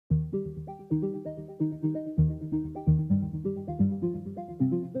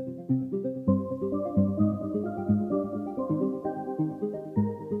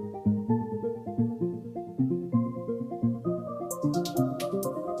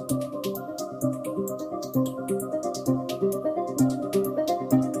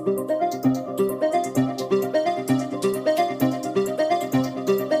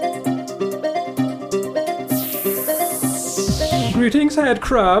Greetings, head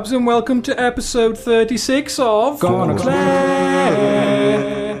crabs, and welcome to episode 36 of Gonna Claire.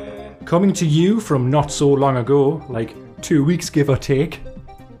 Coming to you from not so long ago, like 2 weeks give or take,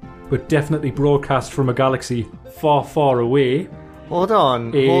 but definitely broadcast from a galaxy far, far away. Hold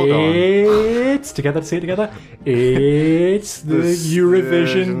on. It's together. Say it together. It's the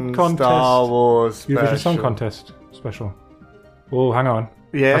Eurovision contest. Star Wars special. Eurovision Song Contest special. Oh, hang on.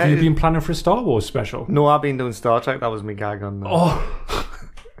 Yeah. Have you been planning for a Star Wars special? No, I've been doing Star Trek. That was my gag on that.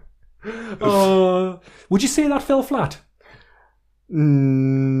 Oh. Would you say that fell flat?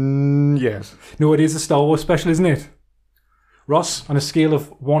 Yes. No, it is a Star Wars special, isn't it? Ross, on a scale of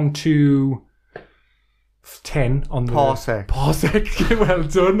 1 to 10 on the... Parsec. Well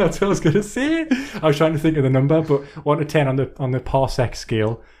done, that's what I was going to say. I was trying to think of the number, but 1 to 10 on the Parsec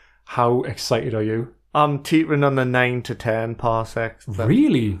scale. How excited are you? I'm teetering on the 9 to 10 parsecs.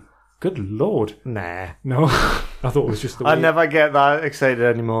 Really? Good lord. Nah. No? I thought it was just the way... I never get that excited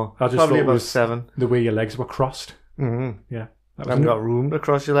anymore. I just Probably thought it about was 7. The way your legs were crossed. Mm-hmm. Yeah. I haven't got room to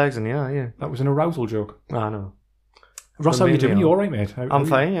cross your legs, and yeah. That was an arousal joke. I know. Ross, how are you doing? You alright, mate? I'm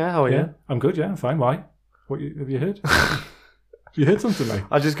fine, yeah. How are you? I'm good, yeah. I'm fine. Why? Have you heard? Have you heard something, mate?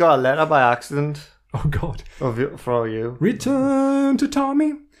 I just got a letter by accident. Oh, God. For you. Return to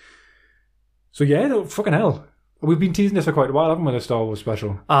Tommy. So, yeah, fucking hell. We've been teasing this for quite a while, haven't we, the Star Wars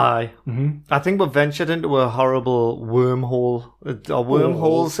special? Aye. Mm-hmm. I think we've ventured into a horrible wormhole.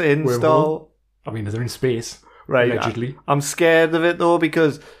 Wormholes in Star... I mean, they're in space, right? Allegedly. I'm scared of it, though,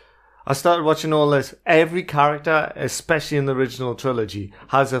 because I started watching all this. Every character, especially in the original trilogy,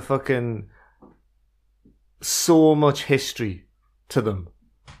 has a fucking... so much history to them.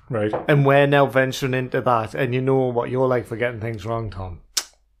 Right. And we're now venturing into that, and you know what you're like for getting things wrong, Tom.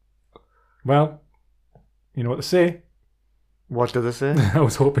 Well... You know what they say? What do they say? I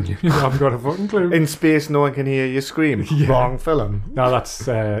was hoping you haven't got a fucking clue. In space, no one can hear you scream. Yeah. Wrong film. No, that's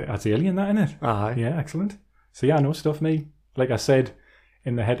Alien, that, isn't it? Aye. Yeah, excellent. So yeah, I know stuff, me. Like I said,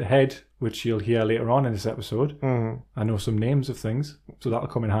 in the head-to-head, which you'll hear later on in this episode, I know some names of things, so that'll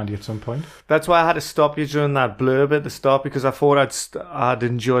come in handy at some point. That's why I had to stop you during that blurb at the start, because I thought I'd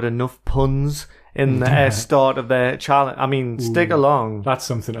enjoyed enough puns in the start of the challenge. I mean, stick along. That's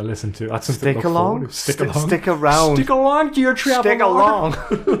something to listen to. That's something stick to look along. Stick along. Stick around. Stick along to your travel. Stick along.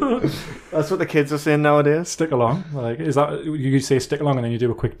 That's what the kids are saying nowadays. Stick along. Like, is that you say stick along and then you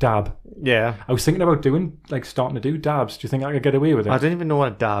do a quick dab? Yeah. I was thinking about starting to do dabs. Do you think I could get away with it? I don't even know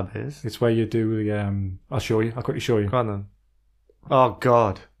what a dab is. It's where you do the. I'll show you. I'll quickly show you. Go on then. Oh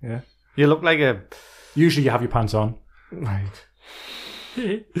God. Yeah. You look like a. Usually you have your pants on. Right.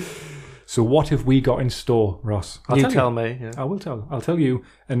 So what have we got in store, Ross? You tell me. Yeah. I will tell. I'll tell you,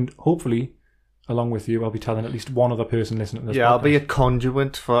 and hopefully, along with you, I'll be telling at least one other person listening to this. Yeah, podcast. I'll be a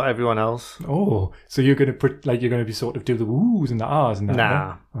conduit for everyone else. Oh, so you're going to you're going to be sort of do the woos and the ahs and that.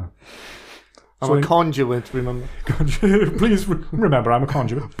 Nah. Oh. I'm a conduit, remember? Please remember, I'm a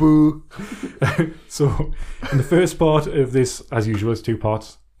conduit. Boo. So, in the first part of this, as usual, it's 2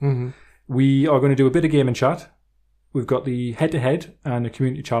 parts. Mm-hmm. We are going to do a bit of game and chat. We've got the head-to-head and a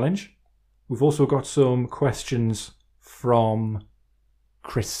community challenge. We've also got some questions from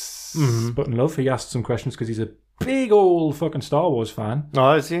Chris Buttonlove. He asked some questions because he's a big old fucking Star Wars fan.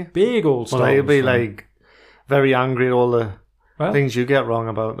 Oh, is he? Big old Star Wars fan. Well, he'll be like very angry at all the things you get wrong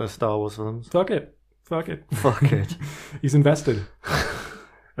about the Star Wars films. Fuck it. He's invested.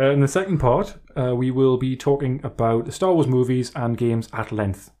 In the second part, we will be talking about the Star Wars movies and games at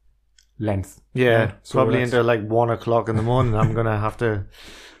length. Yeah, so probably into like 1 o'clock in the morning. I'm going to have to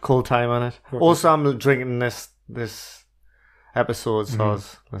call time on it. Also, I'm drinking this episode, so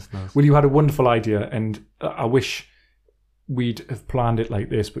listeners. Well, you had a wonderful idea, and I wish we'd have planned it like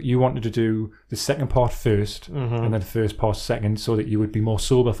this, but you wanted to do the second part first, and then the first part second, so that you would be more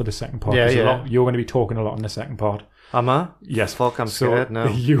sober for the second part. Yeah. You're going to be talking a lot in the second part. Am I? Yes. Fuck, I'm scared now.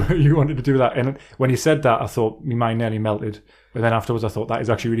 You wanted to do that, and when you said that, I thought my mind nearly melted. But then afterwards, I thought that is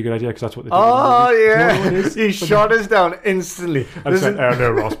actually a really good idea because that's what they do. Oh yeah, he shot us down instantly. I said,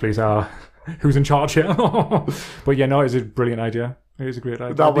 "No, Ross, please. Who's in charge here?" But yeah, no, it's a brilliant idea. It is a great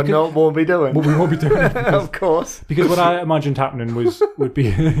idea. That won't be doing. What we won't be doing, of course. Because what I imagined happening would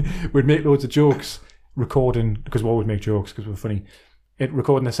be we'd make loads of jokes, recording because we always make jokes because we're funny.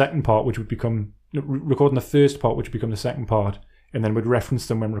 recording the second part, which would become recording the first part, which would become the second part, and then we'd reference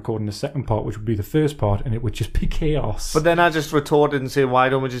them when recording the second part, which would be the first part, and it would just be chaos. But then I just retorted and said, why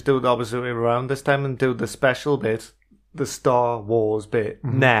don't we just do it the opposite way around this time and do the special bit, the Star Wars bit,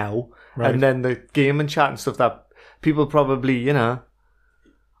 now, and then the game and chat and stuff that people probably, you know,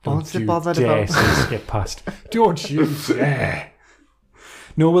 aren't they bothered about? Skip past. Don't you dare.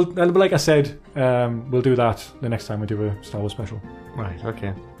 No, like I said, we'll do that the next time we do a Star Wars special. Right,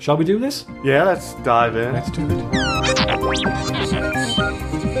 okay. Shall we do this? Yeah, let's dive in. Let's do it.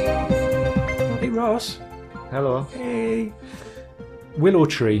 Hey, Ross. Hello. Hey. Willow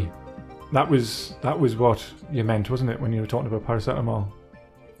tree. That was what you meant, wasn't it, when you were talking about paracetamol?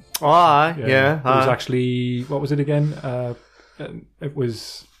 Oh, aye, yeah. It was actually, what was it again? It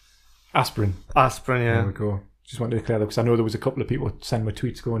was aspirin. Aspirin, yeah. There we go. Just wanted to clear that because I know there was a couple of people sending me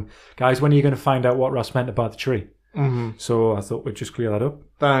tweets going, guys, when are you going to find out what Ross meant about the tree? Mm-hmm. So I thought we'd just clear that up.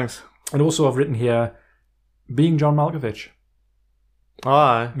 Thanks. And also I've written here, being John Malkovich. Oh,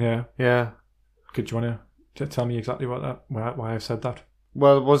 aye. Yeah. Yeah. Could you want to tell me exactly what that, why I've said that?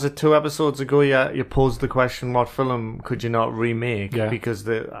 Well, was it 2 episodes ago? Yeah, you posed the question, what film could you not remake? Yeah. Because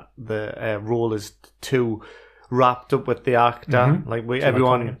the role is too wrapped up with the actor. Mm-hmm. Like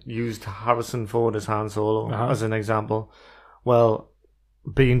everyone used Harrison Ford as Han Solo as an example. Well,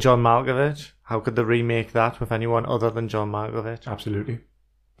 being John Malkovich, how could they remake that with anyone other than John Malkovich? Absolutely.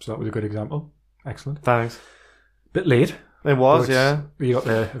 So that was a good example. Excellent. Thanks. Bit late. It was, yeah. You got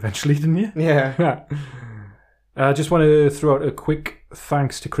there eventually, didn't you? Yeah. I just want to throw out a quick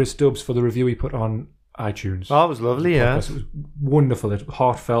thanks to Chris Dubbs for the review he put on iTunes. Oh, it was lovely, yeah. It was wonderful. It was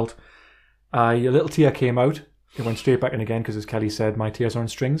heartfelt. A little tear came out. It went straight back in again because, as Kelly said, my tears are on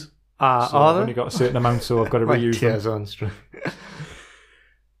strings. So I've only got a certain amount, so I've got to reuse them. My tears on strings.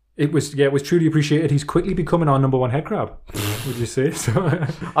 It was truly appreciated. He's quickly becoming our number 1 head crab, would you say? So,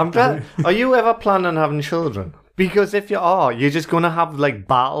 I'm glad. Are you ever planning on having children? Because if you are, you're just going to have like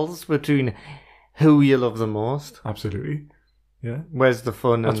battles between who you love the most. Absolutely. Yeah. Where's the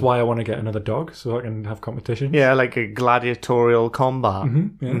fun? That's why I want to get another dog, so I can have competition. Yeah, like a gladiatorial combat.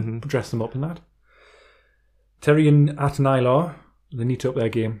 Mm-hmm, yeah. Mm-hmm. Dress them up in that. Terry and Atanilar, they need to up their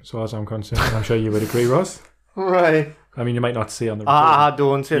game, so as I'm concerned. I'm sure you would agree, Ross. Right. I mean, you might not see on the recording. I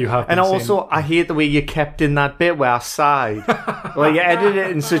don't see it. You have and also, I hate the way you kept in that bit where I sighed. Well, you edited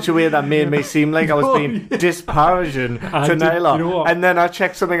it in such a way that made me seem like I was being disparaging to Naylor. You know, and then I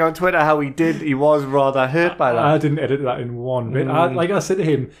checked something on Twitter how he was rather hurt by that. I didn't edit that in one bit. Like I said to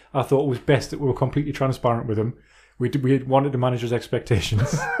him, I thought it was best that we were completely transparent with him. We wanted to manage his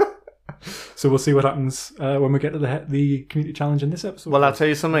expectations. So we'll see what happens when we get to the community challenge in this episode. Well, I'll tell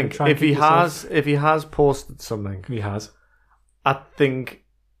you something. If he has posted something, he has. I think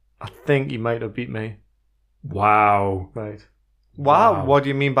he might have beat me. Wow. Right. Wow. What do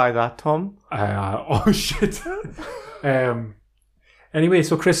you mean by that, Tom? Oh shit. Anyway,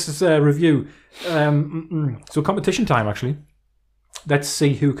 so Chris's review. So competition time, actually. Let's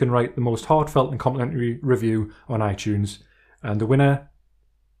see who can write the most heartfelt and complimentary review on iTunes, and the winner,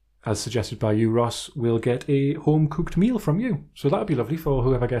 as suggested by you, Ross, will get a home-cooked meal from you. So that would be lovely for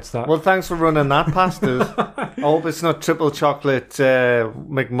whoever gets that. Well, thanks for running that past us. I hope it's not triple chocolate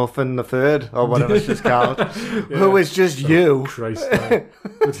McMuffin the third, or whatever it's just called. Yeah. Who is just you. Christ,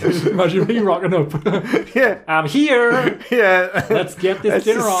 imagine me rocking up. Yeah. I'm here. Yeah. Let's get this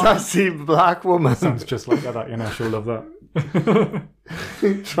dinner on. Sassy black woman. Sounds just like that, you know, she'll love that.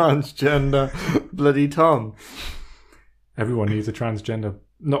 Transgender bloody Tom. Everyone needs a transgender.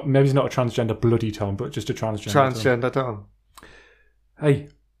 Maybe he's not a transgender bloody Tom, but just a transgender Tom. Hey,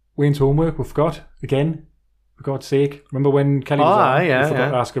 Wayne's homework we forgot again. For God's sake! Remember when Kelly was on? Yeah, we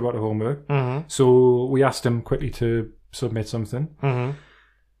forgot to ask her about her homework. Mm-hmm. So we asked him quickly to submit something. Mm-hmm.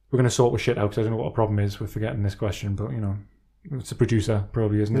 We're going to sort with shit out because I don't know what the problem is with forgetting this question, but you know, it's a producer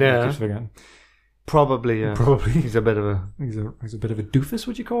probably, isn't it? Yeah. Keeps forgetting. Probably, yeah. Probably. He's a bit of a doofus,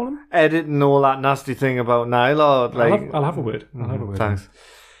 would you call him? Editing all that nasty thing about Nyla. Like, I'll have a word. I'll have a word. Thanks.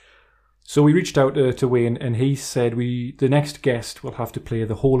 So we reached out to Wayne, and he said the next guest will have to play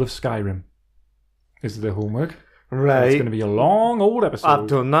the whole of Skyrim. Is the homework. Right. It's going to be a long old episode. I've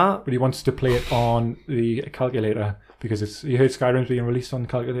done that. But he wants to play it on the calculator because you heard Skyrim's being released on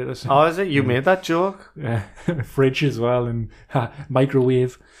calculators. Oh, is it? You made that joke? Yeah. Fridge as well, and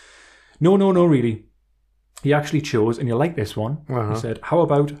microwave. No, really. He actually chose, and you like this one, He said, how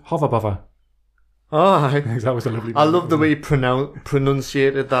about Hover Buffer? Oh, that was a lovely I love the way he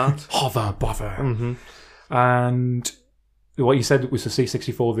pronunciated that. Hover Buffer. Mm-hmm. And what he said was the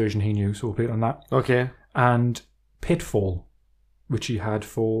C64 version he knew, so we'll play it on that. Okay. And Pitfall, which he had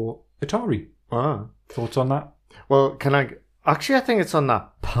for Atari. Ah. Thoughts on that? Well, can I Actually, I think it's on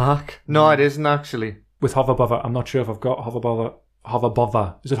that pack. No, it isn't actually. With Hover Bother, I'm not sure if I've got Hover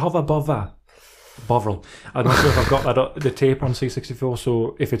Bother. Is it Hover Bother? Bovril. I'm not sure if I've got the tape on C64,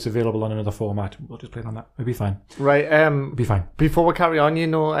 so if it's available on another format, we'll just play it on that. It'll be fine. Right, It'll be fine. Before we carry on,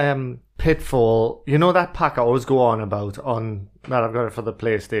 Pitfall, that pack I always go on about that I've got it for the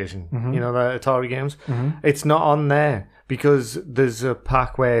PlayStation, Mm-hmm. The Atari games. Mm-hmm. It's not on there because there's a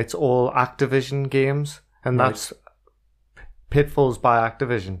pack where it's all Activision games, and that's Pitfall's by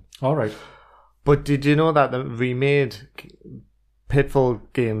Activision. All right. But did you know that they remade Pitfall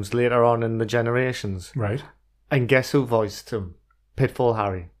games later on in the generations? Right. And guess who voiced him? Pitfall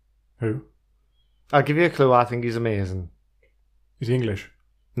Harry. Who? I'll give you a clue. I think he's amazing. Is he English?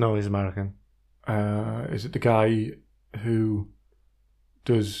 No, he's American. Is it the guy who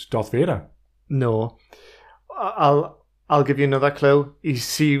does Darth Vader? No. I'll give you another clue. His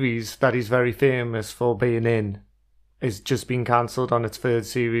series that he's very famous for being in is just been cancelled on its third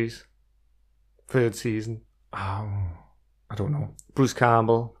season. Oh, I don't know. Bruce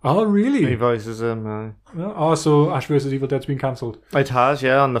Campbell. Oh, really? He voices him. Oh, so Ash vs. Evil Dead's been cancelled. It has,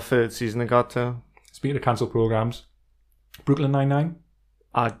 yeah, on the third season it got to. Speaking of cancelled programmes, Brooklyn Nine-Nine?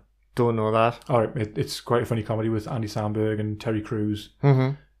 I don't know that. All right, it's quite a funny comedy with Andy Samberg and Terry Crews,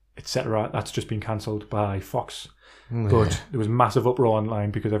 etc. That's just been cancelled by Fox. But there was massive uproar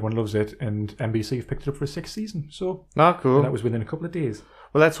online because everyone loves it, and NBC have picked it up for a 6th season. So cool. That was within a couple of days.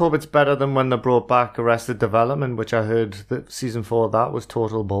 Well, let's hope it's better than when they brought back Arrested Development, which I heard that season 4 of that was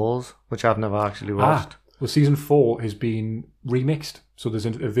total balls, which I've never actually watched. Well, season 4 has been remixed. So there's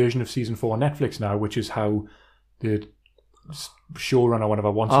a version of season 4 on Netflix now, which is how the showrunner, whenever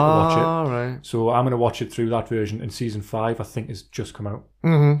wants to watch it. Right. So I'm going to watch it through that version, and season 5, I think, has just come out.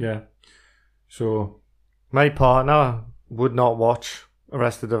 Mm-hmm. Yeah. So my partner would not watch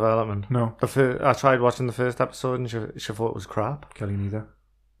Arrested Development. No. I tried watching the first episode and she thought it was crap. Kelly neither.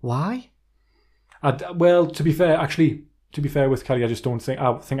 Why? Well, to be fair with Kelly,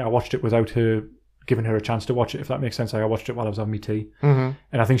 I think I watched it without her giving her a chance to watch it, if that makes sense. I watched it while I was having my tea. Mm-hmm.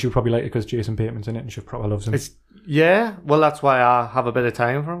 And I think she would probably like it because Jason Bateman's in it and she probably loves him. Yeah, well, that's why I have a bit of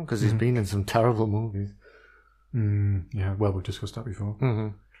time for him, because he's been in some terrible movies. Yeah, well, we've discussed that before.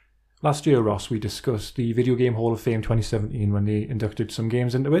 Mm-hmm. Last year, Ross, we discussed the Video Game Hall of Fame 2017 when they inducted some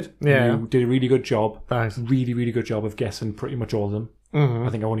games into it. Yeah. You did a really good job. Thanks. Really, really good job of guessing pretty much all of them. Mm-hmm. I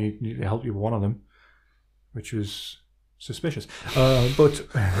think I only needed to help you with one of them, which was suspicious. But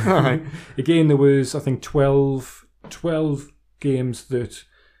again, there was, I think, 12 games that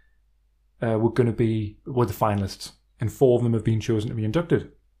were the finalists, and 4 of them have been chosen to be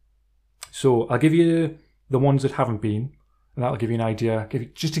inducted. So I'll give you the ones that haven't been, and that'll give you an idea,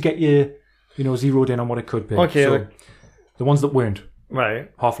 just to get you, zeroed in on what it could be. Okay. So, the ones that weren't. Right.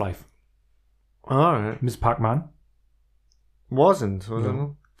 Half-Life. All right. Ms. Pac-Man. Wasn't it?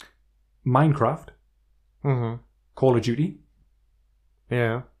 Minecraft. Mm-hmm. Call of Duty.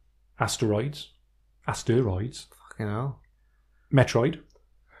 Yeah. Asteroids. Fucking hell. Metroid.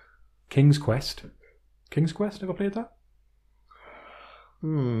 King's Quest. Ever played that?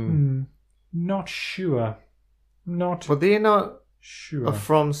 Not sure. But they're not sure. A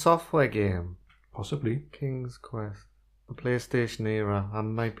From Software game. Possibly. King's Quest. The PlayStation era. I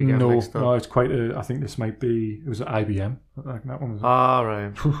might be getting mixed up. No, it's quite I think this might be... It was at IBM. That one was...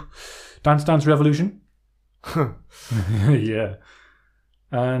 Right. Dance Dance Revolution. Yeah.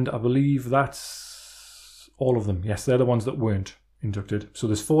 And I believe that's all of them. Yes, they're the ones that weren't inducted. So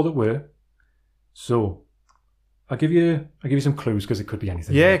there's 4 that were. So I'll give you some clues, because it could be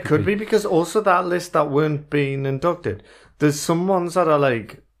anything. Yeah, it could be, because also that list that weren't being inducted, there's some ones that are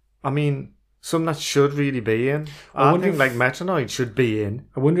like, some that should really be in. I think like Metroid should be in.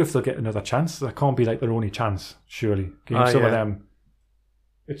 I wonder if they'll get another chance. That can't be like their only chance, surely. Some of them,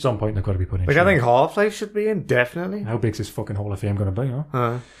 at some point, they've got to be put in. Like, I think Half-Life should be in, definitely. How big's this fucking Hall of Fame going to be,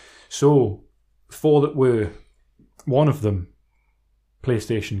 huh? So, 4 that were, one of them,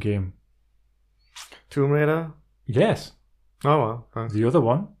 PlayStation game. Tomb Raider? Yes. Oh, well. Thanks. The other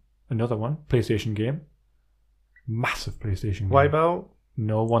one, another one, PlayStation game. Massive PlayStation game. Wipeout?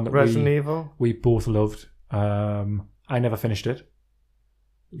 No, one that Resident Evil? We both loved. I never finished it.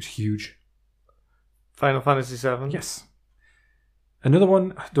 It was huge. Final Fantasy VII? Yes. Another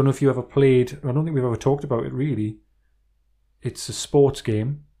one, I don't know if you ever played, I don't think we've ever talked about it really. It's a sports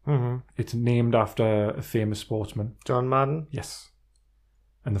game. Mm-hmm. It's named after a famous sportsman. John Madden? Yes.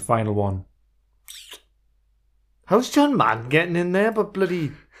 And the final one. How's John Madden getting in there? But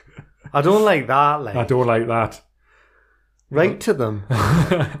bloody... I don't like that. I don't like that. Write to them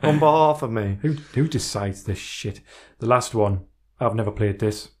on behalf of me. Who decides this shit? The last one, I've never played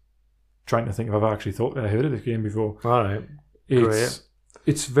this. Trying to think if I've actually heard of this game before. All right.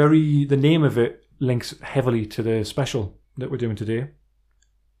 It's very... The name of it links heavily to the special that we're doing today.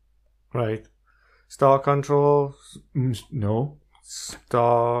 Right. Star Control? No.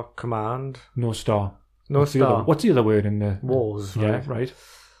 Star Command? No star. What's the other word in the... Wars. Yeah, right.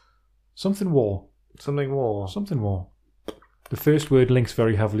 Something war. Something war. Something war. The first word links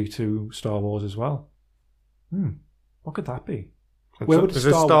very heavily to Star Wars as well. What could that be? Is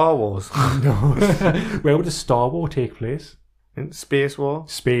it Star Wars? No. Where would a Star War take place? In Space War?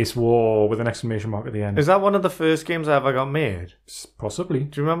 Space War with an exclamation mark at the end. Is that one of the first games I ever got made? Possibly.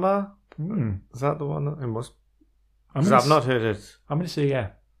 Do you remember? Is that the one? It must. Because I've not heard it. I'm going to say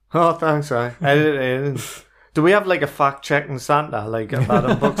yeah. Oh, thanks, I edit it in. Do we have like a fact-checking Santa like that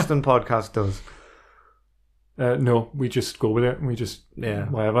Unboxed podcast does? No, we just go with it. We just,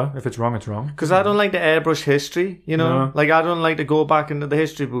 whatever. If it's wrong, it's wrong. Because I don't like to airbrush history, you know? No. Like, I don't like to go back into the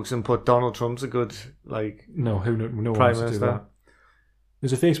history books and put Donald Trump's a good, like... No one wants to do that.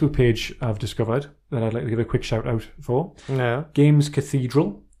 There's a Facebook page I've discovered that I'd like to give a quick shout out for. Yeah. Games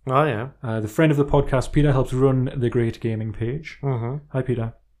Cathedral. Oh, yeah. The friend of the podcast, Peter, helps run the Great Gaming page. Mm-hmm. Hi,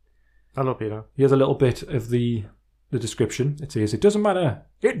 Peter. Hello, Peter. Here's a little bit of the description. It says, "It doesn't matter.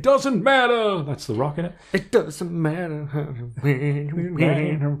 It doesn't matter." That's the rock in it. It doesn't matter.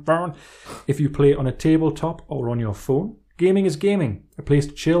 If you play on a tabletop or on your phone, gaming is gaming. A place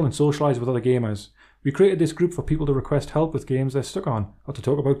to chill and socialise with other gamers. We created this group for people to request help with games they're stuck on or to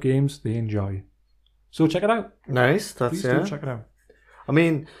talk about games they enjoy. So check it out. Nice. Please do check it out. I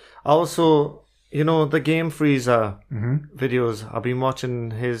mean, also, you know, the Game Freezer videos, I've been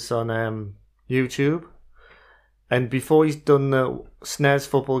watching his on YouTube. And before he's done the SNES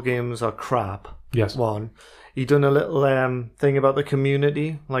football games are crap, he done a little thing about the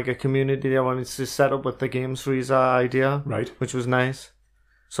community, like a community they wanted to set up with the Games Freezer idea, right? Which was nice.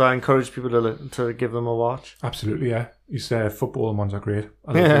 So I encourage people to give them a watch. Absolutely, yeah. His football ones are great.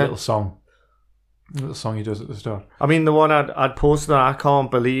 I love the little song. The little song he does at the start. I mean, the one I'd posted, I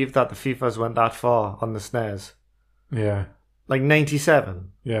can't believe that the FIFAs went that far on the SNES. Yeah. Like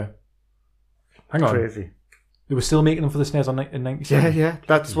 97. Yeah. Hang on. Crazy. They were still making them for the SNES in 97? Yeah.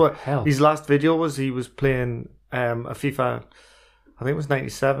 That's what his last video was. He was playing a FIFA, I think it was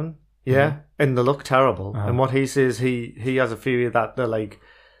 97. Yeah. And they look terrible. And what he says, he has a theory that they're like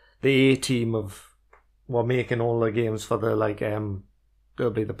the A-team were making all the games for the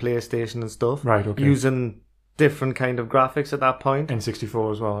there'll be the PlayStation and stuff. Right, okay. Using different kind of graphics at that point.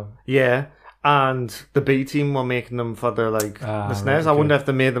 N64 as well. Yeah. And the B team were making them for the the SNES. Right, okay. I wonder if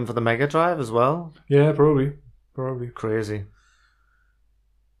they made them for the Mega Drive as well. Yeah, probably. Crazy.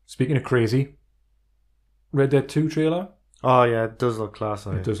 Speaking of crazy, Red Dead 2 trailer. Oh yeah, it does look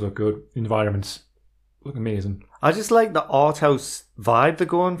classy. It does look good. Environments look amazing. I just like the art house vibe they're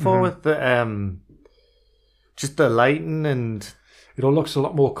going for with the just the lighting, and it all looks a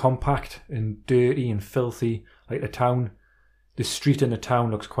lot more compact and dirty and filthy. Like the street in the town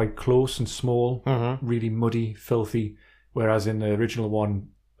looks quite close and small, really muddy, filthy. Whereas in the original one,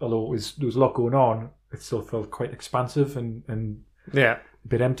 although there was a lot going on, it still felt quite expansive and a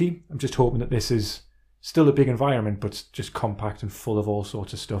bit empty. I'm just hoping that this is still a big environment, but just compact and full of all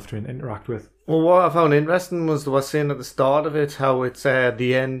sorts of stuff to interact with. Well, what I found interesting was they were saying at the start of it how it's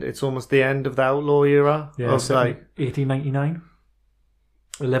the end. It's almost the end of the Outlaw era. Yeah, it's like 1899,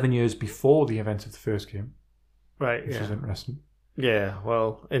 11 years before the events of the first game. Right, which is interesting. Yeah,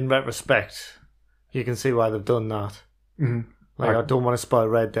 well, in retrospect, you can see why they've done that. I don't want to spoil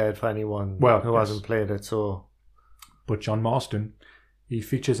Red Dead for anyone who hasn't played it. So, but John Marston, he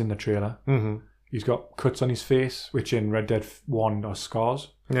features in the trailer. He's got cuts on his face, which in Red Dead 1 are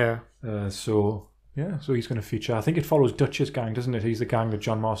scars. Yeah. So he's going to feature. I think it follows Dutch's gang, doesn't it? He's the gang that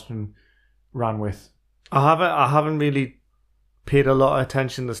John Marston ran with. I haven't really paid a lot of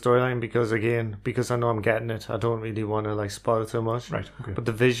attention to the storyline because I know I'm getting it. I don't really want to spoil too much. Right. Okay. But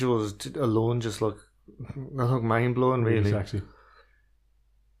the visuals alone just look mind blowing. Really sexy.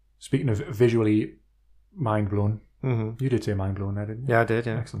 Speaking of visually mind blown, you did say mind blown there, didn't you? Yeah, I did.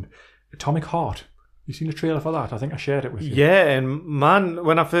 Yeah. Excellent. Atomic Heart. You seen the trailer for that? I think I shared it with you. Yeah, and man,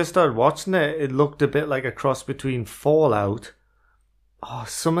 when I first started watching it, it looked a bit like a cross between Fallout.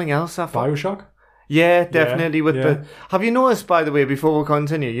 Something else I thought. Bioshock? Yeah, definitely. Have you noticed, by the way, before we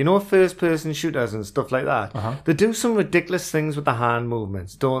continue, you know, first-person shooters and stuff like that, they do some ridiculous things with the hand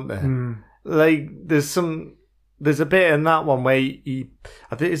movements, don't they? Like, there's a bit in that one where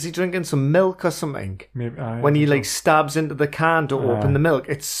is he drinking some milk or something? Maybe, when he stabs into the can to open the milk.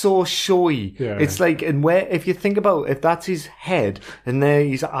 It's so showy. Yeah. It's like, and where, if you think about if that's his head and there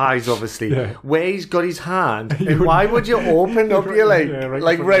his eyes, obviously, where he's got his hand, and why would you open up your right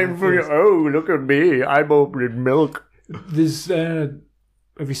in front of you? Oh, look at me, I'm opening milk. There's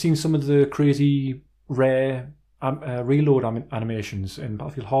have you seen some of the crazy rare reload animations in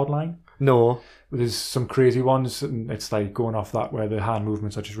Battlefield Hardline? No. There's some crazy ones, and it's like going off that where the hand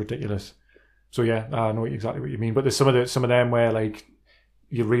movements are just ridiculous. So yeah, I know exactly what you mean. But there's some of them where like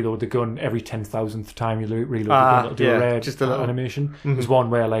you reload the gun every 10,000th time you reload the gun, it'll do a rare just a little animation. Mm-hmm. There's one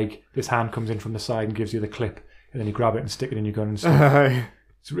where like this hand comes in from the side and gives you the clip, and then you grab it and stick it in your gun and stuff.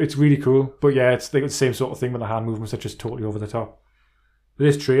 It's really cool. But yeah, it's like the same sort of thing with the hand movements. They're just totally over the top.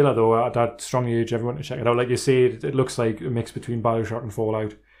 This trailer though, I'd strongly urge everyone to check it out. Like you say, it looks like a mix between Bioshock and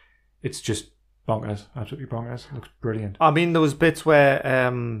Fallout. It's just bonkers, absolutely bonkers. It looks brilliant. I mean, there was bits where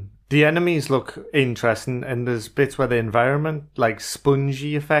the enemies look interesting, and there's bits where the environment, like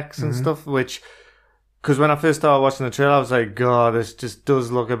spongy effects and stuff, which, because when I first started watching the trailer, I was like, God, this just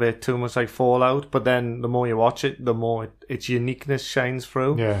does look a bit too much like Fallout. But then the more you watch it, the more its uniqueness shines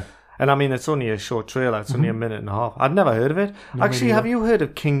through. Yeah. And I mean, it's only a short trailer. It's only a minute and a half. I'd never heard of it. No, actually, have you heard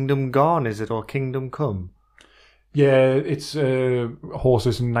of Kingdom Gone, is it, or Kingdom Come? Yeah, it's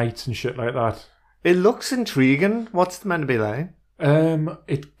horses and knights and shit like that. It looks intriguing. What's it meant to be like?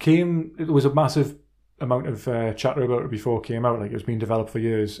 It was a massive amount of chatter about it before it came out. Like, it was being developed for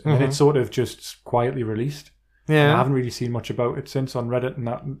years. And then it sort of just quietly released. Yeah. And I haven't really seen much about it since on Reddit, and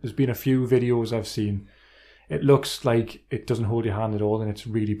that there's been a few videos I've seen. It looks like it doesn't hold your hand at all, and it's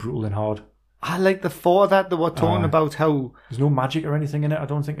really brutal and hard. I like the thought of that they were talking about how... There's no magic or anything in it. I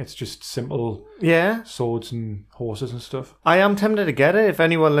don't think it's just simple swords and horses and stuff. I am tempted to get it. If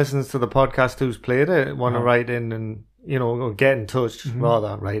anyone listens to the podcast who's played it, want to write in and, or get in touch,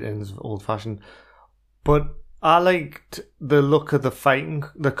 rather, write in is old-fashioned. But I liked the look of the fighting,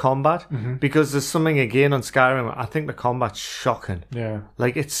 the combat, because there's something, again, on Skyrim, I think the combat's shocking. Yeah.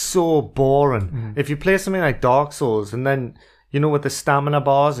 Like, it's so boring. If you play something like Dark Souls, and then, with the stamina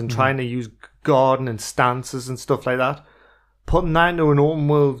bars and trying to use garden and stances and stuff like that, putting that into an open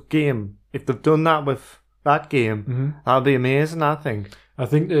world game, if they've done that with that game, that'll be amazing, I think. I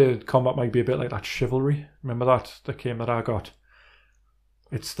think the combat might be a bit like that Chivalry. Remember that game that I got?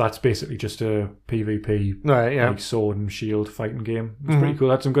 That's basically just a PvP, like sword and shield fighting game. It's pretty cool.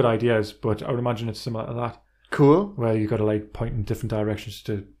 That's some good ideas, but I would imagine it's similar to that. Cool. Where you got to like point in different directions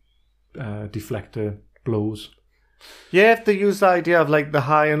to deflect the blows. Yeah, if they use the idea of like the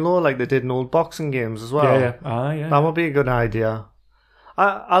high and low, like they did in old boxing games as well. Yeah. That would be a good idea.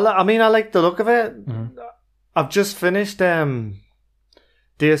 I mean, I like the look of it. I've just finished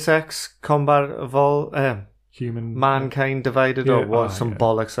Deus Ex Combat Evolved. Human Mankind Divided, or what? Some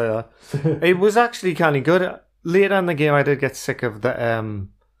bollocks like that. It was actually kind of good. Later in the game, I did get sick of the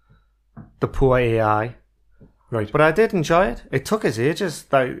poor AI. Right. But I did enjoy it. It took us ages.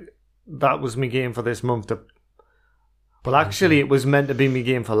 That was my game for this month to... Well, actually, it was meant to be my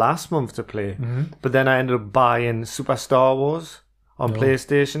game for last month to play. But then I ended up buying Super Star Wars on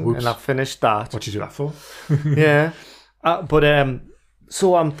PlayStation, and I finished that. What'd you do that for? Yeah.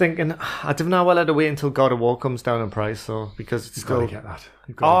 So I'm thinking, I don't know. I'll have to wait until God of War comes down in price, because it's still... You've got to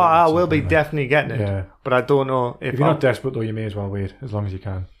get that. I will be definitely getting it. Yeah. But I don't know if you're not desperate, though, you may as well wait as long as you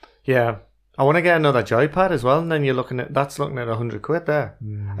can. Yeah. I want to get another joypad as well, and then that's looking at 100 quid there.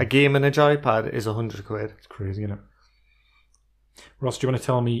 A game and a joypad is 100 quid. It's crazy, isn't it? Ross, do you want to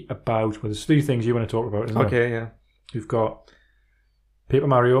tell me about... Well, there's 3 things you want to talk about, isn't there? Okay, yeah. You've got Paper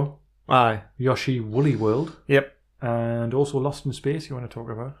Mario. Aye. Yoshi Woolly World. Yep. And also Lost in Space you want to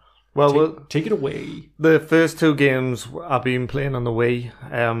talk about. Well, take it away. The first 2 games I've been playing on the Wii,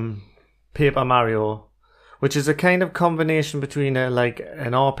 Paper Mario, which is a kind of combination between an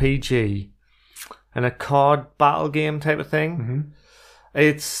RPG and a card battle game type of thing.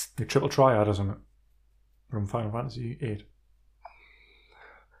 It's the triple triad, isn't it? From Final Fantasy VIII.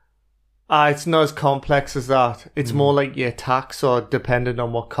 It's not as complex as that. It's more like your attacks are dependent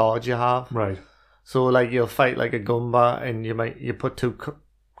on what card you have. Right. So like you'll fight like a Goomba, and you put 2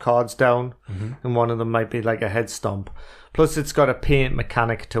 cards down, and one of them might be like a head stomp. Plus it's got a paint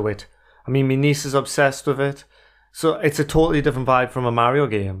mechanic to it. I mean, my niece is obsessed with it. So it's a totally different vibe from a Mario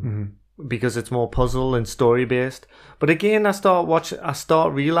game, because it's more puzzle and story based. But again, I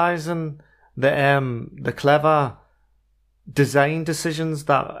start realizing the clever design decisions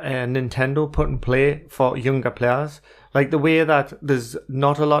that Nintendo put in play for younger players. Like the way that there's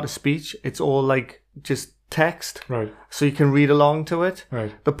not a lot of speech, it's all like just text, right? So you can read along to it.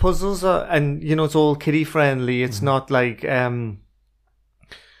 Right. The puzzles are, and it's all kiddie friendly. It's not like the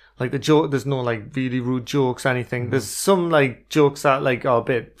joke. There's no like really rude jokes or anything. There's some like jokes that like are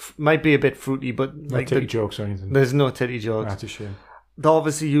might be a bit fruity, but no like titty jokes or anything. There's no titty jokes. That's a shame. They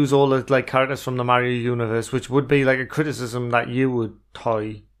obviously use all the like characters from the Mario universe, which would be like a criticism that you would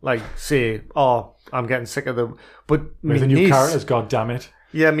say, I'm getting sick of them. But with the new characters, god damn it.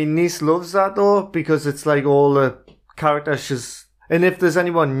 Yeah, my niece loves that though, because it's like all the characters and if there's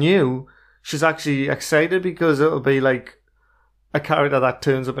anyone new, she's actually excited because it'll be like a character that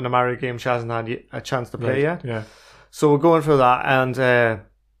turns up in a Mario game she hasn't had a chance to play yet. Yeah. So we're going through that, and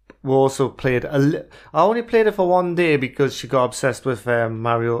we also played I only played it for one day because she got obsessed with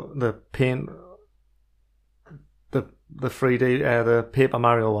Mario, the paint, the 3D, the Paper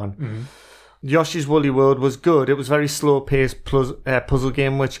Mario one. Mm-hmm. Yoshi's Woolly World was good. It was a very slow-paced puzzle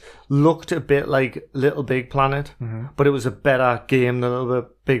game, which looked a bit like Little Big Planet, but it was a better game than Little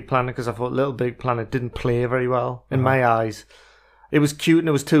Big Planet because I thought Little Big Planet didn't play very well in my eyes. It was cute and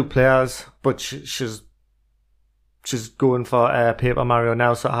it was 2 players, but she's going for Paper Mario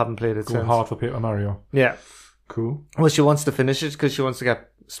now, so I haven't played it since. Going hard for Paper Mario. Yeah. Cool. Well, she wants to finish it because she wants to get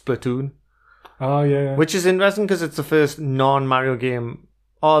Splatoon. Oh, yeah. Which is interesting because it's the first non-Mario game,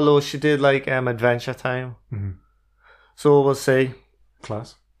 although she did like Adventure Time. Mm-hmm. So we'll see.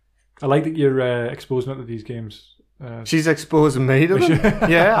 Class. I like that you're exposing her to these games. She's exposing me to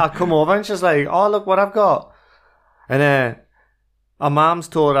them. Yeah, I come over and she's like, oh, look what I've got. And her mom's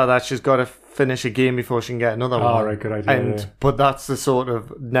told her that she's got to finish a game before she can get another one. Oh, right, good idea. But that's the sort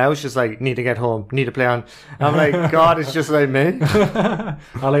of, now she's like, need to get home, need to play on. And I'm like, God, it's just like me. I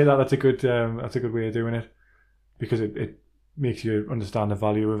like that. That's a good way of doing it, because it makes you understand the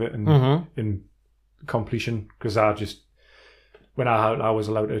value of it and in completion. Because when I was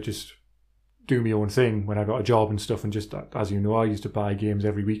allowed to just do my own thing when I got a job and stuff, and just, as you know, I used to buy games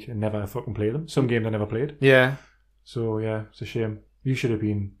every week and never fucking play them. Some games I never played. Yeah. So yeah, it's a shame. You should have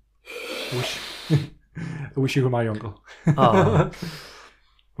been. I wish you were my uncle. Oh.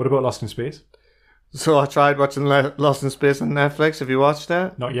 What about Lost in Space? So I tried watching Lost in Space on Netflix. Have you watched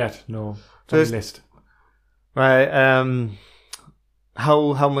it? Not yet. No. It's on the list. Right.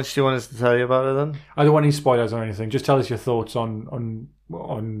 How much do you want us to tell you about it then? I don't want any spoilers or anything. Just tell us your thoughts on.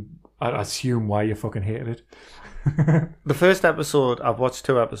 I assume why you fucking hated it. The first episode, I've watched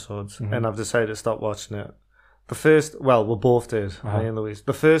 2 episodes, and I've decided to stop watching it. The first, well, we both did, me and Louise.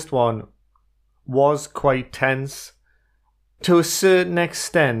 The first one was quite tense. To a certain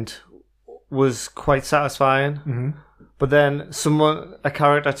extent, was quite satisfying. Mm-hmm. But then a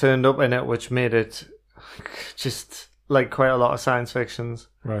character turned up in it, which made it just like quite a lot of science fictions.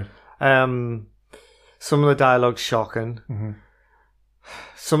 Right. Some of the dialogue's shocking. Mm-hmm.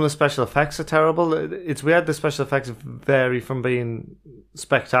 Some of the special effects are terrible. It's weird the special effects vary from being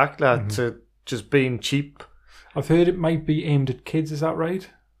spectacular to just being cheap. I've heard it might be aimed at kids. Is that right?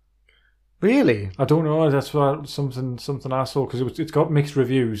 Really? I don't know. That's what something I saw, because it's got mixed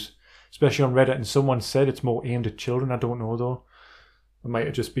reviews, especially on Reddit, and someone said it's more aimed at children. I don't know though. It might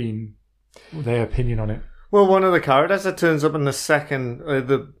have just been their opinion on it. Well, one of the characters that turns up in the second,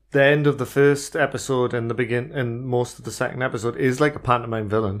 the end of the first episode and and most of the second episode is like a pantomime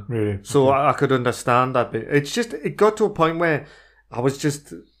villain. Really? So I could understand that bit. It's just, it got to a point where I was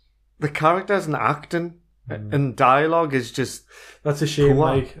just, the characters and acting and dialogue is just... That's a shame,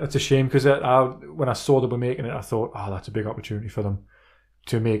 Mike. That's a shame, because when I saw they were making it, I thought, oh, that's a big opportunity for them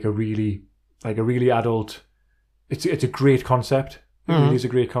to make a really adult... It's a great concept. It really is a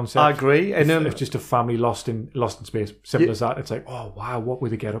great concept. I agree. And it's just a family lost in space. Simple as that. It's like, oh wow, what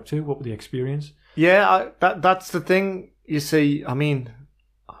would they get up to? What would they experience? Yeah, that's the thing. You see, I mean,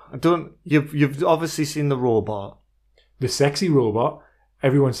 you've obviously seen the robot, the sexy robot.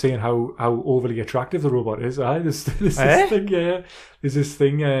 Everyone's saying how overly attractive the robot is. There's this thing. Yeah, there's this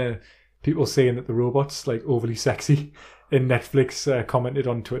thing. People saying that the robot's like overly sexy. And Netflix commented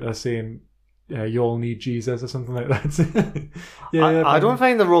on Twitter saying, you all need Jesus or something like that. I don't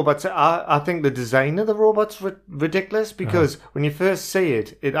find the robots... I think the design of the robot's ridiculous, because when you first see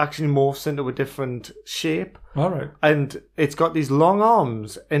it, it actually morphs into a different shape. All right. And it's got these long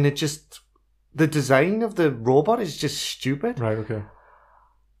arms, and it just... The design of the robot is just stupid. Right, okay.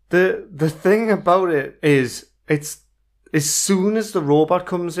 The thing about it is, it's as soon as the robot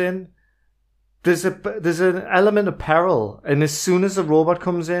comes in, there's an element of peril, and as soon as the robot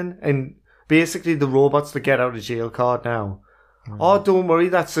comes in, and basically the robot's the get out of jail card now. Oh, don't worry,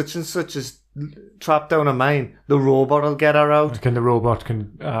 that such and such is trapped down a mine. The robot will get her out. The robot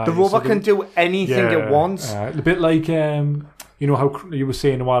can do anything it wants. A bit like you know how you were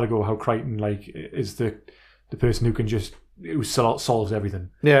saying a while ago how Crichton is the person who solves everything.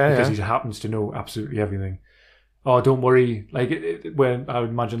 Because he happens to know absolutely everything. Oh, don't worry. When I would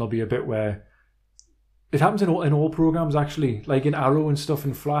imagine there'll be a bit where it happens in all programs actually, like in Arrow and stuff,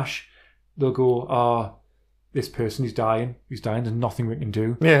 in Flash. They'll go, this person is dying. He's dying. There's nothing we can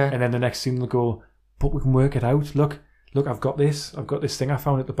do. Yeah. And then the next scene they'll go, but we can work it out. Look, look, I've got this thing I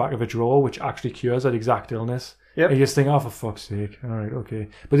found at the back of a drawer which actually cures that exact illness. Yep. And you just think, oh, for fuck's sake. All right, okay.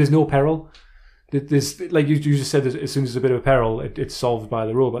 But there's no peril. There's, like you just said, as soon as there's a bit of a peril, it's solved by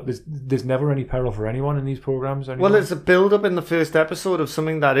the robot. There's never any peril for anyone in these programs anymore. Well, there's a build-up in the first episode of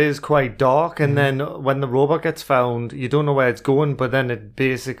something that is quite dark, and then when the robot gets found, you don't know where it's going, but then it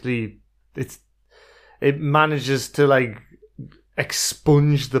basically, it manages to, like,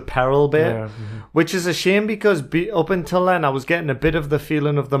 expunge the peril bit, which is a shame because up until then I was getting a bit of the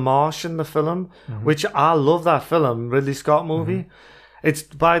feeling of The Martian, the film, which I love that film, Ridley Scott movie. It's,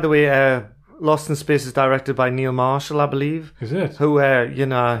 by the way, Lost in Space is directed by Neil Marshall, I believe. Is it? Who,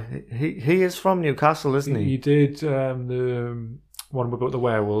 he is from Newcastle, isn't he? He did the one about the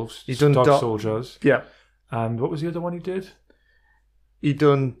werewolves. He's done Dog Soldiers. Yeah. And what was the other one he did? He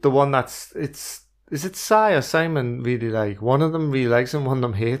done the one that's, is it Si or Simon really like? One of them really likes him, one of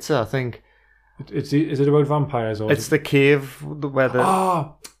them hates it, I think. Is it about vampires? Or it's the cave where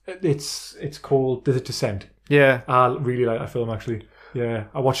the... it's called The Descent. Yeah. I really like that film, actually. Yeah,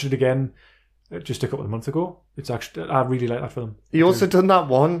 I watched it again just a couple of months ago. It's actually, I really like that film. He also done that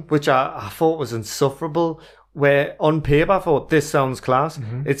one, which I thought was insufferable, where on paper I thought, this sounds class.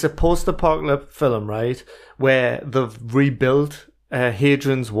 It's a post-apocalypse film, right, where they've rebuilt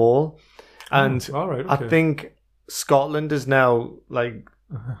Hadrian's Wall. And okay. I think Scotland is now, like,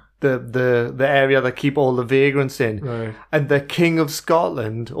 the area that keep all the vagrants in. Right. And the King of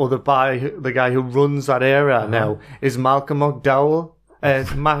Scotland, or the guy who runs that area now, is Malcolm McDowell.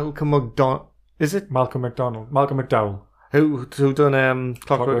 Malcolm McDonald. Is it? Malcolm McDowell. Who done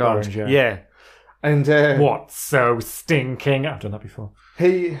Clockwork Orange? Yeah. And what's so stinking? I've done that before.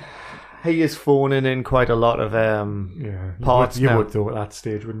 He is phoning in quite a lot of parts. You would though at that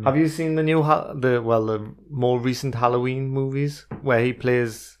stage, wouldn't you? Have you seen the new the more recent Halloween movies where he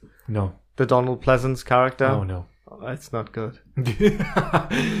plays the Donald Pleasance character? Oh no. It's not good.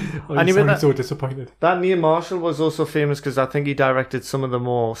 I'm so disappointed. That Neil Marshall was also famous because I think he directed some of the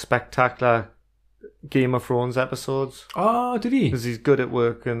more spectacular Game of Thrones episodes. Oh, did he? Because he's good at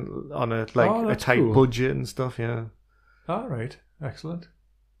working on a tight budget and stuff. Yeah. All right, excellent.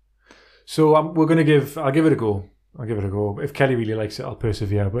 So I'll give it a go. If Kelly really likes it, I'll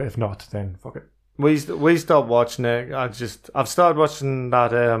persevere. But if not, then fuck it. We stopped watching it. I've started watching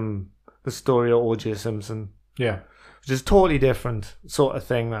that the story of O.J. Simpson. Yeah. Which is totally different sort of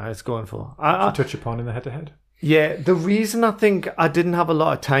thing that it's going for. To touch upon in the head-to-head. Yeah, the reason I think I didn't have a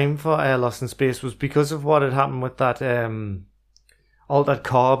lot of time for Lost in Space was because of what had happened with that Altered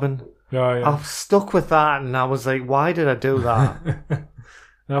Carbon. Yeah. I was stuck with that and I was like, why did I do that?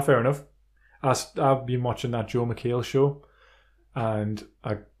 No, fair enough. I've been watching that Joe McHale show and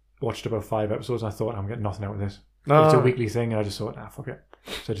I watched about 5 episodes and I thought, I'm getting nothing out of this. It's a weekly thing and I just thought, fuck it.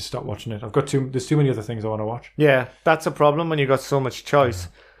 So I just stopped watching it. There's too many other things I want to watch. Yeah, that's a problem when you got so much choice.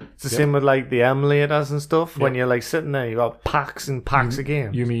 It's the same with like the emulators and stuff. When you're like sitting there, you got packs and packs of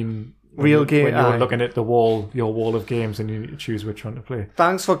games. You mean real game? When you're looking at your wall of games, and you choose which one to play.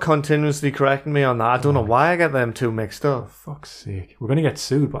 Thanks for continuously correcting me on that. I don't know why I get them two mixed up. For fuck's sake, we're gonna get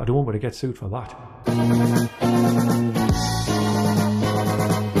sued, but I don't want to get sued for that.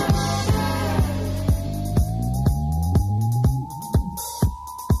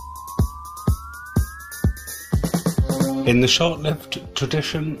 In the short-lived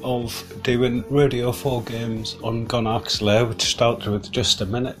tradition of doing Radio 4 games on Gonaxler, which started with just a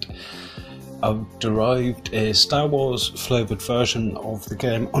minute, I've derived a Star Wars flavoured version of the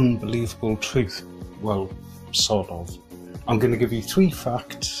game Unbelievable Truth. Well, sort of. I'm going to give you 3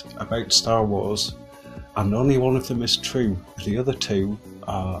 facts about Star Wars, and only one of them is true. The other 2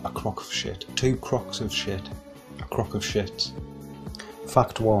 are a crock of shit. 2 crocks of shit. A crock of shits.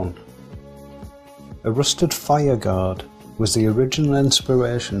 Fact 1. A rusted fire guard was the original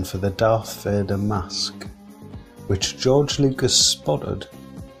inspiration for the Darth Vader mask, which George Lucas spotted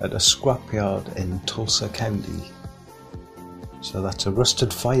at a scrapyard in Tulsa County. So that's a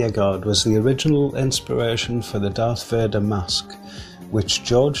rusted fire guard was the original inspiration for the Darth Vader mask, which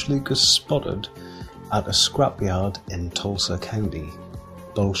George Lucas spotted at a scrapyard in Tulsa County.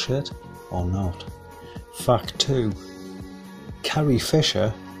 Bullshit or not? Fact 2. Carrie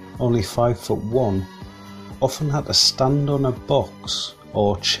Fisher, only 5'1", often had to stand on a box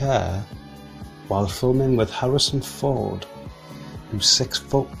or chair while filming with Harrison Ford, who's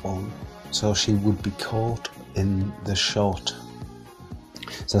 6'1", so she would be caught in the shot.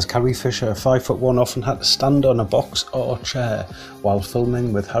 Says Carrie Fisher, 5'1", often had to stand on a box or chair while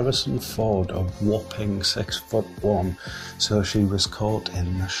filming with Harrison Ford, a whopping 6'1", so she was caught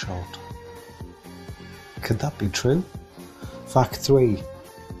in the shot. Could that be true? Fact 3.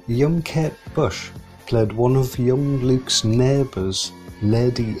 Young Kate Bush played one of young Luke's neighbours,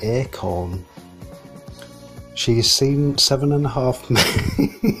 Lady Acorn. She is seen 7.5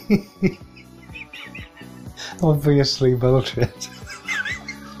 minutes. Obviously bullshit.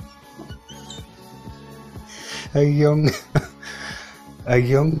 A young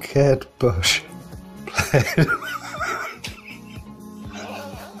Kate Bush played.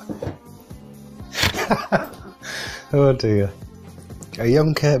 Oh dear. A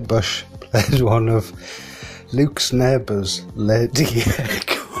young Kate Bush played one of Luke's neighbours, Lady Acorn.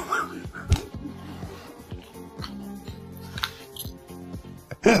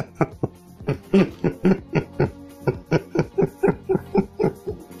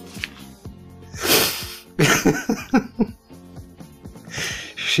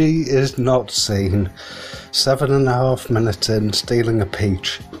 She is not seen 7.5 minutes in stealing a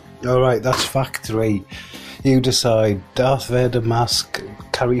peach. Alright, that's fact 3. You decide. Darth Vader mask,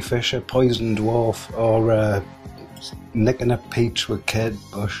 Carrie Fisher, poison dwarf, or nicking a peach with Kate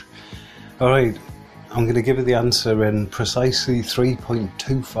Bush. Alright, I'm going to give you the answer in precisely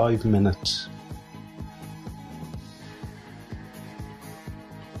 3.25 minutes.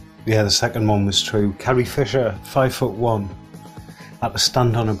 Yeah, the second one was true. Carrie Fisher, 5'1", had to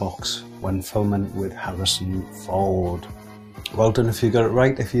stand on a box when filming with Harrison Ford. Well done if you got it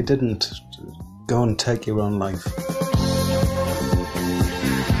right. If you didn't, go and take your own life.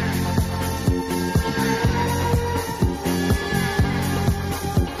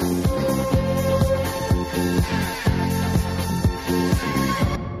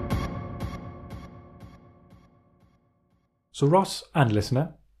 So Ross and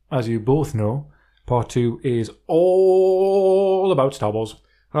listener, as you both know, part 2 is all about Star Wars.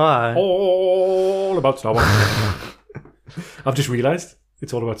 Aye. All about Star Wars. I've just realised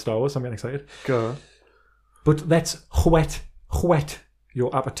it's all about Star Wars. I'm getting excited. Go. But let's whet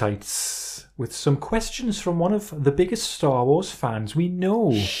your appetites with some questions from one of the biggest Star Wars fans we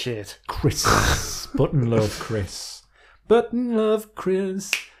know. Shit. Chris. Button Love Chris. Button Love Chris.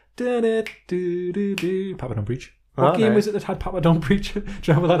 Do-do-do-do-do. Papa Don't Preach. What game was it that had Papa Don't Preach? Do you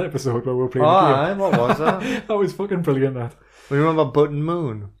remember that episode where we were playing the game? Aye, what was that? That was fucking brilliant, that. We remember Button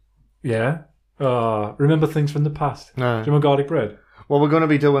Moon? Yeah. Remember things from the past. No. Do you remember garlic bread? Well, we're going to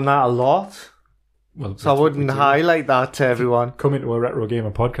be doing that a lot. Well, so I wouldn't highlight that to everyone. Come into a retro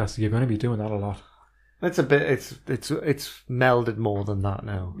gamer podcast, you're going to be doing that a lot. It's a bit. It's melded more than that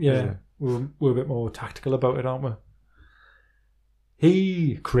now. Yeah, we're a bit more tactical about it, aren't we?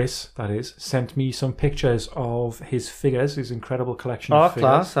 He, Chris, that is, sent me some pictures of his figures, his incredible collection of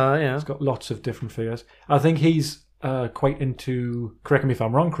figures. Class, yeah. He's got lots of different figures. I think he's quite into, correct me if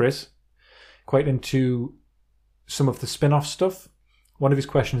I'm wrong, Chris, quite into some of the spin-off stuff. One of his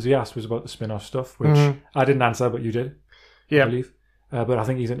questions he asked was about the spin-off stuff, which I didn't answer, but you did, I believe. But I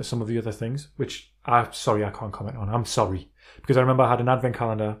think he's into some of the other things, which I can't comment on. I'm sorry. Because I remember I had an advent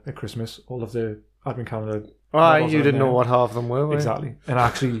calendar at Christmas, all of the advent calendar. You didn't know what half of them were, exactly. And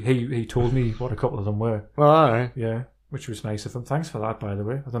actually, he told me what a couple of them were. Alright. Yeah, which was nice of him. Thanks for that, by the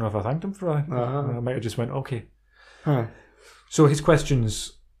way. I don't know if I thanked him for that. I might have just went, okay. Huh. So his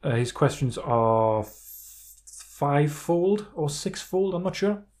questions are 5-fold or 6-fold, I'm not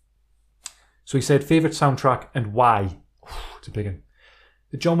sure. So he said, favourite soundtrack and why? It's a big one.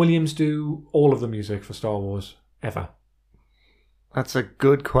 Did John Williams do all of the music for Star Wars ever? That's a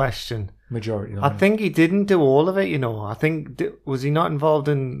good question. Majority. I think he didn't do all of it, you know. I think, was he not involved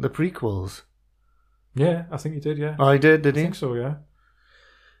in the prequels? Yeah, I think he did, yeah. Oh, he did he? I think so, yeah.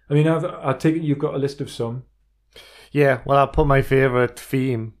 I mean, I take it you've got a list of some. Yeah, well, I'll put my favourite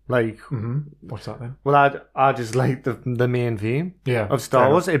theme, like... What's that then? Well, I just like the main theme of Star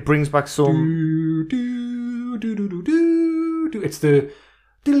Wars. It brings back some... It's the...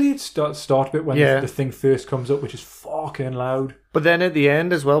 start bit when the thing first comes up, which is fucking loud. But then at the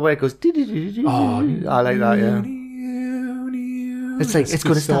end as well, where it goes... I like that, yeah. It's like, it's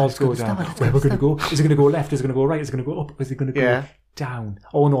going to start. Where we're going to go? Is it going to go left? Is it going to go right? Is it going to go up? Is it going to go down?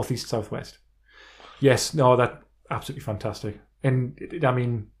 Or north, east, south, west? Yes, no, that absolutely fantastic. And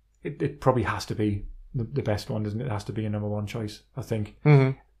it probably has to be the best one, doesn't it? It has to be a number one choice, I think.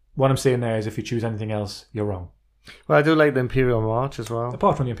 What I'm saying there is if you choose anything else, you're wrong. Well, I do like the Imperial March as well.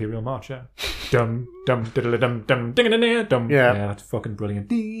 Apart from the Imperial March, yeah. Dum dum diddle dum dum ding ding dum. Yeah, that's fucking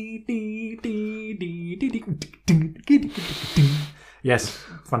brilliant. Yes,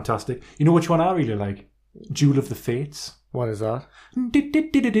 fantastic. You know which one I really like? Duel of the Fates. What is that? Oh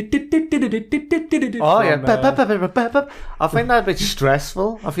yeah, I find that a bit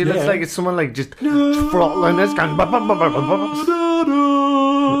stressful. I feel it's like it's someone like just throttling this kind like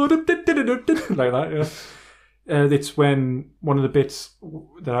that. Yeah. It's when one of the bits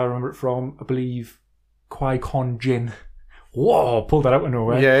that I remember it from, I believe Qui-Gon Jinn. Whoa, pulled that out of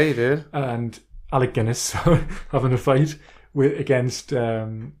nowhere. Yeah, he did. And Alec Guinness having a fight against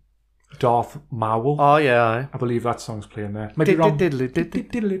Darth Maul. Oh, yeah. I believe that song's playing there. Might be wrong.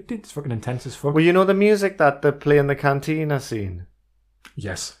 It's fucking intense as fuck. Well, you know the music that they play in the cantina scene?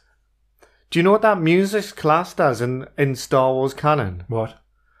 Yes. Do you know what that music's classed as in Star Wars canon? What?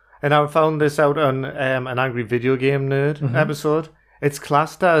 And I found this out on an Angry Video Game Nerd episode. It's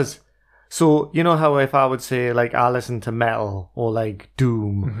classed as... So, you know how if I would say, like, I listen to metal or, like,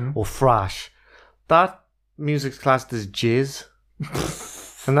 doom or thrash, that music's classed as jizz.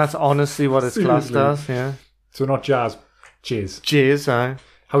 And that's honestly what it's classed as, yeah. So not jazz, jizz. Jizz, aye.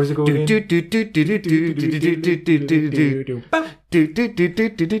 How does it go again?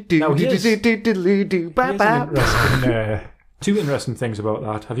 Now here's two interesting things about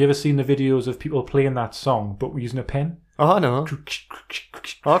that. Have you ever seen the videos of people playing that song but using a pen? Oh, no.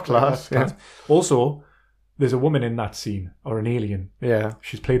 Oh, class, yeah. Also, there's a woman in that scene, or an alien. Yeah.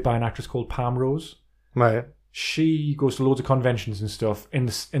 She's played by an actress called Pam Rose. Right. She goes to loads of conventions and stuff. In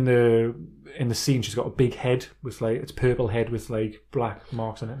the scene, she's got a big head with it's purple head with like black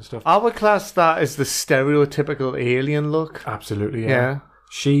marks on it and stuff. I would class that as the stereotypical alien look. Absolutely, yeah.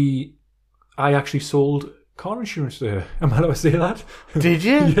 I actually sold car insurance to her. Am I allowed to say that? Did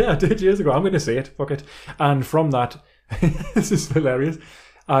you? Yeah, I did years ago. I'm going to say it. Fuck it. And from that, this is hilarious.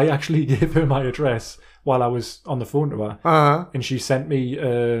 I actually gave her my address while I was on the phone to her, and she sent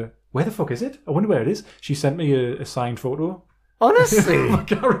me. Where the fuck is it? I wonder where it is. She sent me a signed photo. Honestly? My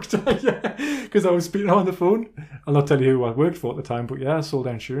character, yeah. Because I was speaking on the phone. I'll not tell you who I worked for at the time, but yeah, I sold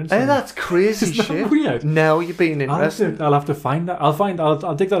insurance. Hey, that's crazy Isn't shit. that weird? Now you're being interested. I'll have to find that. I'll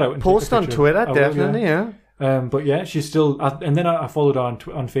dig that out and post on Twitter, I will, definitely, yeah. But yeah, she's still, and then I followed her on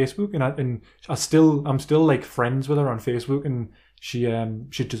Facebook, and I'm still like friends with her on Facebook, and she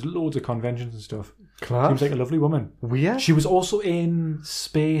does loads of conventions and stuff. Class. Seems like a lovely woman. Weird. She was also in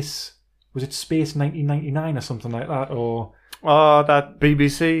Space. Was it Space 1999 or something like that? Or that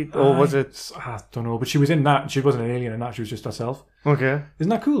BBC, or was it? I don't know, but she was in that. She wasn't an alien in that. She was just herself. Okay.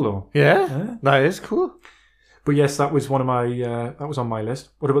 Isn't that cool though? Yeah, that is cool. But yes, that was one of my. That was on my list.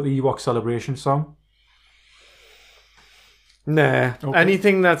 What about the Ewok Celebration song? Nah. Okay.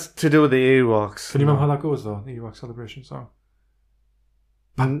 Anything that's to do with the Ewoks. Can you remember how that goes though? The Ewok Celebration song.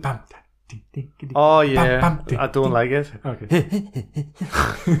 Bam, bam, oh yeah, bam, bam, I don't like it. Okay.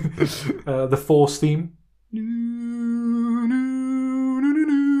 The Force theme.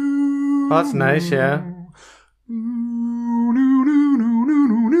 That's nice, yeah.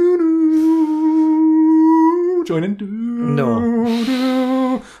 Join in. No.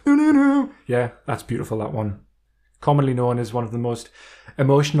 Yeah, that's beautiful, that one. Commonly known as one of the most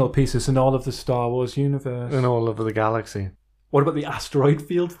emotional pieces in all of the Star Wars universe. In all over the galaxy. What about the asteroid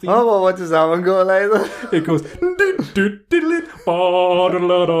field theme? Oh, well, what does that one go like that? It goes...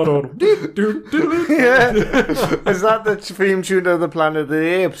 Yeah. Is that the theme tune of the Planet of the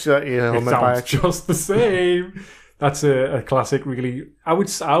Apes? It sounds just the same. That's a classic, really. I would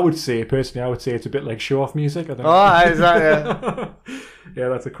say, personally, it's a bit like show-off music. I don't know. Oh, is that, yeah. Yeah,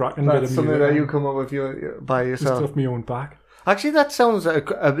 that's a cracking bit of music. That's something that you come up with by yourself. Just off my own back. Actually, that sounds a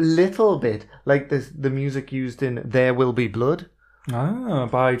little bit like the music used in There Will Be Blood. Ah,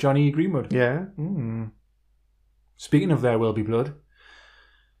 by Johnny Greenwood. Yeah. Speaking of There Will Be Blood,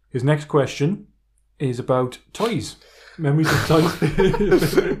 his next question is about toys. Memories of toys.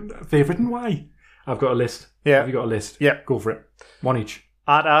 Favourite and why? I've got a list. Yeah. Have you got a list? Yeah. Go for it. One each.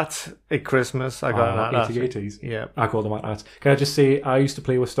 At Christmas, I got an AT-ATs. Yeah. I call them at. Can I just say, I used to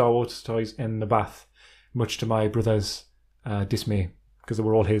play with Star Wars toys in the bath, much to my brother's dismay, because they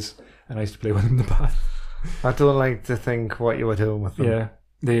were all his, and I used to play with them in the bath. I don't like to think what you were doing with them. Yeah,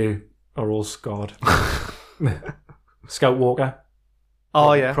 they are all scarred. Scout Walker.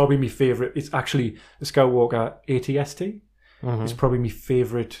 Oh, yeah. Probably my favourite. It's actually the Scout Walker ATST. It's probably my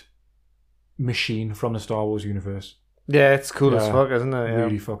favourite machine from the Star Wars universe. Yeah, it's cool as fuck, isn't it? Yeah.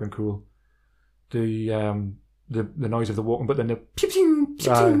 Really fucking cool. The noise of the walking, but then the pew pew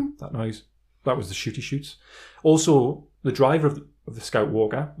pew pew, that noise. That was the shoots. Also, the driver of the Scout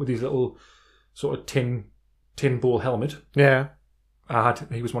Walker with his little sort of tin bowl helmet. Yeah.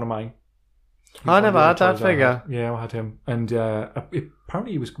 He was one of mine. I never had that figure. Yeah, I had him. And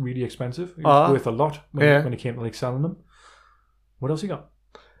apparently he was really expensive. He was worth a lot when it came to like selling them. What else you got?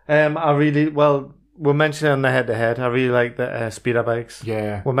 We'll mention it on the head-to-head. I really like the speeder bikes.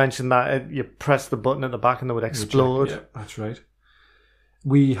 Yeah. We'll mention that you press the button at the back and they would explode. Yeah, that's right.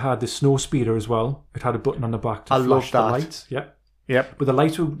 We had the snow speeder as well. It had a button on the back to flash the lights. Yeah. Yep. But the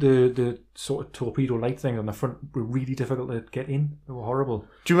lights were the sort of torpedo light thing on the front were really difficult to get in. They were horrible.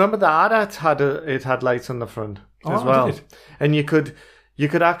 Do you remember the AT-AT had lights on the front as well? Did it? And you could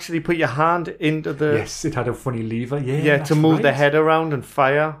actually put your hand into the... Yes, it had a funny lever. Yeah, to move the head around and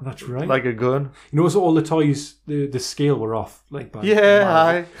fire. That's right. Like a gun. You notice all the toys, the scale were off.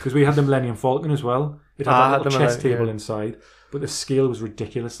 Because we had the Millennium Falcon as well. It had a little chess table inside. But the scale was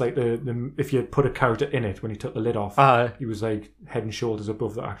ridiculous. Like if you put a character in it, when he took the lid off, he was like head and shoulders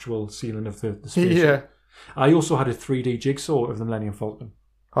above the actual ceiling of the spaceship. Yeah. I also had a 3D jigsaw of the Millennium Falcon.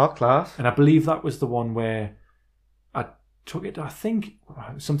 Oh, class. And I believe that was the one where I took it, I think,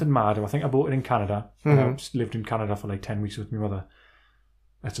 something mad. I think I bought it in Canada. And I lived in Canada for like 10 weeks with my mother.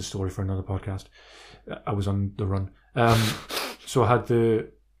 That's a story for another podcast. I was on the run. So I had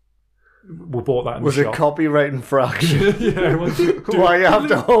we bought that in the shop. Was it copyright infraction? Yeah. Why you have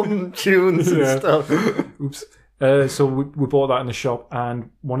to hum tunes and stuff? Oops. So we bought that in the shop,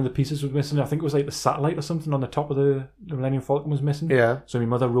 and one of the pieces was missing. I think it was like the satellite or something on the top of the Millennium Falcon was missing. Yeah. So my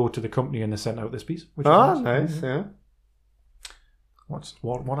mother wrote to the company and they sent out this piece. Which nice. Yeah.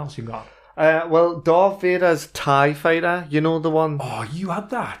 What else you got? Well, Darth Vader's TIE fighter. You know the one. Oh, you had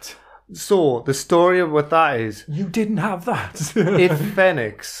that. So the story with that is you didn't have that.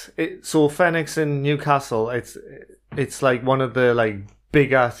 Fenix. So Fenix in Newcastle. It's like one of the like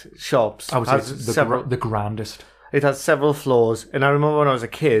bigger shops. I would say it's the grandest. It has several floors, and I remember when I was a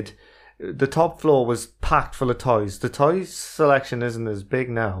kid, the top floor was packed full of toys. The toy selection isn't as big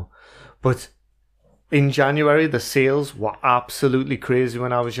now, but in January the sales were absolutely crazy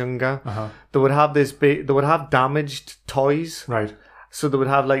when I was younger. They would have they would have damaged toys. Right. So they would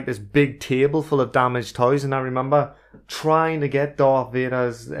have like this big table full of damaged toys, and I remember trying to get Darth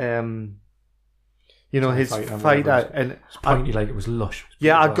Vader's, his fighter, and it's pointy, like it was lush.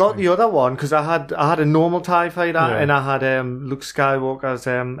 I got the other one because I had a normal TIE fighter, and I had Luke Skywalker's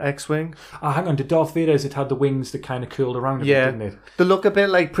X-wing. Hang on, did Darth Vader's? It had the wings that kind of curled around, didn't it? They look a bit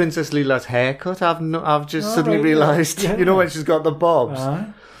like Princess Leia's haircut. I've just suddenly realised. Yeah. You know when she's got the bobs.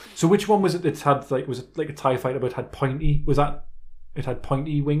 So which one was it that had like? Was it like a TIE fighter but had pointy? Was that? It had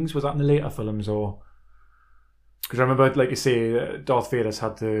pointy wings. Was that in the later films, or? Because I remember, like you say, Darth Vader's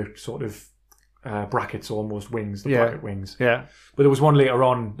had the sort of brackets, almost wings, the bracket wings. Yeah. But there was one later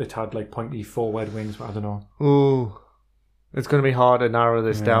on that had like pointy forward wings. But I don't know. Ooh, it's going to be hard to narrow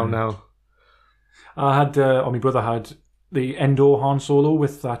this down now. I had, my brother had the Endor Han Solo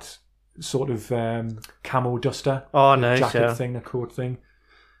with that sort of camo duster. Oh, nice, jacket thing, the coat thing.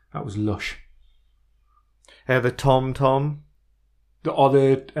 That was lush. The Tom.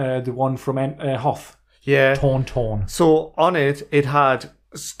 The one from Hoth. Yeah. Torn. So on it had,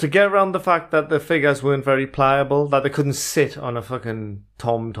 to get around the fact that the figures weren't very pliable, that they couldn't sit on a fucking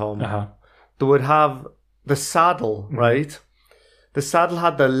Tom. They would have the saddle, right? The saddle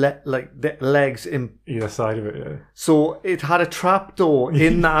had the legs in either side of it, yeah. So it had a trapdoor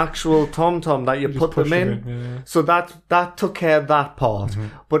in the actual Tom that you put them in. Yeah. So that took care of that part.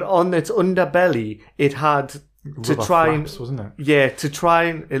 But on its underbelly, it had to rubber try flaps, wasn't it? Yeah, to try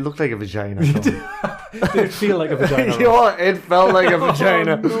and it looked like a vagina. Did it feel like a vagina? It felt like a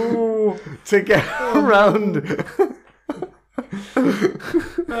vagina. Oh, no. To get around.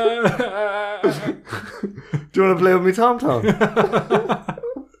 Do you want to play with me, Tom?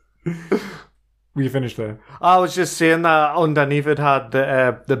 Were you finished there? I was just saying that underneath it had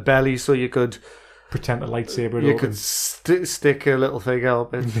the belly, so you could pretend a lightsaber. You could stick a little figure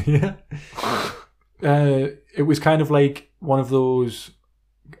up in. Yeah. It was kind of like one of those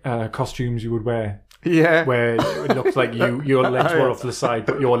costumes you would wear. Yeah. Where it looked like your legs were off to the side,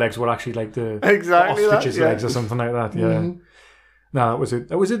 but your legs were actually like the ostrich's legs or something like that. Yeah. Mm-hmm. No,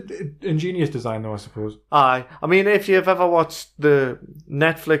 that was an ingenious design, though, I suppose. Aye. I mean, if you've ever watched the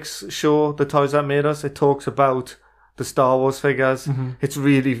Netflix show, The Toys That Made Us, it talks about the Star Wars figures. Mm-hmm. It's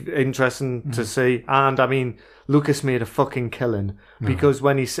really interesting to see. And, I mean, Lucas made a fucking killing. Because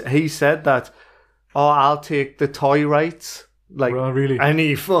when he said that, I'll take the toy rights. Like, well, really? And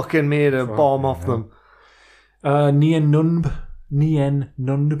he fucking made a bomb off them. Nien Nunb,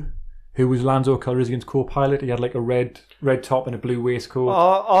 who was Lando Calrissian's co-pilot. He had like a red top and a blue waistcoat.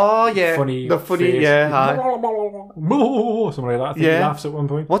 Oh yeah. Funny face. Yeah. Something like that. I think he laughs at one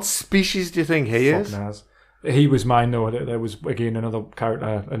point. What species do you think he is? Has. He was mine, though. There was, again, another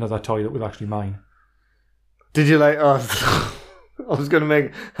character, another toy that was actually mine. Did you like... I was going to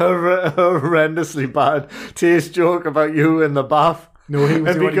make a horrendously bad taste joke about you in the bath. No, he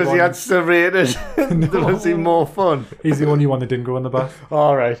was and because he had serrated, that was even more fun. He's the only one that didn't go in the bath.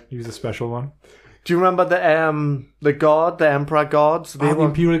 All right. He was a special one. Do you remember the Emperor Guards? The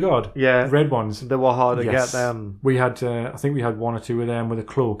Imperial Guard? Yeah. Red ones. They were hard to get them. We had, I think we had one or two of them with a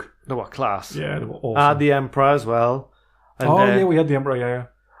cloak. They were class. Yeah, they were awesome. I had the Emperor as well. And, we had the Emperor, yeah.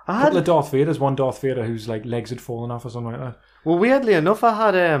 A couple of Darth Vaders. One Darth Vader whose like legs had fallen off or something like that. Well, weirdly enough, I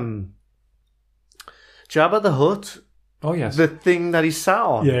had Jabba the Hutt. Oh, yes. The thing that he sat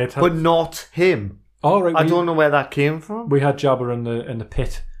on. Yeah, but not him. Oh, right. I don't know where that came from. We had Jabba in the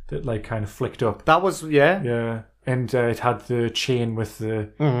pit that like kind of flicked up. That was, yeah. Yeah. And it had the chain with the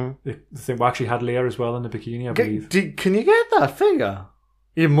thing. We actually had Leia as well in the bikini, I believe. Can you get that figure?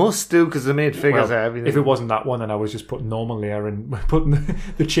 You must do, because they made figures out of everything. If it wasn't that one, then I was just putting normal Leia and putting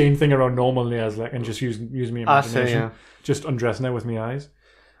the chain thing around normal Leia's like, and just using my imagination. I see, yeah. Just undressing her with my eyes.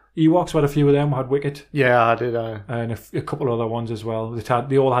 Ewoks, we had a few of them. We had Wicket. Yeah, I did. And a couple of other ones as well.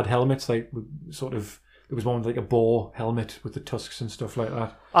 They all had helmets, like sort of. There was one with like a boar helmet with the tusks and stuff like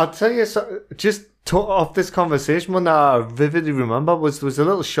that. I'll tell you, off this conversation, one that I vividly remember was there was a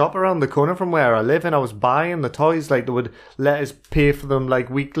little shop around the corner from where I live, and I was buying the toys, like they would let us pay for them like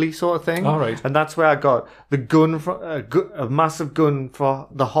weekly sort of thing. All right. And that's where I got the gun, a massive gun for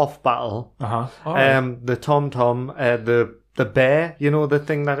the Hoth battle. Uh-huh. Right. The Tom-Tom, the bear, you know, the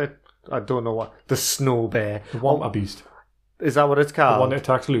thing that I don't know what, the snow bear. The Wampa Beast. Is that what it's called? The one that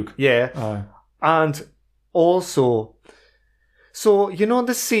attacks Luke. Yeah. And also, so you know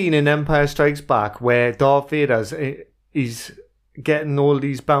the scene in Empire Strikes Back where Darth Vader's he's getting all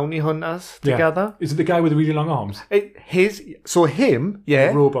these bounty hunters together? Is it the guy with the really long arms? Him, yeah.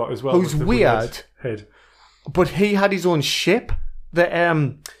 The robot as well. Who's weird. Head. But he had his own ship,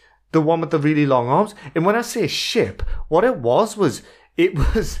 the one with the really long arms. And when I say ship, what it was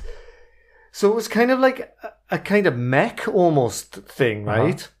so it was kind of like a kind of mech almost thing,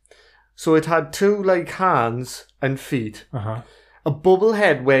 right? Uh-huh. So it had two like hands and feet. Uh-huh. A bubble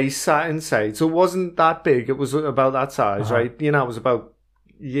head where he sat inside. So it wasn't that big. It was about that size, right? You know, it was about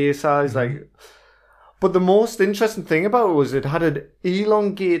year size. Like, but the most interesting thing about it was it had an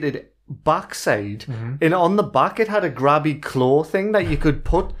elongated backside, and on the back it had a grabby claw thing that you could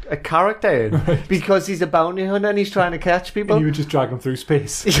put a character in because he's a bounty hunter and he's trying to catch people. And you would just drag him through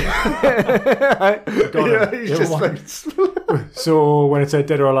space. So when it said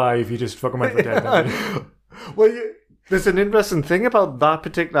dead or alive, you just fucking went for dead. Well, there's an interesting thing about that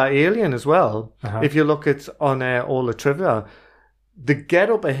particular alien as well. If you look at on all the trivia, the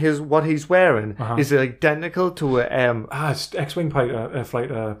getup of what he's wearing is identical to it's X-wing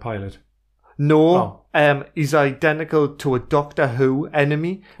flight pilot. No, he's identical to a Doctor Who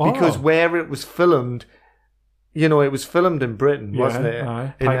enemy because where it was filmed, you know, it was filmed in Britain, wasn't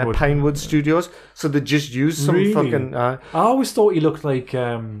it? In Pinewood Studios. So they just used some fucking. I always thought he looked like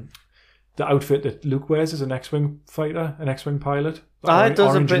the outfit that Luke wears as an X-wing fighter, an X-wing pilot. It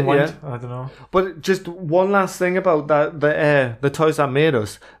does a bit, yeah. I don't know. But just one last thing about that, the toys that made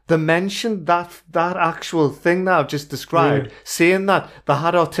us. They mentioned that actual thing that I've just described, saying that they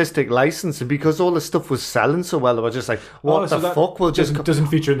had artistic licensing because all the stuff was selling so well. They were just like, what the fuck? We'll just doesn't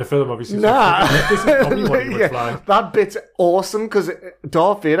feature in the film, obviously. Nah, this is probably what he would fly. That bit's awesome because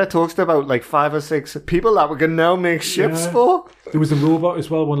Darth Vader talks about like 5 or 6 people that we can now make ships for. There was a robot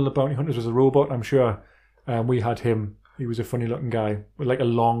as well. One of the bounty hunters was a robot, I'm sure. We had him. He was a funny looking guy with like a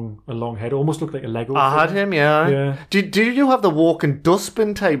long head. Almost looked like a Lego. I had him, yeah. Did you have the walking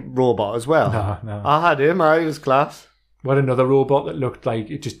dustbin type robot as well? No. I had him. He was class. We had another robot that looked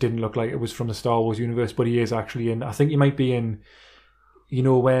like, it just didn't look like it was from the Star Wars universe, but he is actually in, I think he might be in, you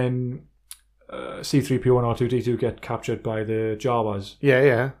know, when C-3PO and R2-D2 get captured by the Jawas.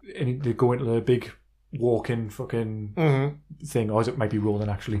 Yeah. And they go into the big walking fucking thing, or it might be Roland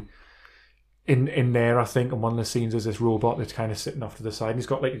actually. In there, I think, in one of the scenes, there's this robot that's kind of sitting off to the side, and he's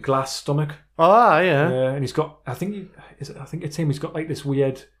got like a glass stomach. Oh, yeah. And he's got, I think it's him. He's got like this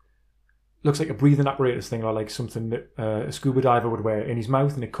weird, looks like a breathing apparatus thing, or like something that a scuba diver would wear in his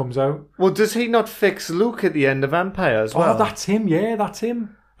mouth, and it comes out. Well, does he not fix Luke at the end of Empire as well? Oh, that's him. Yeah, that's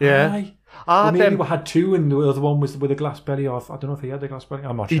him. Yeah. Aye. Maybe we had 2, and the other one was with a glass belly off. I don't know if he had the glass belly.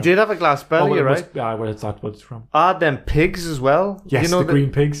 I'm not sure. He did have a glass belly, right? Well, it's that what it's from. I had them pigs as well. Yes, you know, the green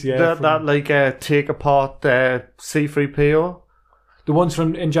pigs, yeah. That like take apart C-3PO. The ones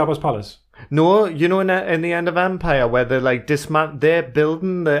from in Jabba's palace? No, you know in the end of Empire where they're like they're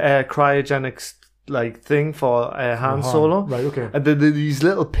building the cryogenics like thing for Han Solo. Right, okay. And these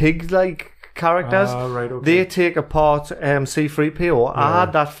little pig like characters, right, okay. They take apart C-3PO. I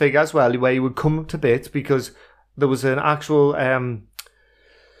had that figure as well where he would come to bits because there was an actual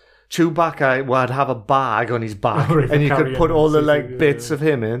Chewbacca would have a bag on his back and you could put all the like bits of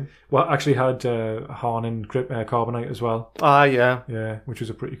him in. Well, actually had Han and Carbonite as well. Yeah, which was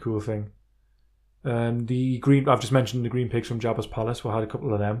a pretty cool thing. The green. I've just mentioned the green pigs from Jabba's palace. We had a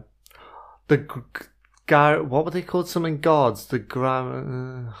couple of them. The what were they called? Something gods. I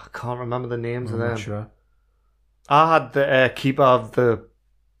can't remember the names of them. I'm not sure. I had the keeper of the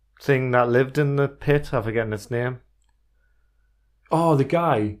thing that lived in the pit. I'm forgetting its name. Oh, the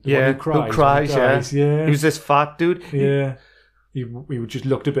guy. Who cries. Yeah. He was this fat dude. Yeah. He just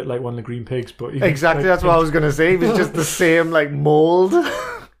looked a bit like one of the green pigs, but exactly that's what I was going to say. He was just the same like mold.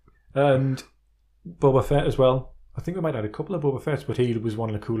 And Boba Fett as well. I think we might have had a couple of Boba Fetts, but he was one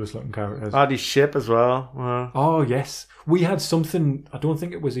of the coolest looking characters. I had his ship as well. Oh yes, we had something. I don't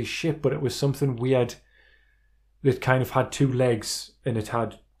think it was his ship, but it was something weird that kind of had two legs and it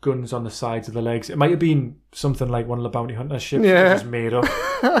had guns on the sides of the legs. It might have been something like one of the bounty hunters' ships that was made up.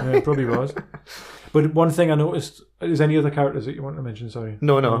 Yeah, it probably was. But one thing I noticed, is any other characters that you want to mention? Sorry.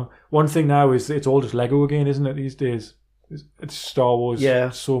 No. One thing now is it's all just Lego again, isn't it, these days? It's Star Wars.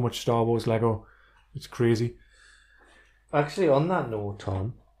 Yeah. So much Star Wars Lego. It's crazy. Actually, on that note,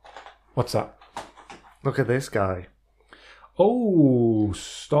 Tom. What's that? Look at this guy. Oh,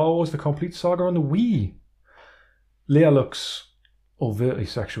 Star Wars The Complete Saga on the Wii. Leia looks overtly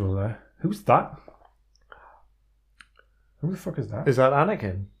sexual there. Who's that? Who the fuck is that? Is that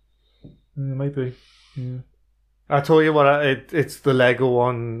Anakin? It might be. Yeah. I told you what, it's the Lego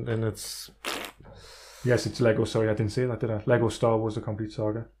one, and it's... Yes, it's Lego. Sorry, I didn't say that, did I? Lego Star Wars The Complete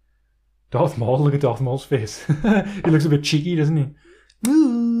Saga. Darth Maul, look at Darth Maul's face. He looks a bit cheeky, doesn't he?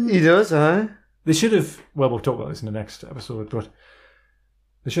 He does, huh? They should have... Well, we'll talk about this in the next episode, but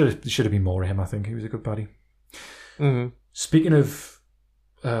there should have been more of him, I think. He was a good baddie. Mm-hmm. Speaking of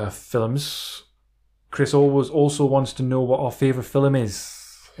films, Chris always also wants to know what our favourite film is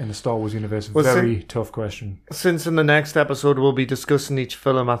in the Star Wars universe. Very tough question. Since in the next episode we'll be discussing each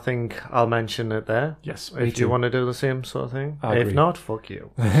film, I think I'll mention it there. Yes, if you want to do the same sort of thing. I agree. If not, fuck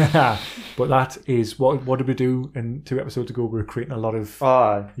you. But that is what did we do in 2 episodes ago? We were creating a lot of...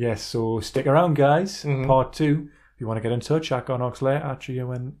 Yes, so stick around, guys. Mm-hmm. Part 2. If you want to get in touch, at gonoxlair at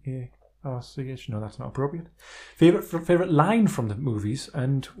GONARCH. No, that's not appropriate. Favorite line from the movies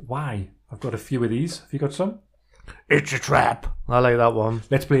and why? I've got a few of these. Have you got some? It's a trap. I like that one.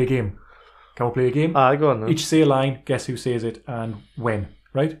 Let's play a game. Can we play a game? Go on then. Each say a line, guess who says it, and when.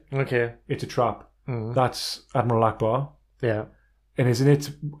 Right? Okay. It's a trap. Mm. That's Admiral Akbar. Yeah. And isn't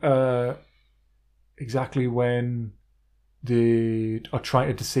it exactly when they are trying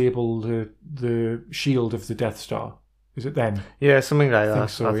to disable the shield of the Death Star? Is it then? Yeah, something like that. I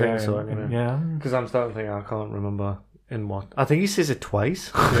think so. Anyway. Yeah. Because I'm starting to think I can't remember in what. I think he says it twice.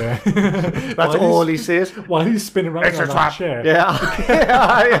 Yeah. That's all he says. While he's spinning around on that chair.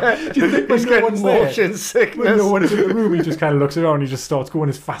 Yeah. Do you think he's getting motion sickness? When no one's in the room, he just kind of looks around and he just starts going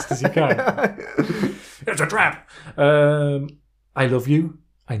as fast as he can. It's a trap. I love you.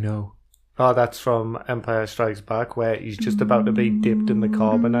 I know. Oh, that's from Empire Strikes Back, where he's just about to be dipped in the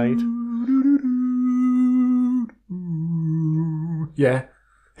carbonite. Yeah.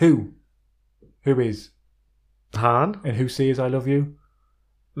 Who is? Han. And who says I love you?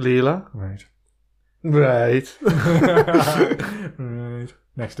 Leela. Right. Right.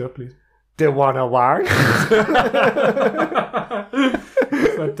 Next up, please. The wanna wang.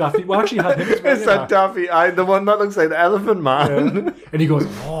 That Daffy. Well, actually, had him as well. It's that Daffy. The one that looks like the Elephant Man. Yeah. And he goes,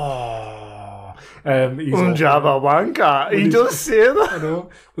 oh. Jabba Wanka. He does say that. I know.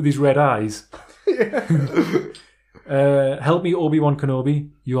 With these red eyes. Yeah. Help me, Obi-Wan Kenobi.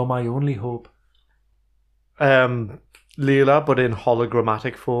 You are my only hope. Leela, but in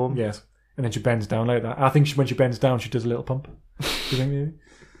hologrammatic form. Yes. And then she bends down like that. I think when she bends down, she does a little pump. Do you think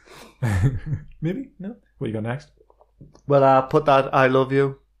maybe? Maybe? No? What you got next? Well, I put that I love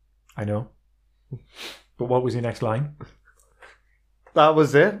you. I know. But what was your next line? That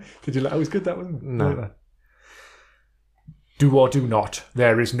was it. Did you? That was good, that wasn't it? No. Like do or do not.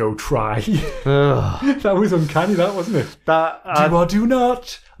 There is no try. That was uncanny, that wasn't it? Do or do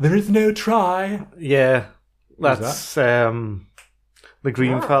not. There is no try. Yeah. That's the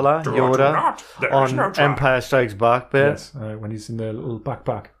green fella, Yoda, on Empire Strikes Back bit. Yes, when he's in the little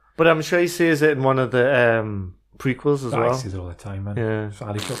backpack. But I'm sure he says it in one of the prequels as well. He says it all the time, man. Yeah. That's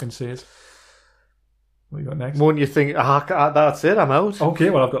all he fucking says. What you got next? Won't you think, that's it, I'm out. Okay,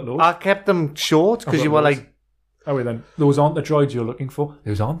 well, I've got loads. I kept them short because you were loads. like... Oh, wait then. Those aren't the droids you're looking for.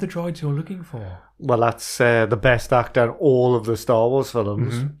 Those aren't the droids you're looking for. Well, that's the best actor in all of the Star Wars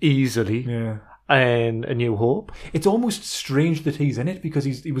films, easily. Yeah. And A New Hope. It's almost strange that he's in it because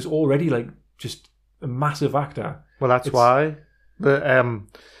he was already like just a massive actor. Well, that's why the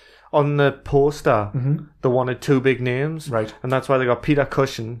on the poster they wanted 2 big names, right? And that's why they got Peter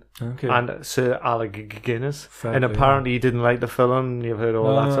Cushing and Sir Alec Guinness. And apparently he didn't like the film. You've heard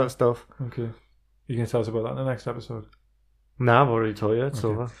all that sort of stuff. Okay. You can tell us about that in the next episode. Nah, I've already told you. It's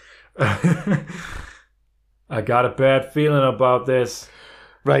over. I got a bad feeling about this.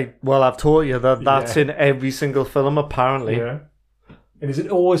 Right, well, I've told you that's in every single film, apparently. Yeah. And is it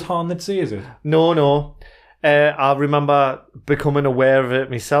always Han that says it? No. I remember becoming aware of it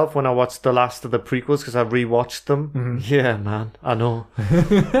myself when I watched the last of the prequels because I rewatched them. Mm-hmm. Yeah, man, I know.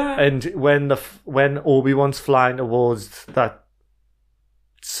 And when Obi-Wan's flying towards that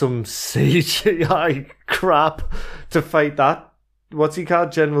some CGI crap to fight that. What's he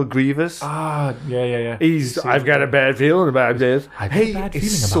called? General Grievous. Ah, yeah. I've got a bad feeling about this.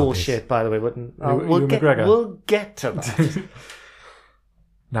 He's so shit, by the way. We'll get to that.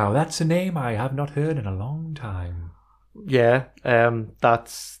 Now, that's a name I have not heard in a long time. Yeah,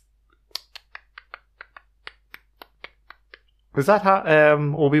 that's... Was that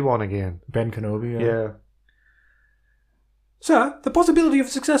Obi-Wan again? Ben Kenobi, Yeah. Sir, the possibility of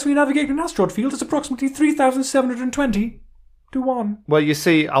successfully navigating an asteroid field is approximately 3,720 to 1. Well, you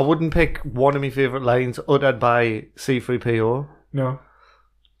see, I wouldn't pick one of my favourite lines uttered by C-3PO. No.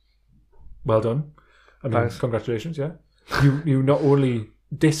 Well done. I mean, Thanks. Congratulations, yeah. You not only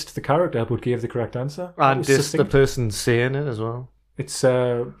dissed the character, but gave the correct answer. And dissed the person saying it as well. It's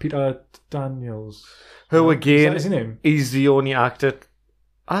Peter Daniels. Who, again, Is that his name? he's the only actor...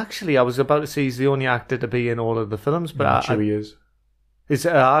 Actually, I was about to say he's the only actor to be in all of the films, but I'm sure he is.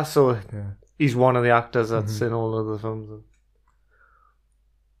 So Yeah. he's one of the actors that's in all of the films.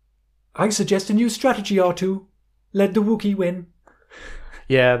 I suggest a new strategy or two. Let the Wookiee win.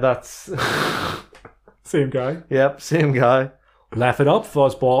 Yeah, that's... Same guy. Yep, same guy. Laugh it up,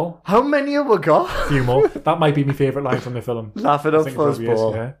 fuzzball. How many have we got? A few more. That might be my favourite line from the film. Laugh it I up, think it probably is,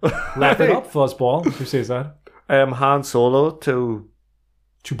 fuzzball. yeah. Laugh it up, fuzzball. Who says that? Han Solo to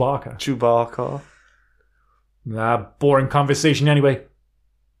Chewbacca. Chewbacca. Boring conversation anyway.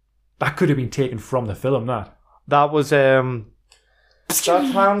 That could have been taken from the film, that. That was that's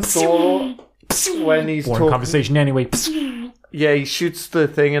Han Solo when he's Boring talking. conversation anyway. Yeah, he shoots the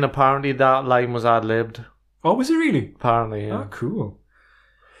thing, and apparently that line was ad-libbed. Oh, was it really? Apparently, yeah. Oh, cool.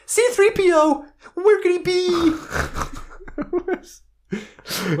 C-3PO, where could he be?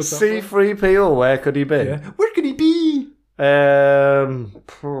 C-3PO, where could he be? Yeah. Where could he be?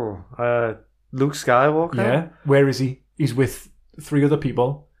 Luke Skywalker. Yeah. Where is he? He's with 3 other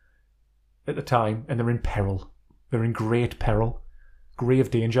people at the time, and they're in peril. They're in great peril.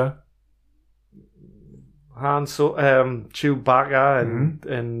 Grave danger. Chewbacca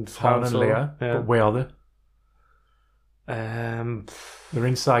and Han and Leia. Yeah. But where are they? They're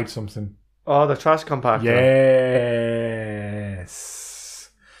inside something. Oh, the trash compactor. Yes.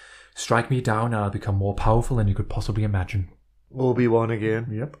 Strike me down and I'll become more powerful than you could possibly imagine. Obi-Wan again.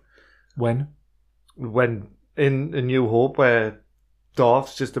 Yep. When In A New Hope, where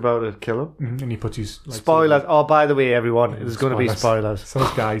Darth's just about to kill him. Mm-hmm. And he puts his... Spoilers. Oh, by the way, everyone, there's going to be spoilers. So,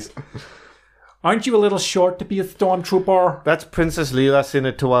 guys, aren't you a little short to be a stormtrooper? That's Princess Leela saying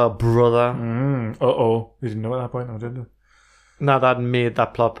it to her brother. Uh-oh. They didn't know at that point, no, did they? Now that made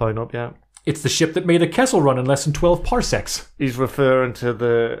that plot point up, yeah. It's the ship that made a Kessel Run in less than 12 parsecs. He's referring to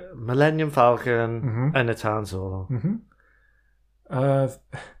the Millennium Falcon and it's Han Solo.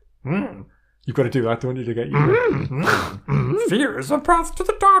 You've got to do that, don't you, to get you? Fear is a path to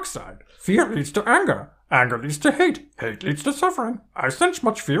the dark side. Fear leads to anger. Anger leads to hate. Hate leads to suffering. I sense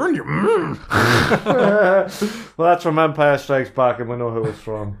much fear in you. Well, that's from Empire Strikes Back and we know who it's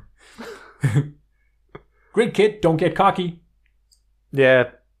from. Great kid, don't get cocky. Yeah.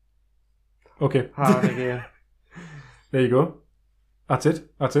 Okay. Han again. There you go. That's it.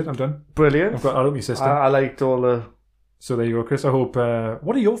 I'm done. Brilliant. I've got out of my system. I liked all the... So there you go, Chris. I hope...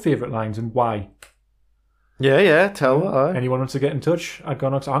 what are your favourite lines and why? Yeah, tell her. Anyone wants to get in touch? I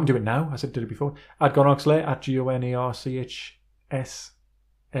can do it now. I said did it before. @GonOxley,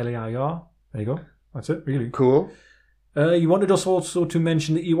 @GONERCHSLAIR. There you go. That's it, really. Cool. You wanted us also to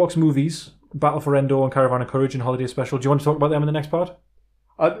mention the Ewoks movies, Battle for Endor and Caravan of Courage and Holiday Special. Do you want to talk about them in the next part?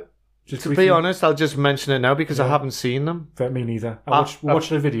 To be honest, I'll just mention it now because I haven't seen them. Me neither. I watched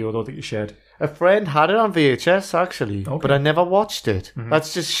the video though that you shared. A friend had it on VHS actually, but I never watched it. That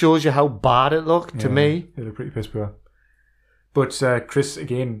just shows you how bad it looked to me. They look pretty piss poor. But Chris,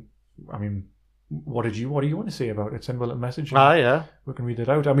 again, I mean, what do you want to say about it? Send a little message. Yeah. We can read it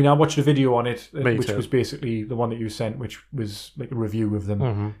out. I mean, I watched a video on it, Me which too. was basically the one that you sent, which was like a review of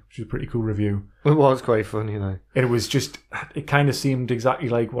them, which was a pretty cool review. It was quite funny, And it was just, it kind of seemed exactly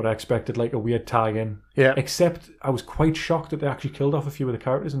like what I expected, like a weird tag-in. Yeah. Except I was quite shocked that they actually killed off a few of the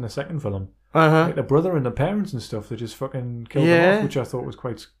characters in the second film. Like the brother and the parents and stuff, they just fucking killed them off, which I thought was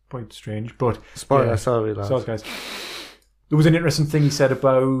quite strange. But spoiler, sorry, lads. Sorry, guys. There was an interesting thing he said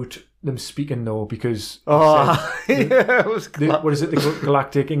about them speaking though, because it was what is it, the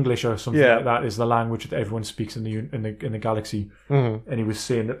Galactic English or something like that is the language that everyone speaks in the galaxy. Mm-hmm. And he was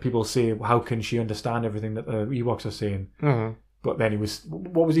saying that people say, how can she understand everything that the Ewoks are saying? Mm-hmm. But then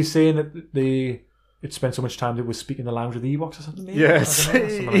what was he saying, that it spent so much time they were speaking the language of the Ewoks or something? Maybe? Yes,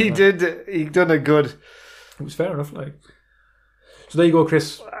 he did. He done a good. It was fair enough. Like, so there you go,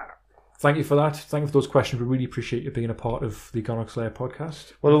 Chris. Thank you for that. Thank you for those questions. We really appreciate you being a part of the Gonarch Slayer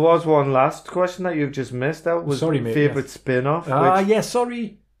podcast. Well, there was one last question that you've just missed out. Was sorry, mate, favourite spin-off?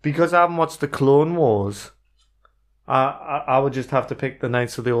 Sorry. Because I haven't watched the Clone Wars, I would just have to pick the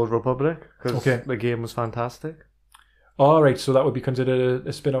Knights of the Old Republic, because the game was fantastic. All right, so that would be considered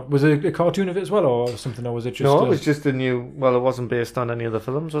a spin-off. Was it a cartoon of it as well, or something, or was it just... No, it was just a new... Well, it wasn't based on any of the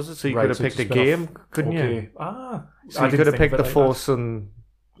films, was it? So you could have picked a game, couldn't you? So you could have picked The Force and...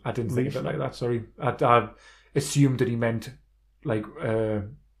 I didn't think of it like that, sorry. I assumed that he meant like a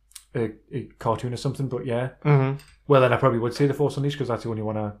cartoon or something, but yeah. Mm-hmm. Well, then I probably would say The Force Unleashed, because that's the only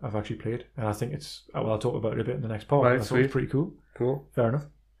one I've actually played. And I think it's... Well, I'll talk about it a bit in the next part. Right, I thought it was pretty cool. Cool. Fair enough.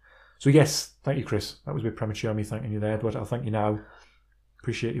 So yes, thank you, Chris. That was a bit premature, me thanking you there, but I'll thank you now.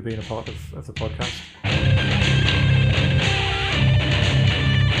 Appreciate you being a part of the podcast.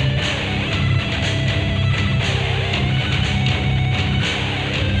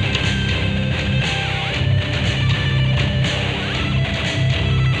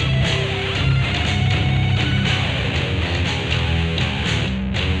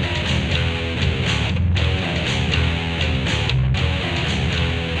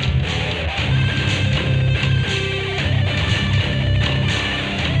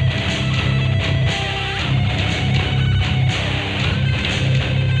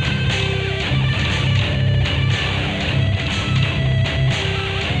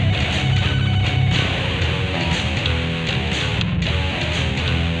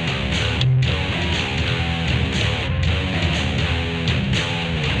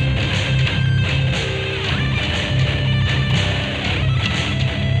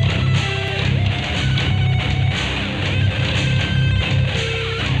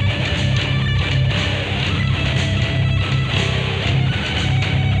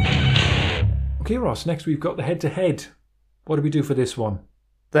 Okay, Ross, next we've got the head-to-head. What do we do for this one?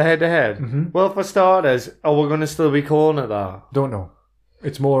 The head-to-head? Mm-hmm. Well, for starters, are we going to still be calling it that? Don't know.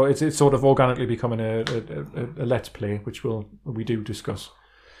 It's more. It's sort of organically becoming a let's play, which we do discuss.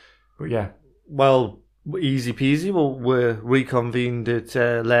 But yeah. Well, easy peasy. Well, we're reconvened at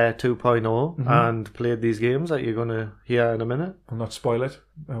Lair 2.0 and played these games that you're going to hear in a minute. I'll not spoil it.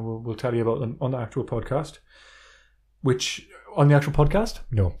 We'll tell you about them on the actual podcast. Which, on the actual podcast?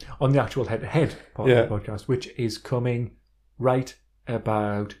 No. On the actual head-to-head part of the podcast, which is coming right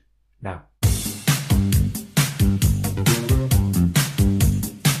about now.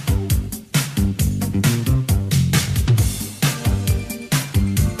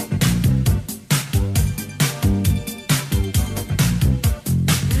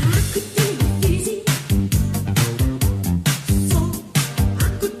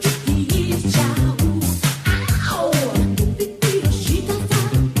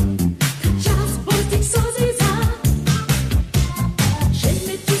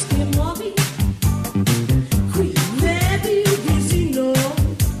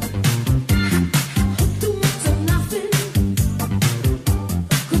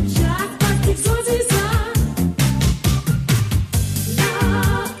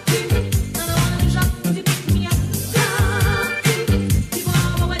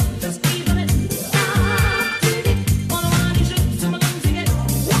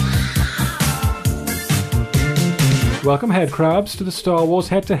 Welcome, head crabs, to the Star Wars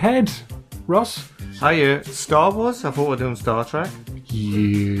head-to-head. Ross? Hiya. Star Wars? I thought we were doing Star Trek.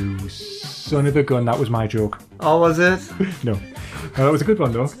 You son of a gun, that was my joke. Oh, was it? No. It was a good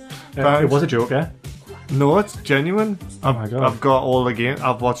one, though. It was a joke, yeah? No, it's genuine. Oh my God. I've got all the games.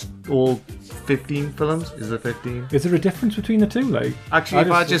 I've watched all 15 films. Is there 15? Is there a difference between the two? Like, actually,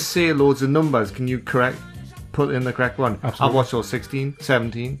 if I just say loads of numbers, can you put in the correct one? Absolutely. I've watched all 16,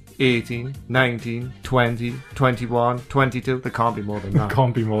 17, 18, 19, 20, 21, 22. There can't be more than that. There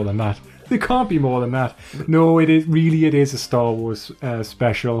can't be more than that. There can't be more than that. No, it is a Star Wars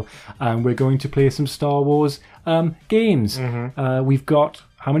special, and we're going to play some Star Wars games. Mm-hmm. We've got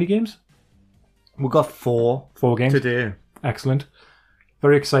how many games? We've got 4 games today. Excellent.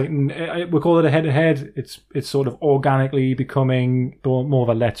 Very exciting. We call it a head-to-head. It's sort of organically becoming more of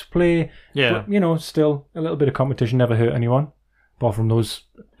a let's play. Yeah. But, still a little bit of competition never hurt anyone. Apart from those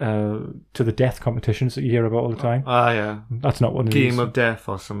to the death competitions that you hear about all the time. Ah, yeah. That's not what it is. Game of Death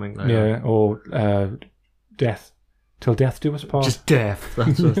or something like that. Yeah, or death Till death do us part. Just death.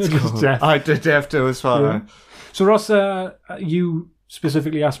 That's what it's Just called. death. I did death do us part. Yeah. So Ross, you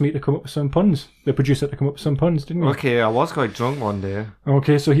specifically asked me to come up with some puns. The producer to come up with some puns, didn't you? Okay, I was quite drunk one day.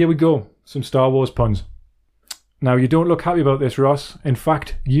 Okay, so here we go. Some Star Wars puns. Now, you don't look happy about this, Ross. In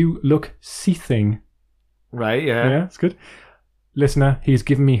fact, you look seething. Right, yeah. Yeah, that's good. Listener, he's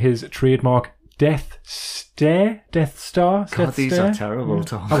given me his trademark Death Star. God, Death these Stare? are terrible,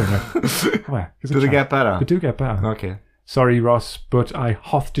 Tom. Well, Do they get better? They do get better. Okay. Sorry, Ross, but I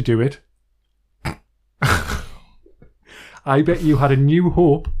have to do it. I bet you had a new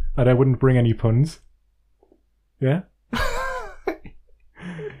hope that I wouldn't bring any puns. Yeah?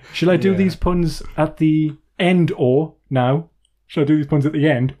 Shall I do these puns at the end or now? Shall I do these puns at the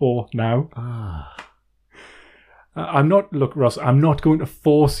end or now? Look, Ross, I'm not going to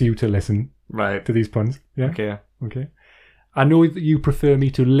force you to listen Right. to these puns. Yeah? Okay. I know that you prefer me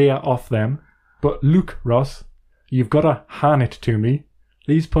to layer off them, but look, Ross, you've got to hand it to me.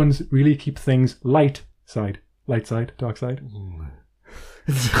 These puns really keep things light side, dark side.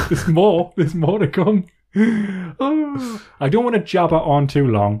 There's more to come. Oh, I don't want to jabber on too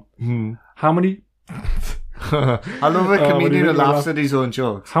long. How many... I love a comedian who laughs at his own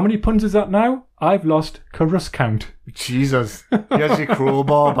jokes. How many puns is that now? I've lost Carus count. Jesus. He has your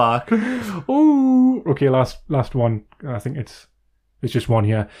crowbar back. Oh, okay, last one. I think it's just one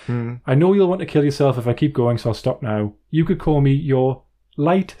here. I know you'll want to kill yourself if I keep going, so I'll stop now. You could call me your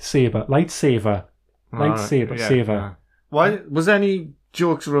lightsaber. Yeah. Saver. Why was any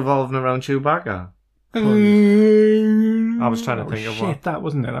jokes revolving around Chewbacca? I was trying to think of one. Shit, that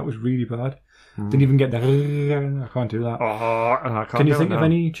wasn't it. That was really bad. Didn't even get the... I can't do that. I can't Can you do think it of now.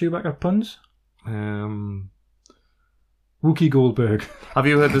 any Chewbacca puns? Wookie Goldberg. Have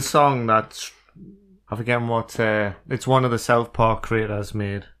you heard the song that... I forget what... it's one of the South Park creators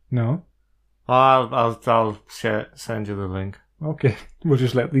made. No. I'll send you the link. Okay. We'll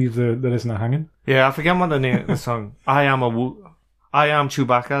just leave the listener hanging. Yeah, I forget what the name of the song. I am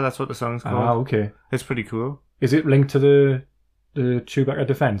Chewbacca. That's what the song's called. Ah, okay. It's pretty cool. Is it linked to the Chewbacca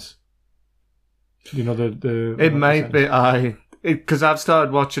defense? You know the It might be. Because I've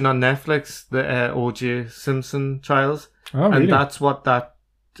started watching on Netflix the O.J. Simpson trials, Oh, really? and that's what that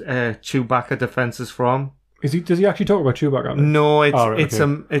Chewbacca defense is from. Does he actually talk about Chewbacca? No, right,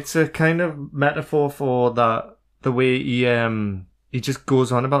 it's a kind of metaphor for that the way he just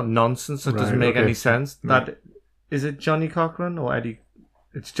goes on about nonsense that doesn't make any sense. Right. That is it Johnny Cochran or Eddie?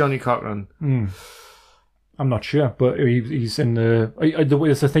 It's Johnny Cochran. I'm not sure, but he's in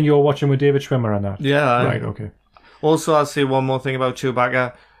it's the thing you're watching with David Schwimmer and that. Yeah. Right, okay. Also, I'll say one more thing about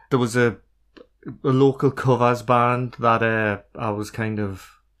Chewbacca. There was a local covers band that I was kind of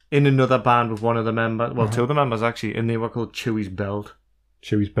in another band with one of the members. Well, two of the members actually, and they were called Chewie's Belt.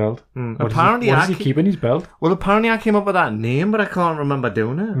 Chewie's Belt. What Apparently, does he keep in his belt? Well, apparently I came up with that name, but I can't remember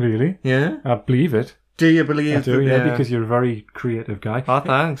doing it. Really? Yeah. I believe it. Do you believe? I do, that, yeah, because you're a very creative guy. Oh,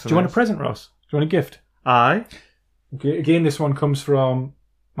 thanks. Do you want a present, Ross? Do you want a gift? Aye. Okay, again, this one comes from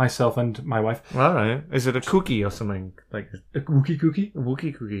myself and my wife. All right. Is it a cookie or something like A Wookie cookie? a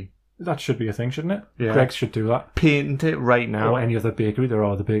Wookiee cookie? That should be a thing, shouldn't it? Yeah. Greg's should do that. Patent it right now. Or any other bakery. There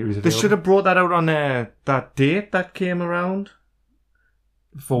are other bakeries They available. should have brought that out on that date that came around.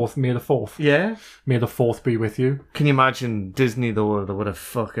 May the 4th. Yeah. May the 4th be with you. Can you imagine Disney though? They would have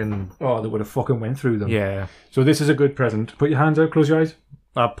fucking. Oh, they would have fucking went through them. Yeah. So this is a good present. Put your hands out, close your eyes.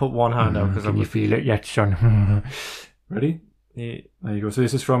 I put one hand out because Can I'm. you feel it yet, son? Ready? Yeah. There you go. So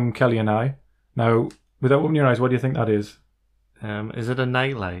this is from Kelly and I. Now, without opening your eyes, what do you think that is? Is it a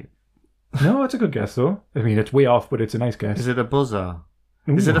nightlight? No, it's a good guess, though. I mean, it's way off, but it's a nice guess. Is it a buzzer?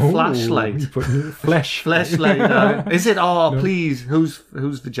 Is it a flashlight? Flesh. Flashlight. Is it? Oh, No. please. Whose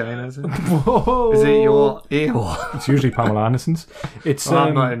vagina is it? Whoa. Is it your ew? It's usually Pamela Anderson's. It's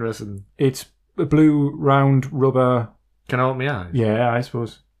I'm not interested. It's a blue round rubber. Can I open my eyes? Yeah, I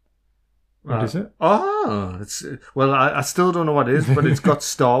suppose. What is it? Oh, it's well. I still don't know what it is, but it's got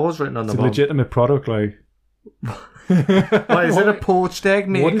Star Wars written on It's the a bottom. legitimate product, like. What, is it a poached egg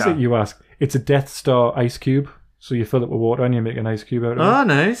maker? What is it, you ask? It's a Death Star ice cube. So you fill it with water and you make an ice cube out of it. Oh,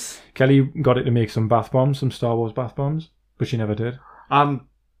 nice. Kelly got it to make some bath bombs, some Star Wars bath bombs, but she never did. I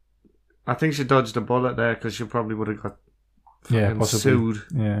think she dodged a bullet there because she probably would have got Possibly. sued.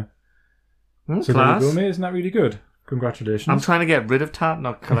 Yeah. Class. So there you go, mate. Isn't that really good? Congratulations. I'm trying to get rid of tat,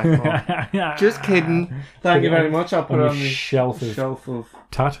 not collect more. Just kidding. Thank you very much. I'll put it on the shelf of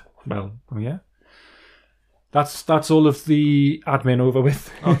tat. Well, oh yeah. That's all of the admin over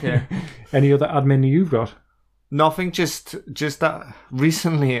with. Okay. Any other admin you've got? Nothing. Just that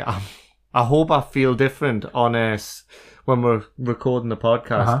recently. I hope I feel different on us when we're recording the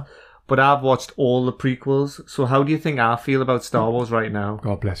podcast. Uh-huh. but I've watched all the prequels. So how do you think I feel about Star Wars right now?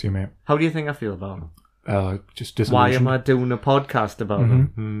 God bless you, mate. How do you think I feel about them? Just disillusioned. Why am I doing a podcast about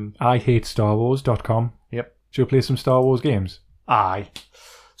them? I hate StarWars.com. Yep. Should we play some Star Wars games? Aye.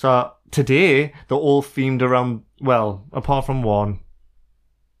 So today, they're all themed around, well, apart from one,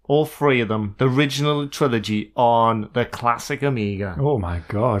 all three of them, the original trilogy on the classic Amiga. Oh my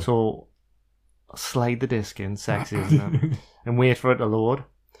god. So, slide the disc in, sexy, isn't it? And wait for it to load.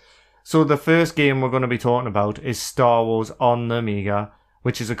 So the first game we're going to be talking about is Star Wars on the Amiga,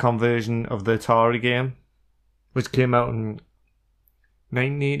 which is a conversion of the Atari game, which came out in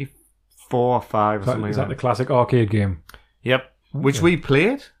 1984 or 5 or something like that. Is that the classic arcade game? Yep. Okay. Which we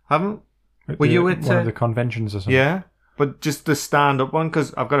played, haven't? Were you at one of the conventions or something? Yeah. But just the stand-up one,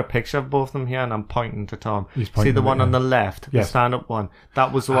 because I've got a picture of both of them here and I'm pointing to Tom. See the one on the left, the stand-up one?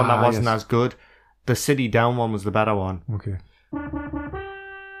 That was the one that wasn't as good. The City Down one was the better one. Okay.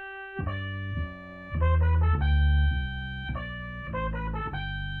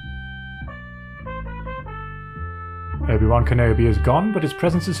 Obi-Wan Kenobi is gone, but his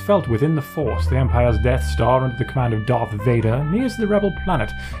presence is felt within the Force. The Empire's Death Star, under the command of Darth Vader, nears the rebel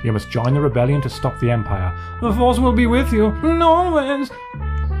planet. You must join the rebellion to stop the Empire. The Force will be with you, always.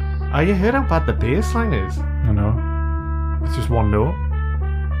 Oh, you heard how bad the bass line is? I know. It's just one note.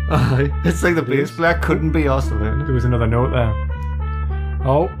 It's like the bass player couldn't be us. There was another note there.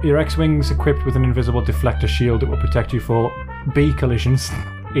 Oh, your X-Wing's equipped with an invisible deflector shield that will protect you for B collisions.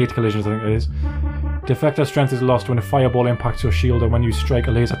 8 collisions, I think it is. Deflector strength is lost when a fireball impacts your shield or when you strike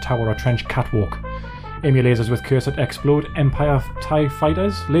a laser tower or trench catwalk. Aim your lasers with cursor to explode. Empire TIE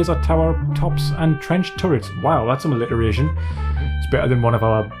fighters, laser tower tops, and trench turrets. Wow, that's some alliteration. It's better than one of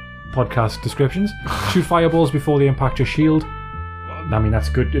our podcast descriptions. Shoot fireballs before they impact your shield. I mean, that's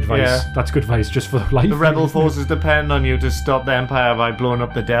good advice. Yeah. That's good advice just for life. The rebel forces depend on you to stop the Empire by blowing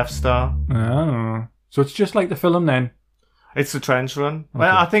up the Death Star. Oh. So it's just like the film then? It's the trench run. Okay.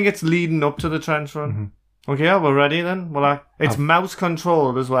 Well, I think it's leading up to the trench run. Mm-hmm. Okay, we're ready then. Well, it's mouse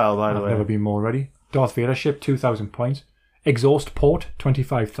controlled as well, by the way. I've never been more ready. Darth Vader ship, 2,000 points. Exhaust port,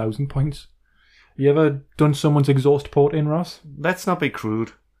 25,000 points. You ever done someone's exhaust port in, Ross? Let's not be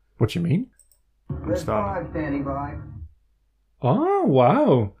crude. What do you mean? I'm starting. Standing by. Oh,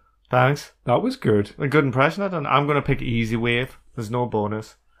 wow. Thanks. That was good. A good impression, I don't know. I'm going to pick easy wave. There's no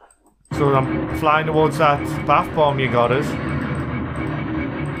bonus. So I'm flying towards that bath bomb you got us.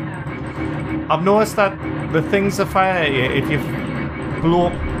 I've noticed that the things that fire at you, if you blow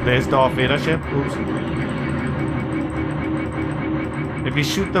up, there's Darth Vader ship. Oops. If you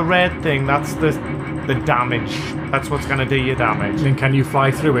shoot the red thing, that's the damage. That's what's going to do you damage. Then can you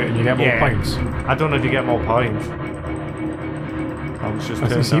fly through it and you get more points? I don't know if you get more points. I was just.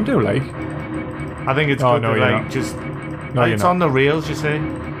 You seem to like. I think it's good to like just. No, it's on the rails, you see.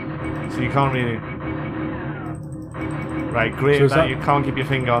 So you can't really... Right, great so that you can't keep your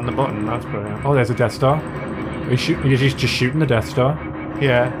finger on the button. That's brilliant. Oh, there's a Death Star. Are you just shooting the Death Star?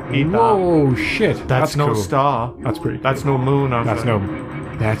 Yeah, eat Whoa, shit. That's no cool. star. That's pretty cool. That's no moon.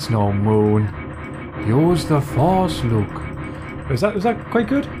 That's no moon. Use the Force, Luke. Is that quite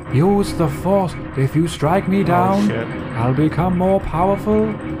good? Use the Force. If you strike me down, I'll become more powerful.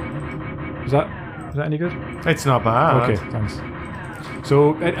 Is that any good? It's not bad. Okay, thanks.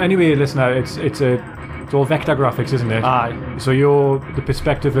 So anyway, listener, it's all vector graphics, isn't it? Aye. So you're the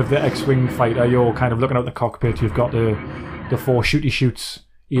perspective of the X-wing fighter. You're kind of looking out the cockpit. You've got the 4 shooty shoots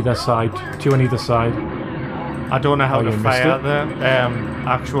either side, 2 on either side. I don't know how to fire the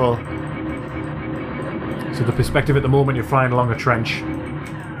actual. So the perspective at the moment, you're flying along a trench.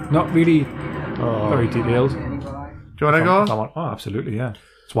 Not really very detailed. Do you want to go? Oh, absolutely, yeah.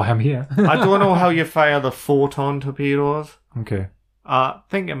 That's why I'm here. I don't know how you fire the photon torpedoes. Okay. I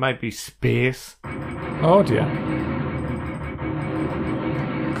think it might be space. Oh dear.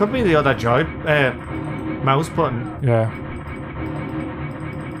 Could be the other mouse button. Yeah.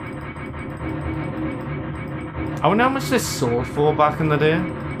 I wonder how much this sold for back in the day.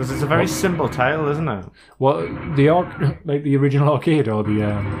 Because it's a very simple title, isn't it? Well, like the original arcade or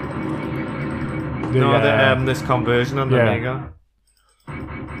this conversion on the Amiga.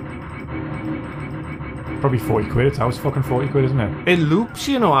 Probably 40 quid. It's house fucking 40 quid, isn't it? It loops,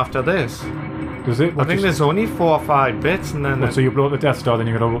 after this. Does it? I think there's only 4 or 5 bits, and then. So you blow up the Death Star, then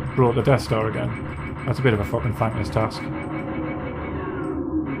you're gonna blow up the Death Star again. That's a bit of a fucking thankless task.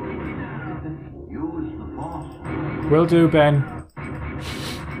 Will do, Ben.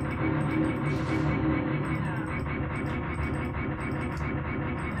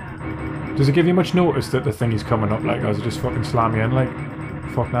 Does it give you much notice that the thing is coming up? Like, or does it just fucking slam you in? Like,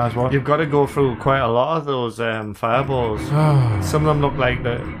 fuck knows what? You've got to go through quite a lot of those fireballs. Some of them look like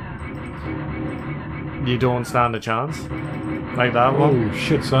you don't stand a chance. Like that one. Oh,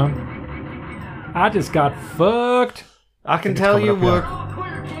 shit, son. I just got fucked. I can tell you work...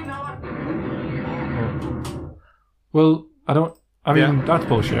 Well, I mean, that's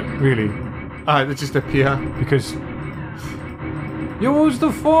bullshit, really. They just appear. Because... Use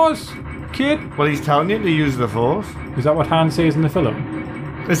the force, kid. Well, he's telling you to use the force. Is that what Han says in the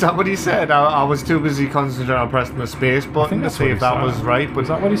film? Is that what he said? I was too busy concentrating on pressing the space button to see if that was right. But is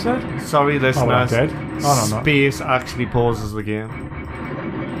that what he said? Sorry, listeners. Oh, I'm dead. Oh, no, space actually pauses the game.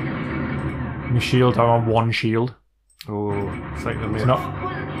 My shield, I'm on one shield. Oh, it's like the It's not...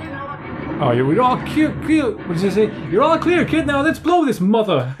 Oh, you're all cute. What does he say? You're all clear, kid. Now let's blow this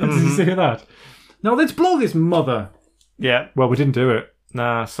mother. Does he say that? Now let's blow this mother. Yeah. Well, we didn't do it.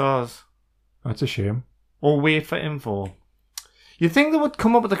 Nah, SARS. That's a shame. Or wait for info. You think they would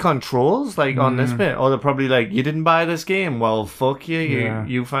come up with the controls, like, on this bit? Or they're probably like, you didn't buy this game? Well, fuck you.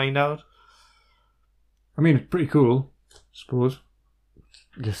 You find out. I mean, it's pretty cool, I suppose.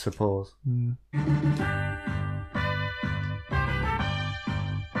 Just suppose.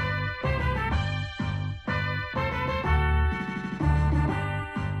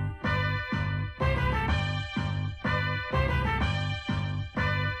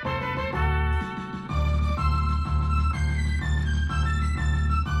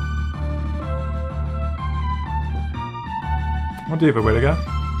 Oh, David Whittaker.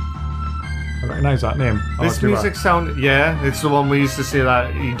 I recognise that name. This music sound, yeah, it's the one we used to say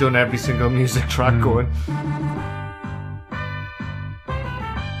that he'd done every single music track going.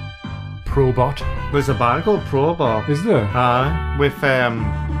 Probot. There's a band called Probot. Is there? With him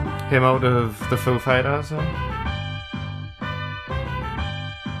out of the Foo Fighters.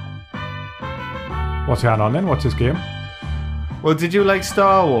 What's going on then? What's his game? Well, did you like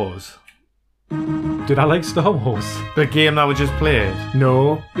Star Wars? Did I like Star Wars? The game that we just played?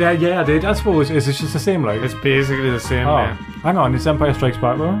 No. Yeah, I did. I suppose. Is it just the same, like? It's basically the same, oh. man. Hang on, it's Empire Strikes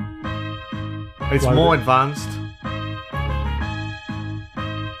Back, though? It's more advanced.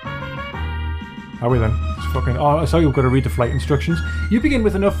 Are we then? It's fucking... Oh, so you've got to read the flight instructions. You begin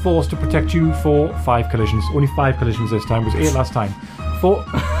with enough force to protect you for 5 collisions. Only 5 collisions this time. It was 8 last time. 4...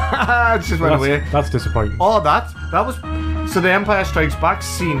 It just went away. That's disappointing. Oh, that was... So the Empire Strikes Back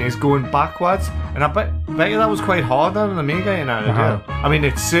scene is going backwards, and I bet you that was quite hard on the Amiga United. Yeah. I mean,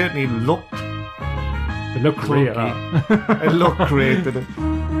 it certainly looked... It looked great. It looked great, didn't it?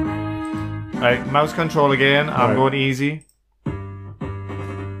 Right, mouse control again. I'm going easy.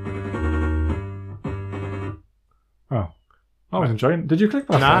 Oh. I was enjoying it. Did you click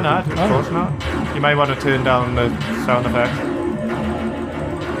that? Nah, of course not. You might want to turn down the sound effects.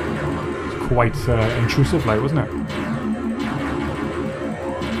 It's quite intrusive, like, wasn't it?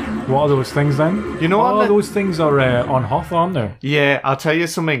 What are those things then? You know what? Those things are on Hoth, aren't they? Yeah, I'll tell you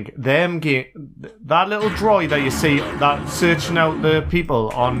something. That little droid that you see, that searching out the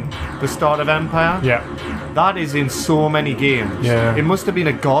people on the start of Empire. Yeah. That is in so many games. Yeah. It must have been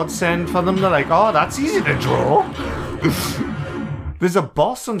a godsend for them. They're like, oh, that's easy to draw. There's a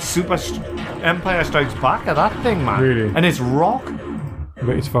boss on Empire Strikes Back of that thing, man. Really? And it's rock.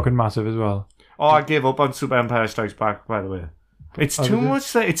 But it's fucking massive as well. Oh, I gave up on Super Empire Strikes Back, by the way. It's too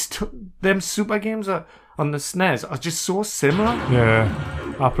much. Them super games on the SNES are just so similar. Yeah,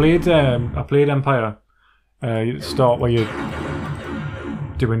 I played Empire. Start where you're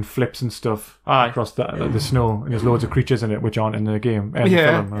doing flips and stuff across the snow, and there's loads of creatures in it which aren't in the game.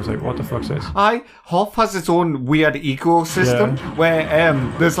 Film. I was like, what the fuck's this? Hoth has its own weird ecosystem where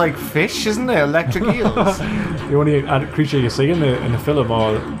there's like fish, isn't there? Electric eels. The only creature you see in the film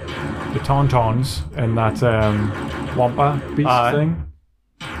are the Tauntauns and that Wampa beast thing.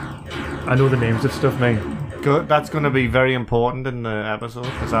 I know the names of stuff, mate. Good. That's going to be very important in the episode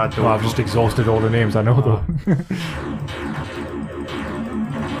because I don't. Well, I've just exhausted all the names I know though.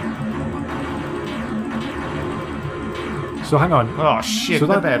 So hang on. Oh shit! So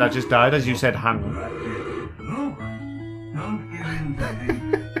that bed I just died as you said. Hang on.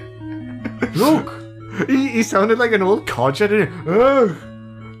 Look, he sounded like an old codger. Didn't he? Ugh.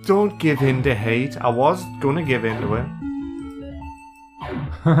 Don't give in to hate. I was gonna give in to it.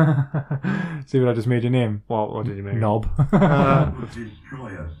 See what I just made your name? What did you make? Knob. Oh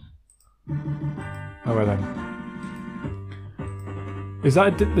well then. Is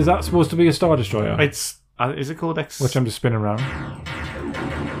that supposed to be a Star Destroyer? It's is it called X? Which I'm just spinning around.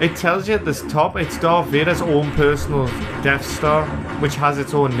 It tells you at the top it's Darth Vader's own personal Death Star, which has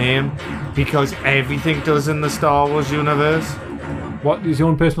its own name because everything does in the Star Wars universe. What is your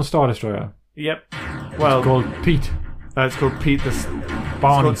own personal Star Destroyer? Yep. Well, it's called Pete. It's called Pete the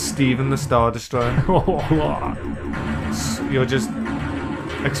Barney. It's called Stephen the Star Destroyer. You're just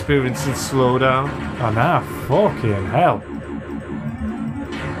experiencing slowdown. Oh, nah, fucking hell.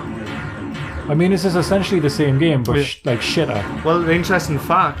 I mean, this is essentially the same game, but like shitter. Well, the interesting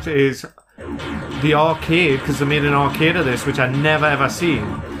fact is the arcade, because they made an arcade of this, which I never ever seen.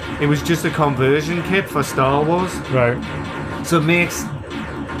 It was just a conversion kit for Star Wars. Right. So it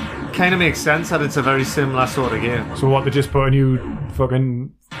kind of makes sense that it's a very similar sort of game. So what, they just put a new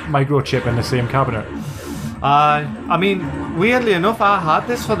fucking microchip in the same cabinet? I mean, weirdly enough, I had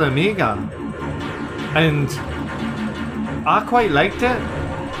this for the Amiga. And I quite liked it.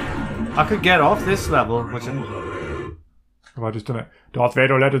 I could get off this level, which... Have I just done it? Darth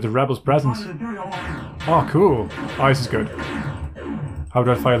Vader led to the Rebels' presence. Oh, cool. Oh, this is good. How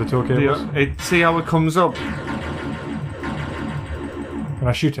do I fire the tow cables? See how it comes up? Can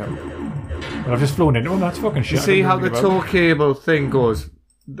I shoot him? Well, I've just flown into him. That's fucking shit. You see how the tow cable thing goes?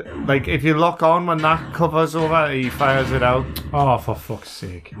 Like, if you lock on when that covers over, he fires it out. Oh, for fuck's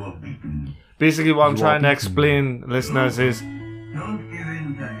sake. Basically, what I'm trying to explain, listeners, is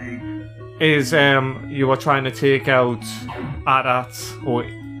you were trying to take out AT-ATs or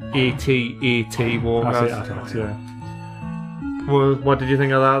AT-AT walkers. I say AT-ATs, yeah. Well, what did you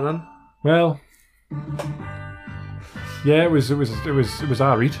think of that then? Well, yeah, it was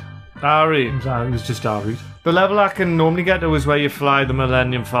R-Read. R-Read. It was just R-Read. The level I can normally get to is where you fly the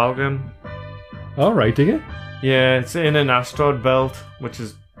Millennium Falcon. Alright, dig it? Yeah, it's in an asteroid belt, which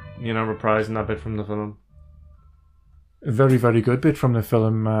is, reprising that bit from the film. A very, very good bit from the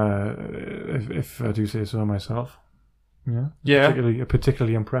film, if I do say so myself. Yeah. Yeah. A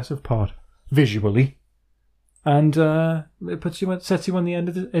particularly impressive part, visually. And it sets you on the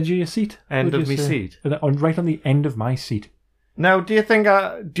edge of your seat. End of my seat? Right on the end of my seat. Now, what do you think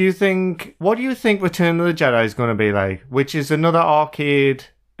Return of the Jedi is going to be like? Which is another arcade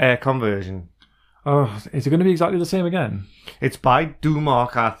conversion. Oh, is it going to be exactly the same again? It's by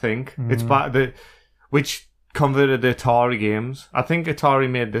Dumark, I think. It's by which converted the Atari games. I think Atari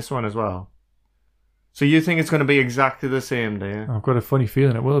made this one as well. So you think it's going to be exactly the same, do you? I've got a funny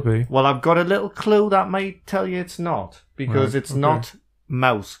feeling it will be. Well, I've got a little clue that might tell you it's not. Because it's not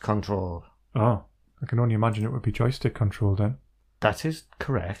mouse controlled. Oh, I can only imagine it would be joystick controlled then. That is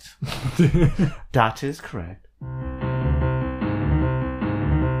correct. That is correct.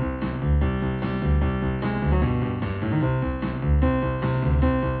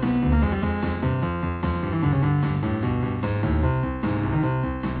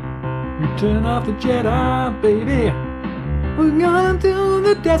 Return of the Jedi, baby. We're gonna do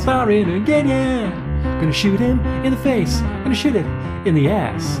the Death Star in again, yeah. Gonna shoot him in the face. Gonna shoot it in the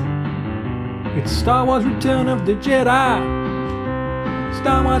ass. It's Star Wars Return of the Jedi.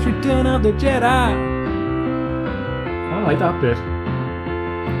 Star Wars Return of the Jedi. I like that bit.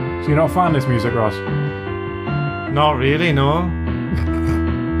 So you're not a fan of this music, Ross? Not really, no.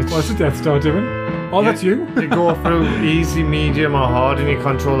 What's the Death Star doing? Oh, that's you? You go through easy, medium or hard and you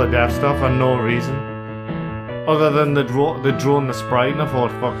control the Death Star for no reason. Other than the drone, the sprite, and I thought,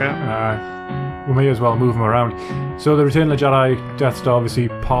 fuck it. We may as well move them around. So the Return of the Jedi Death Star obviously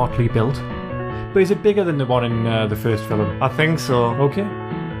partly built. But is it bigger than the one in the first film? I think so. Okay.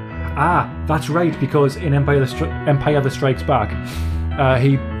 That's right, because in Empire that Strikes Back,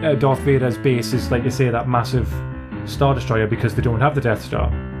 Darth Vader's base is, like you say, that massive Star Destroyer because they don't have the Death Star.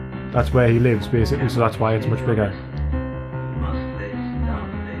 That's where he lives, basically, so that's why it's much bigger.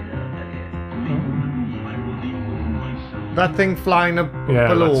 That thing flying up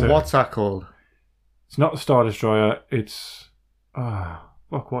below, what's that called? It's not the Star Destroyer, it's...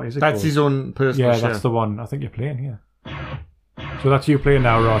 Fuck, what is it That's called? his own personal ship. Yeah, that's the one. I think you're playing here. So that's you playing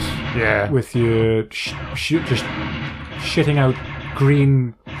now, Ross. Yeah. With your just shitting out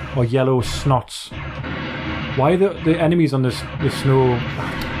green or yellow snots. Why are the enemies on the snow...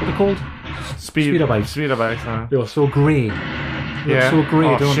 What are they called? Speeder bikes. Speeder bikes, huh? They're so grey. They're so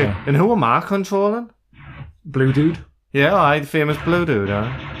grey, don't they? And who am I controlling? Blue dude. Yeah, the famous blue dude, huh?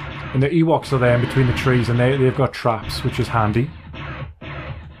 And the Ewoks are there in between the trees and they've got traps, which is handy.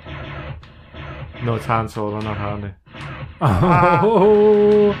 No, it's Han Solo, not handy.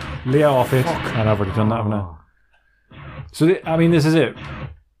 Oh, lay off it. And I've already done that, haven't I? So, this is it.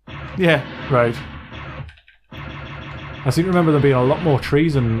 Yeah. Right. I seem to remember there being a lot more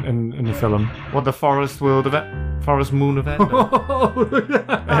trees in the film. What, the forest world of it? Forest moon of it?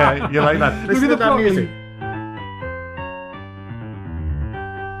 Yeah, you like that? Listen to that music.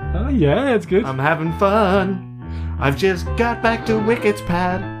 Oh, yeah, it's good. I'm having fun. I've just got back to Wicket's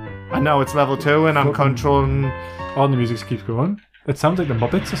pad. I know it's level 2 and I'm controlling... Oh, the music keeps going. It sounds like the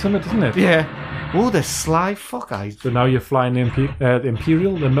Muppets or something, doesn't it? Yeah. Oh, the sly fuck eyes. So now you're flying the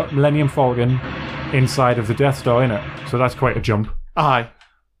Imperial, the Millennium Falcon, inside of the Death Star, innit? So that's quite a jump. Aye.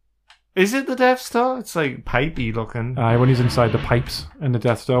 Is it the Death Star? It's like pipey looking. When he's inside the pipes in the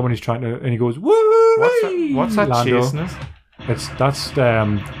Death Star, when he's trying to, and he goes, woo! What's that Lando. chasing us? That's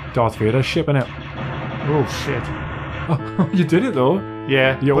Darth Vader's ship, innit? Oh shit! Oh, you did it though.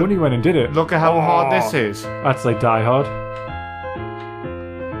 Yeah, You only went and did it. look at how hard this is. That's like Die Hard.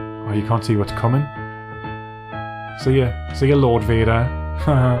 Oh, you can't see what's coming. See ya, Lord Vader.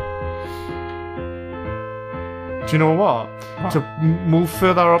 Do you know what? To move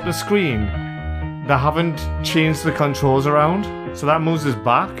further up the screen, they haven't changed the controls around, so that moves us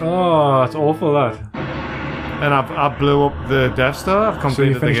back. Oh, that's awful, that. And I blew up the Death Star. I've So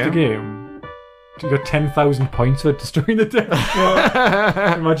you completed finished the the game. game. You got 10,000 points for destroying the Death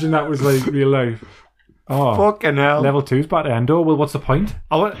Star. Imagine that was like real life. Oh, Fucking hell. level 2's back to Endor. Well, what's the point?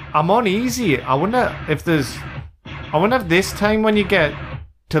 I'm on easy. I wonder if this time when you get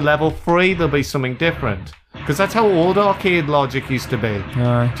to level 3 there'll be something different. Because that's how old arcade logic used to be.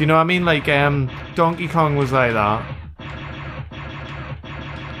 Aye. Do you know what I mean? Like, Donkey Kong was like that.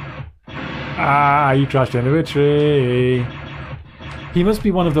 You crashed into a tree. He must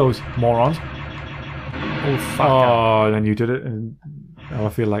be one of those morons. Oh, fuck. Oh, then you did it. And I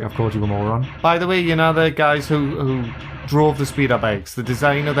feel like I've called you a moron. By the way, you know the guys who drove the speeder bikes, the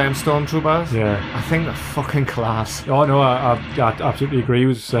design of them stormtroopers? Yeah. I think they're fucking class. Oh, no, I absolutely agree. It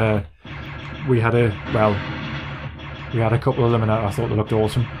was, we had a couple of them and I thought they looked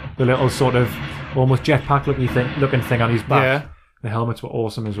awesome. The little sort of almost jetpack looking thing on his back. Yeah. The helmets were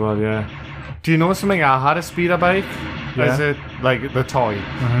awesome as well, yeah. Do you know something? I had a speeder bike as Yeah. like the toy.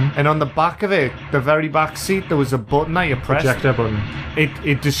 And on the back of it, the very back seat, there was a button that you pressed. Projector button.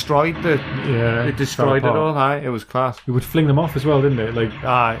 It destroyed Yeah. it destroyed it fell all. apart. Aye, it was class. We would fling them off as well, didn't it? Like,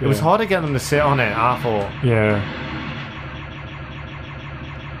 It was Yeah. hard to get them to sit on it, I thought. yeah.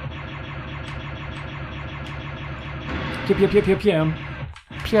 Yep. Pew, pew, pew, pew.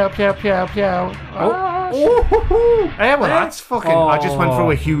 Oh. Hey, well, that's fucking... I just went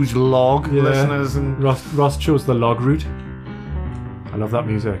through a huge log, Yeah. listeners, and Ross chose the log route. I love that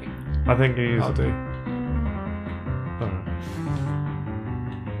music. I think he's... I'll do.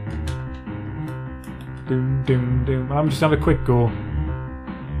 Doom, doom, doom. I'm just having a quick go.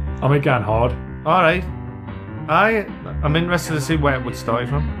 I'm again hard. Alright. I'm interested to see where it would start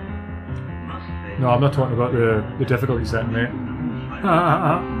from. No, I'm not talking about the difficulty setting, mate.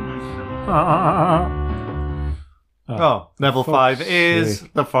 Level 5 is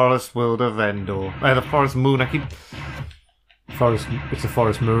sake. the Forest World of Endor. The Forest Moon, I keep... It's a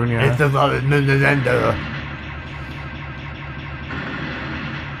forest moon, yeah. It's the Forest Moon of Endor.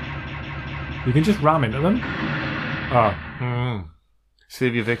 You can just ram into them.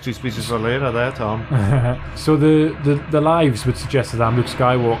 Save your victory speeches for later there, Tom. So the lives would suggest that I'm Luke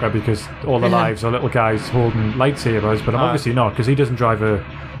Skywalker because all the lives are little guys holding lightsabers, but I'm obviously not because he doesn't drive a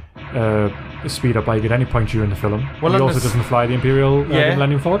speeder bike at any point during the film. Well, he on also this- doesn't fly the Imperial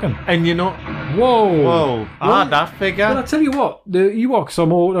Millennium Falcon. And you know... Whoa! Whoa. That figure. Well, I tell you what, the Ewoks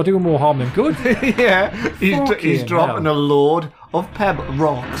are doing more harm than good. Yeah. He's Fucking dropping hell. a load of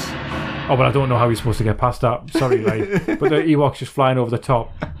rocks. Oh, but I don't know how he's supposed to get past that. Sorry, like, but the Ewoks just flying over the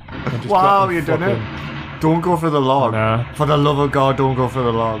top. and just Wow, dropping you done it. fucking- Don't go for the log. Nah. For the love of God, don't go for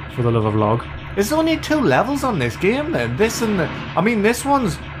the log. For the love of log. There's only 2 levels on this game then. This and the... I mean, this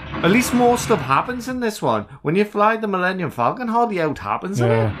one's... At least more stuff happens in this one. When you fly the Millennium Falcon, hardly out happens in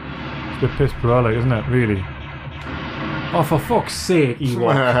it. Yeah. It's a bit piss poor, like, isn't it? Really. Oh, for fuck's sake,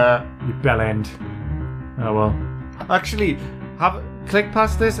 Ewok. You bell end. Oh, well. Actually, click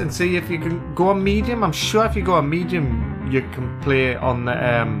past this and see if you can go on medium. I'm sure if you go on medium, you can play on the...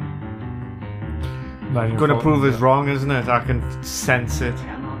 Gonna prove us wrong, isn't it? I can sense it.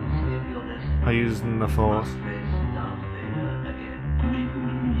 I'm using the Force.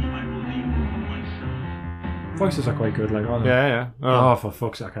 Voices are quite good, like, aren't they? Yeah. Oh, for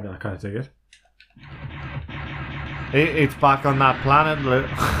fuck's sake, I can't take it. It's back on that planet.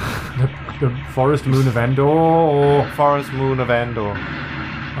 The forest moon of Endor. Forest Moon of Endor.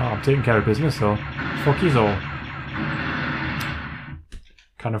 Oh, I'm taking care of business, though. Fuck yous all.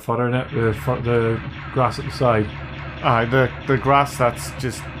 Kind of fodder in it, the grass at the side. The grass, that's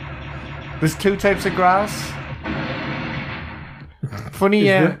just... There's 2 types of grass.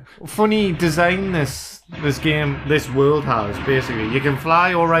 Funny design this world has, basically. You can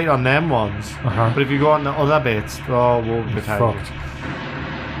fly alright on them ones, but if you go on the other bits, won't be Fucked.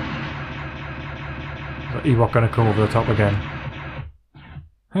 The Ewok gonna come over the top again.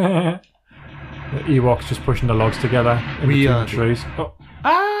 The Ewok's just pushing the logs together in between the trees. Oh.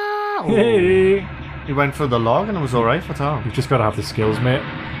 Ah! Hey. He went for the log and it was alright for Tom. You've just got to have the skills, mate.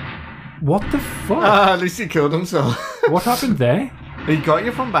 What the fuck? At least he killed himself. What happened there? He got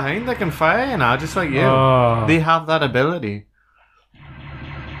you from behind. They can fire you now, just like you. Oh. They have that ability.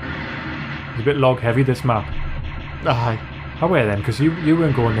 It's a bit log heavy, this map. Aye. How are then? Because you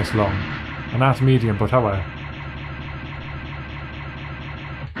weren't going this long. And that's medium, but how are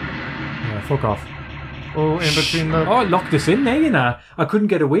Yeah, fuck off. Oh, in between the... Oh, it locked us in there, you know. I couldn't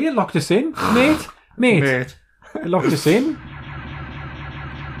get away. It locked us in. Mate. It locked us in.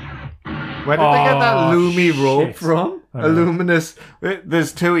 Where did they get that loomy rope shit. from? A luminous...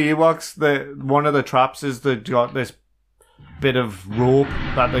 There's two Ewoks. One of the traps is they've got this bit of rope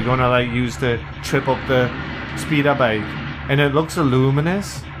that they're going to like use to trip up the speeder bike. And it looks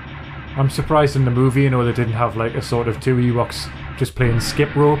luminous. I'm surprised in the movie, they didn't have like a sort of two Ewoks just playing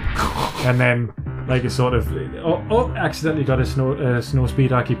skip rope. And then like a sort of... accidentally got a snow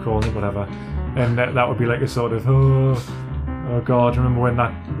speeder. I keep calling it, whatever. And that would be like a sort of... Oh God! Do you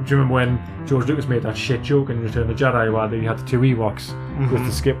remember when George Lucas made that shit joke in Return of the Jedi while he had the two Ewoks with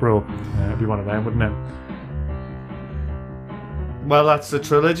the skip rope? It'd be one of them, wouldn't it? Well, that's the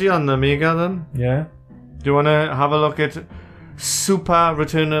trilogy on the Amiga then. Yeah. Do you want to have a look at Super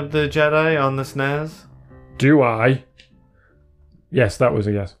Return of the Jedi on the SNES? Do I? Yes, that was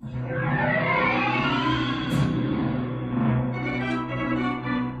a yes.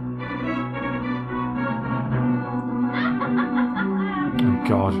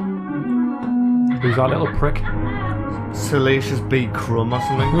 God. Who's that little prick? Salacious B. Crumb or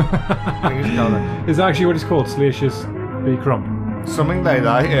something. I think it's called it. Is that actually what it's called? Salacious B. Crumb? Something like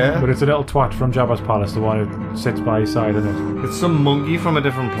that, yeah. But it's a little twat from Jabba's palace, the one who sits by his side, isn't it? It's some monkey from a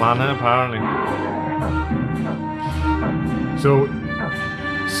different planet, apparently. So,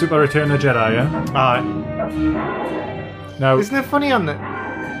 Super Return of the Jedi, yeah? Aye. Now... Isn't it funny on the...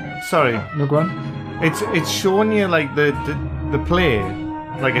 Sorry. No, go on. It's showing you, like, the play...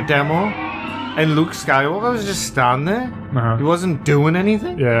 like a demo, and Luke Skywalker was just standing there. He wasn't doing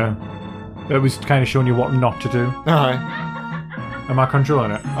anything. Yeah. It was kind of showing you what not to do. Aye. Am I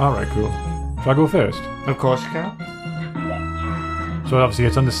controlling it? Alright, cool. Shall I go first? Of course you can. So obviously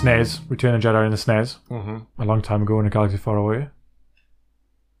it's on the SNES, Return of the Jedi in the SNES. A long time ago in a galaxy far away.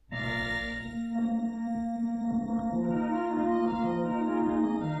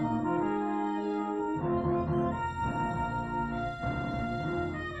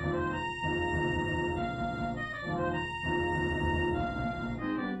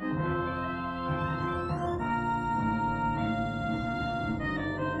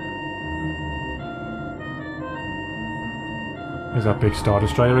 There's that big Star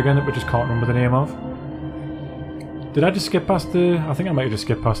Destroyer again that we just can't remember the name of. Did I just skip past the... I think I might have just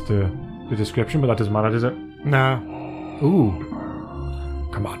skipped past the description, but that doesn't matter, does it? No. Ooh.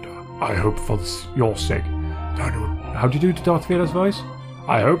 Commander, I hope for your sake. How do you do Darth Vader's voice?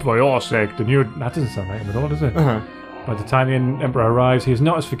 I hope for your sake the new... That doesn't sound right at all, does it? By the time the Emperor arrives, he is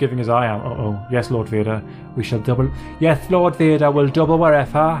not as forgiving as I am. Yes, Lord Vader. We shall double... Yes, Lord Vader will double our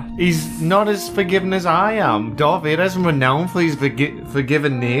effort. He's not as forgiving as I am. Darth Vader isn't renowned for his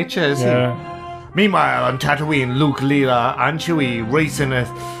forgiving nature, is he? Meanwhile, on Tatooine, Luke, Leela, and Chewie racing a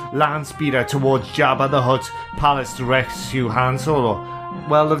land speeder towards Jabba the Hutt's palace to rescue Han Solo.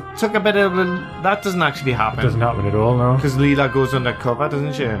 Well, it took a bit of... That doesn't actually happen. It doesn't happen at all, no. Because Leela goes undercover,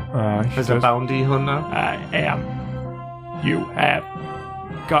 doesn't she? As a bounty hunter. I am... You have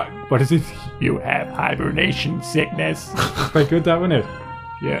got... What is it? You have hibernation sickness. Quite good, that one, isn't it?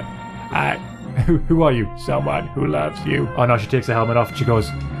 Yeah. Who are you? Someone who loves you. Oh no, she takes the helmet off and she goes,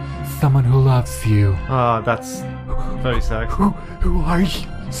 someone who loves you. Oh, that's very sad. Who are you?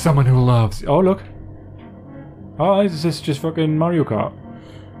 Someone who loves you. Oh, look. Oh, is this just fucking Mario Kart?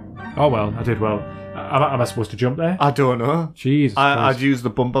 Oh well, I did well. Am I supposed to jump there? I don't know. Jesus. I'd use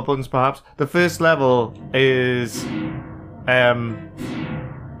the bumper buttons, perhaps. The first level is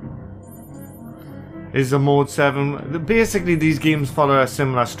a mode 7. Basically, these games follow a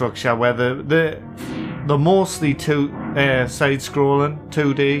similar structure where they're mostly side-scrolling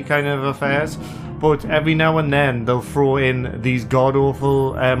 2D kind of affairs, but every now and then they'll throw in these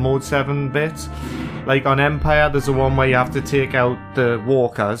god-awful mode 7 bits. Like on Empire, there's the one where you have to take out the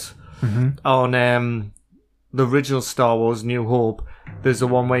walkers. On the original Star Wars New Hope, there's the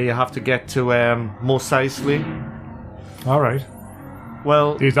one where you have to get to Mos Eisley. Alright.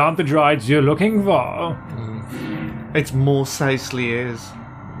 Well, these aren't the droids you're looking for. It's Mos Eisley is.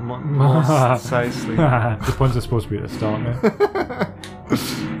 Mos Eisley. The puns are supposed to be at the start, mate.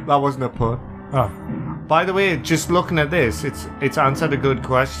 That wasn't a pun. Oh. By the way, just looking at this, it's answered a good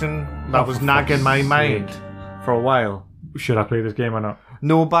question that was nagging my mind for a while. Should I play this game or not?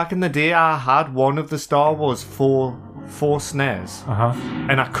 No, back in the day I had one of the Star Wars 4 SNES.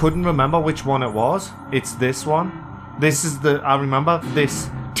 And I couldn't remember which one it was. It's this one. This is I remember this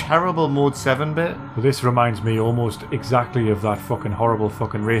terrible Mode 7 bit. Well, this reminds me almost exactly of that fucking horrible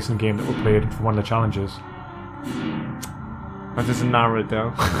fucking racing game that we played for one of the challenges. That doesn't narrow it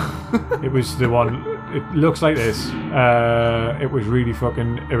down. It was the one. It looks like this. It was really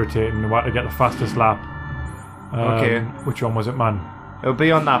fucking irritating. We had to get the fastest lap. Okay. Which one was it, man? It'll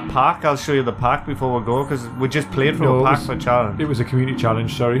be on that pack. I'll show you the pack before we go, because we just played for a pack for challenge. It was a community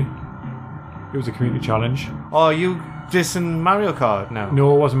challenge, sorry. It was a community challenge. Oh, you dissing Mario Kart now?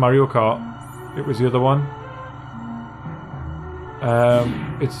 No, it wasn't Mario Kart. It was the other one.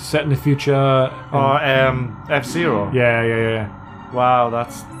 It's set in the future. F-Zero? Yeah. Wow,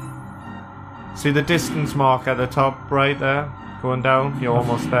 that's... See the distance mark at the top right there? Going down? You're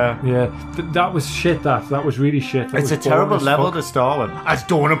almost there. Yeah, that was shit, that was really shit. That it's was a terrible level fuck. to start with. As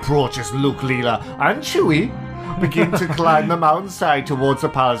dawn approaches, Luke, Leela and Chewie begin to climb the mountainside towards the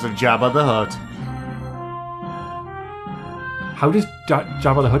palace of Jabba the Hutt. How does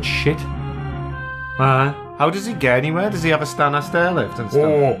Jabba the Hutt shit? How does he get anywhere? Does he have a standard stair lift and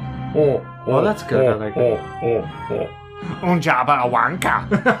stuff? Oh, that's good. I like it. Jabba a wanker.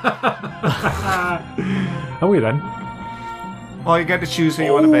 Are we then? Oh, you get to choose who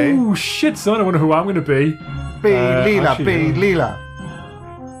you want to be. Oh shit, son! I wonder who I'm going to be. Be Leela. Leela.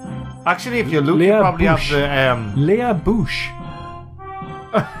 Actually, if you're Luke, you probably Bush. have the Leia Bush.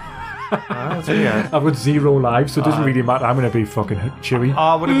 That's weird. I've got 0 lives, so it doesn't really matter. I'm going to be fucking Chewie.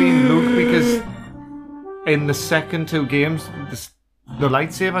 Oh, would have been Luke, because in the second 2 games, the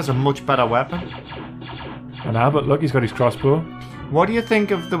lightsaber's a much better weapon. But look, he's got his crossbow. What do you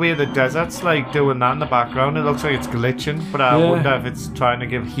think of the way the desert's like doing that in the background? It looks like it's glitching, but I wonder if it's trying to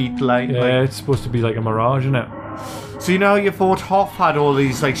give heat light. Yeah, it's supposed to be like a mirage, isn't it? So you know how you thought Hoth had all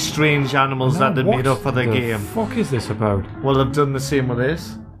these like strange animals that they made up for the game? What the fuck is this about? Well, they've done the same with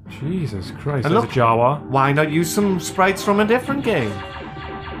this. Jesus Christ, And there's look, a Jawa. Why not use some sprites from a different game?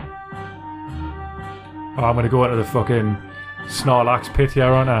 Oh, I'm going to go into the fucking Snorlax pit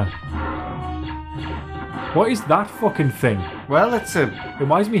here, aren't I? What is that fucking thing? Well, it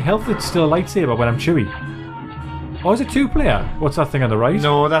reminds me health it's still a lightsaber when I'm Chewie. Oh, is it 2-player? What's that thing on the right?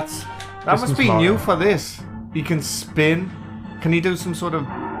 No, that must be new for this. You can spin. Can you do some sort of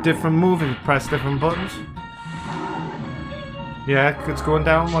different move if you press different buttons? Yeah, it's going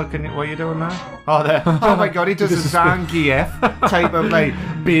down. What are you doing now? Oh, there. Oh my god, he does a Zangief type of like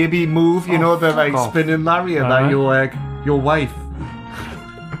baby move. You know, the like spinning lariat that your wife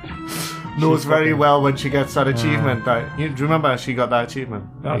knows very well when she gets that achievement. Do you remember she got that achievement?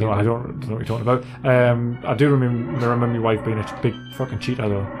 I don't know what you're talking about. I do remember my wife being a big fucking cheater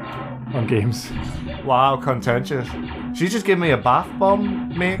though on games. Wow, contentious. She just gave me a bath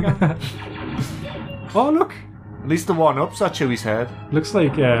bomb maker. Oh look, at least the one-up's at Chewie's head. Looks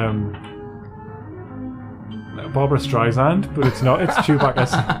like Barbara Streisand, but it's not. It's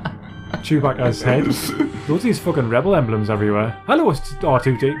Chewbacca's head. Loads of these fucking rebel emblems everywhere. Hello,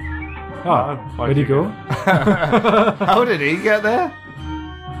 R2D. Ah, where'd he go? How did he get there?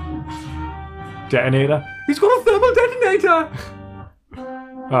 Detonator. He's got a thermal detonator!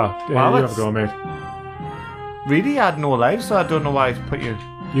 Oh, you have a go, mate. Really had no life, so I don't know why I put you.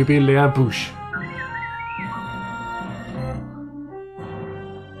 You be Leia Bush.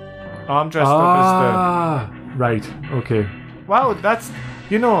 I'm dressed up as the... Right, okay. Wow, that's...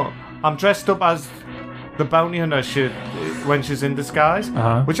 You know, I'm dressed up as the bounty hunter when she's in disguise,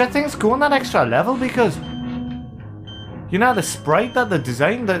 which I think is going that extra level, because you know the sprite that they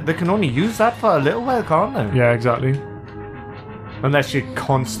designed, they can only use that for a little while, can't they? Yeah, exactly. Unless she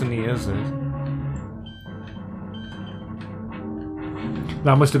constantly uses it.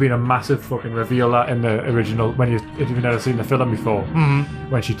 That must have been a massive fucking reveal that in the original, when if you've never seen the film before,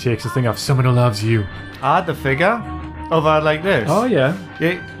 when she takes the thing off, someone who loves you. I had the figure of her like this. Oh yeah.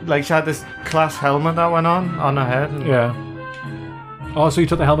 Yeah, like she had this class helmet that went on her head. Yeah. Oh, so you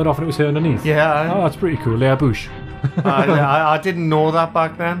took the helmet off and it was her underneath? Yeah. Oh, that's pretty cool. Leia Bush. I didn't know that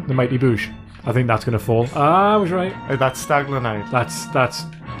back then. The mighty Bush. I think that's going to fall. I was right. That's Staglanite. That's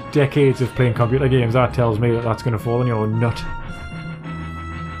decades of playing computer games. That tells me that that's going to fall on your nut.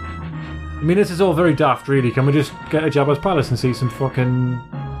 I mean, this is all very daft, really. Can we just get to Jabba's palace and see some fucking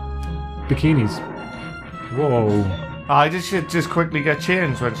bikinis? Whoa. I should just quickly get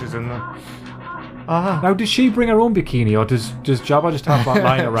changed when she's in there. Now, does she bring her own bikini, or does Jabba just have that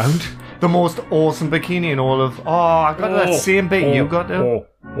lying around? The most awesome bikini in all of... Oh, I got that same bit you got there.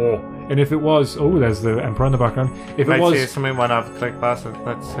 And if it was... Oh, there's the Emperor in the background. If it was... say something when I've clicked past it.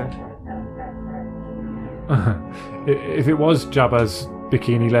 Let's see. If it was Jabba's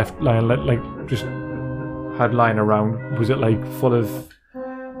bikini left lying, like, just had lying around, was it, like, full of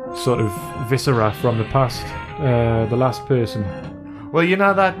sort of viscera from the past. The last person. Well, you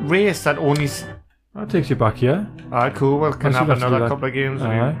know that race that only... That takes you back here. Alright, cool. Well, can have another couple of games.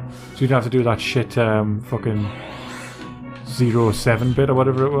 So you don't have to do that shit fucking 07 bit or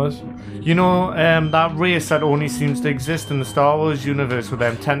whatever it was. You know, that race that only seems to exist in the Star Wars universe with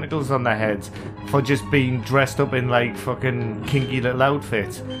them tentacles on their heads for just being dressed up in like fucking kinky little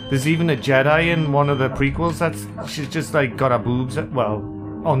outfits. There's even a Jedi in one of the prequels she's just like got her boobs,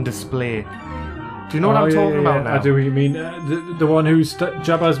 on display. Do you know what I'm talking about now? I do what you mean. The one who's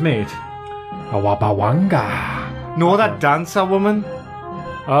Jabba's mate. Awabawanga. No, that dancer woman.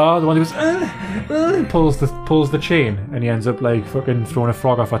 Oh, the one who goes pulls the chain and he ends up like fucking throwing a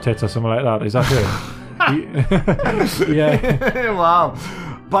frog off her tits or something like that. Is that her? Yeah. Wow.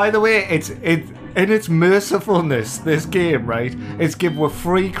 By the way, in its mercifulness, this game, right? It's give with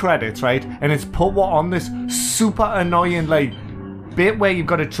free credits, right? And it's put on this super annoying like bit where you've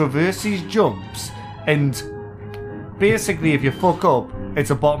got to traverse these jumps, and basically, if you fuck up, it's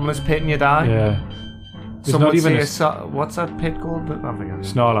a bottomless pit and you die. Yeah. There's not even what's that pit called? I forget.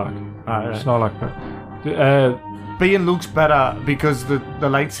 Snorlax. Snorlax pit. Being Luke's better because the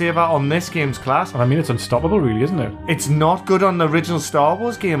lightsaber on this game's class. I mean, it's unstoppable, really, isn't it? It's not good on the original Star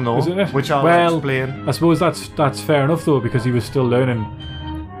Wars game, though. Isn't it? Which I'll explain. I suppose that's fair enough, though, because he was still learning.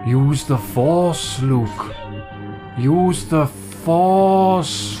 Use the Force, Luke. Use the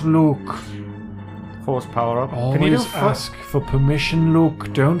Force, Luke. Force power up. Always ask for permission,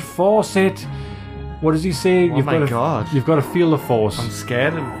 Luke. Don't force it. What does he say? Oh my God. You've got to feel the Force. I'm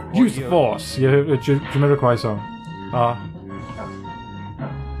scared of... Use the Force. Do you remember Choir song? Not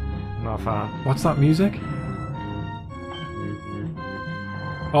a fan. What's that music?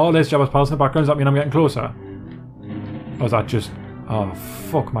 Oh, there's Jabba's palace in the background. Does that mean I'm getting closer? Or is that just... Oh,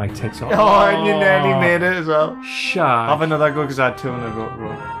 fuck my tits off. Oh, and you nearly made it as well. Shag. Have another go because I had two in a go.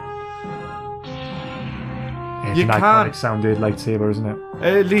 It's an iconic sounded lightsaber, isn't it?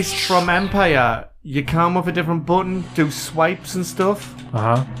 At least from Empire, you can with a different button do swipes and stuff.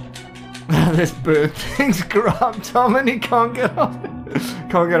 This bird thing's grabbed Tom and he can't get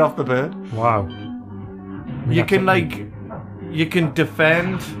off the bird. Wow. You can you can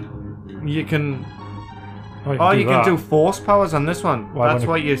defend. You can. You can do force powers on this one. That's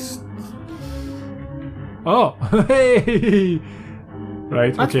what you. Oh, hey!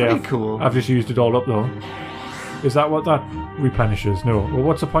 Right. That's okay. pretty cool. I've just used it all up though. Is that what that replenishes? No. Well,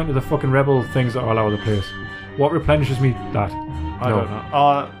 what's the point of the fucking rebel things that are all over the place? What replenishes me that? I don't know.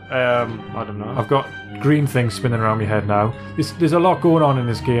 I don't know. I've got green things spinning around my head now. There's a lot going on in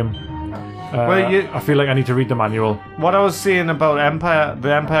this game. I feel like I need to read the manual. What I was saying about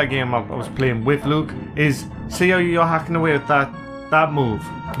the Empire game I was playing with Luke, is see how you're hacking away with that move?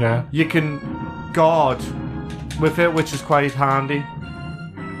 Yeah. You can guard with it, which is quite handy.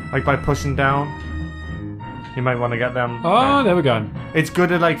 Like by pushing down. You might want to get them. Oh, there we go. It's good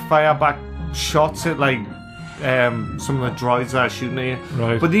to like fire back shots at like some of the droids that are shooting at you.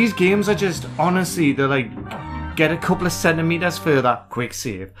 Right. But these games are just, honestly, they're like, get a couple of centimeters further, quick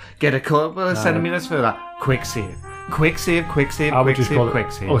save. Get a couple of centimeters further, quick save. Quick save, quick save, quick save, quick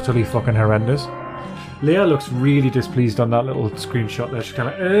save. Utterly fucking horrendous. Leia looks really displeased on that little screenshot there. She's kind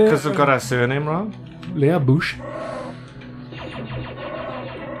of because they've got her surname wrong. Leia Bush.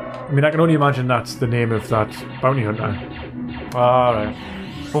 I mean, I can only imagine that's the name of that bounty hunter. Alright.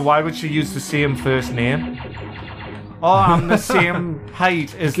 But why would she use the same first name? Oh, I'm the same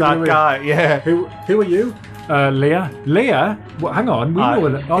height as that guy. Yeah. Who are you? Leia. Leia? Well, hang on. We know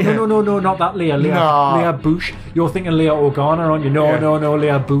that. Oh, yeah. No, not that Leia. Leia Bush. You're thinking Leia Organa, aren't you? No,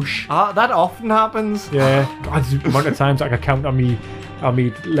 Leia Bush. That often happens. Yeah. God, the amount of times I can count on me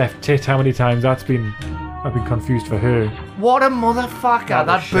left tit, how many times I've been confused for her. What a motherfucker.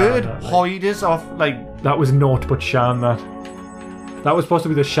 That bird hoid us off like... That was naught but Shan, That was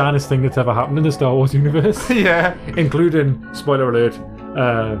possibly the shanest thing that's ever happened in the Star Wars universe. Yeah. Including, spoiler alert,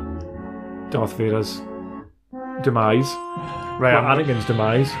 Darth Vader's demise. Right. Anakin's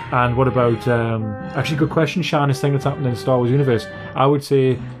demise. And what about... actually, good question. Shanest thing that's happened in the Star Wars universe. I would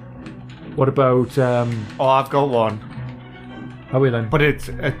say... What about... I've got one. How are we then? But it's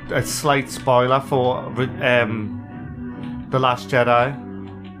a slight spoiler for The Last Jedi.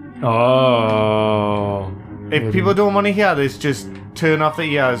 Oh. If people don't want to hear this, just turn off the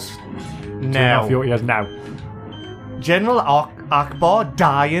ears now. Turn off your ears now. General Akbar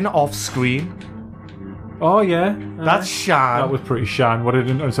dying off screen. Oh, yeah. That's Shan. That was pretty Shan. What did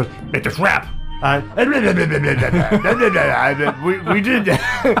it... It's a rap. We did...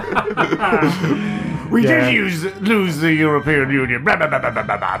 We did lose the European Union.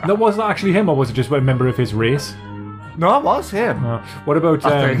 No, was that actually him, or was it just a member of his race? No, it was him. What about...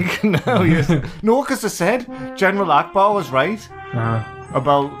 I think. No, yes. No, because I said General Akbar was right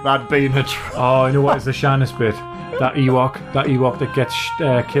about that being a Oh, you know what is the Shannis bit? That Ewok that gets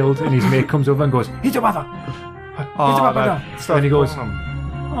killed, and his mate comes over and goes, "He's your mother! He's your mother!" And he goes,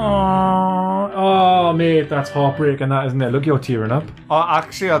 "Oh, mate, that's heartbreaking, that, isn't it? Look, you're tearing up." Oh,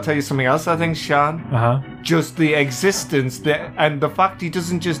 actually, I'll tell you something else. I think Shan, just the existence and the fact he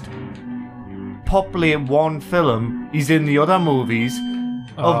doesn't just populate one film; he's in the other movies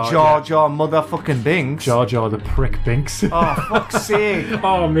of Jar Jar motherfucking Binks. Jar Jar the prick Binks. Oh, fuck's sake!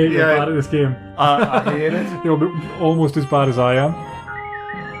 Oh, mate, you're bad at this game. I hate it. You're almost as bad as I am.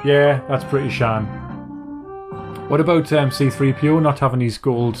 Yeah, that's pretty Shan. What about C-3PO not having his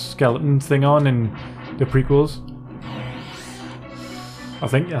gold skeleton thing on in the prequels? I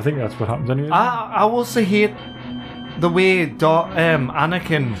think that's what happens anyway. I also hate the way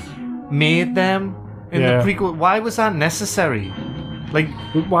Anakin made them in the prequel. Why was that necessary? Like,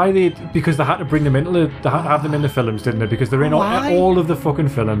 why because they had to bring them into they had to have them in the films, didn't they? Because they're in all of the fucking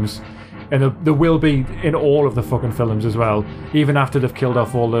films, and they will be in all of the fucking films as well, even after they've killed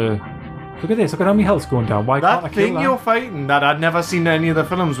off all the. Look at this! Look at how many health's going down. Why can't I kill that? That thing you're fighting that I'd never seen in any of the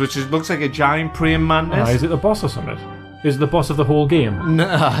films, which looks like a giant praying mantis. Is it the boss or something? Is it the boss of the whole game? No.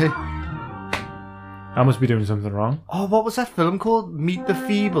 I must be doing something wrong. Oh, what was that film called? Meet the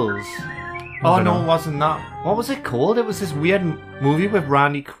Feebles. Oh, no, it wasn't that. What was it called? It was this weird movie with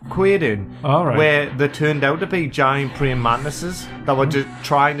Randy Quaid in. Where they turned out to be giant praying mantises that were just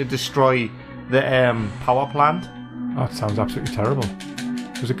trying to destroy the power plant. Oh, it sounds absolutely terrible.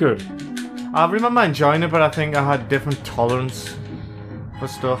 Was it good? I remember enjoying it, but I think I had different tolerance for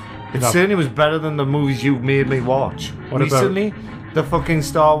stuff. It certainly was better than the movies you've made me watch. What recently? The fucking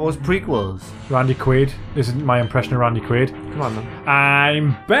Star Wars prequels. Randy Quaid. This is my impression of Randy Quaid. Come on, then.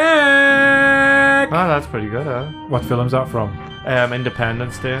 I'm back! Oh, that's pretty good, huh? What film's that from?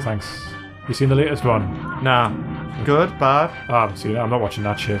 Independence Day. Thanks. You seen the latest one? Nah. Good? Bad? I haven't seen it. I'm not watching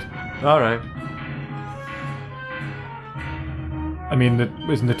that shit. Alright. I mean,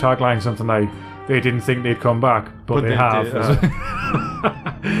 isn't the tagline something like, they didn't think they'd come back, but they have.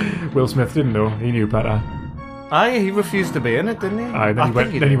 Will Smith didn't know. He knew better. He refused to be in it, didn't he?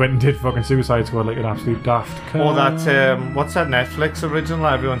 Then he went and did fucking Suicide Squad like an absolute daft cunt. Or that, what's that Netflix original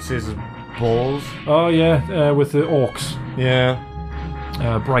everyone says is balls? Oh, yeah, with the orcs. Yeah.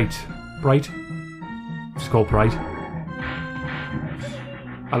 Bright. It's called Bright.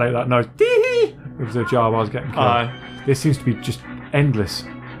 I like that noise. It was a Jar Wars getting killed. This seems to be just endless.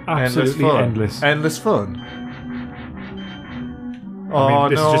 Absolutely endless. Endless fun. I mean,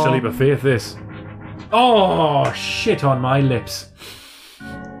 this is just a leap of faith, this. Oh, shit on my lips.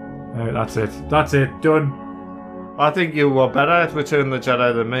 That's it. Done. I think you were better at Return of the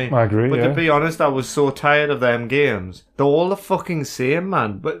Jedi than me. I agree, But to be honest, I was so tired of them games. They're all the fucking same,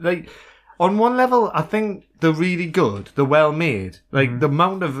 man. But, like, on one level, I think they're really good. They're well made. Like, the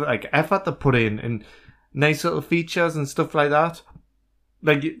amount of, like, effort they put in and nice little features and stuff like that.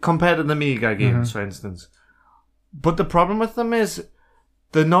 Like, compared to the Mega games, for instance. But the problem with them is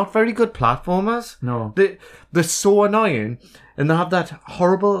they're not very good platformers. No. They're so annoying, and they have that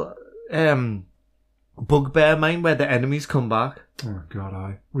horrible bugbear mind where the enemies come back. Oh,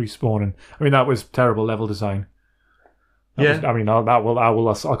 God, respawning. I mean, that was terrible level design. I'll come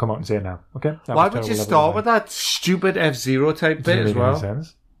out and say it now. Okay. Why would you start with that stupid F-Zero type bit as well?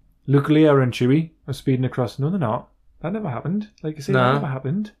 Sense. Luke, Leia, and Chewie are speeding across. No, they're not. That never happened. Like you say, that never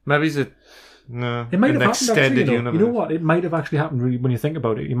happened. Maybe it's it might have happened actually, you know what? It might have actually happened really, when you think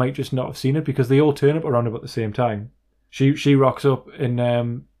about it. You might just not have seen it because they all turn up around about the same time. She rocks up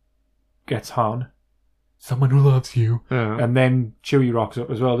and gets Han. Someone who loves you. Yeah. And then Chewie rocks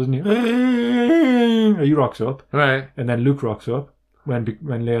up as well, doesn't he? He rocks up. Right. And then Luke rocks up when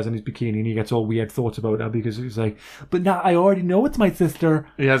Leia's in his bikini and he gets all weird thoughts about her because he's like, but now I already know it's my sister.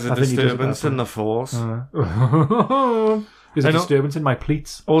 He has a disturbance in the Force. There's a disturbance in my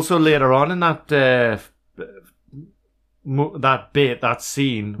pleats. Also later on in that that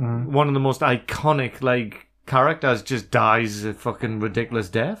scene, one of the most iconic like characters just dies a fucking ridiculous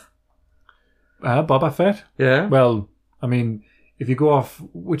death. Boba Fett? Yeah. Well, I mean, if you go off,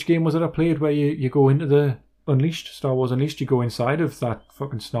 which game was it I played where you go into the Unleashed, Star Wars Unleashed, you go inside of that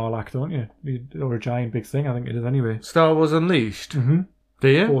fucking Snarlack, don't you? Or a giant big thing, I think it is anyway. Star Wars Unleashed? Mm-hmm. Do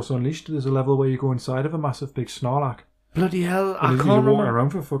you? Force Unleashed, there's a level where you go inside of a massive big Snarlack. Bloody hell, I can't remember. You're walking around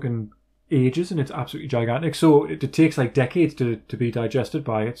for fucking ages and it's absolutely gigantic. So it takes like decades to be digested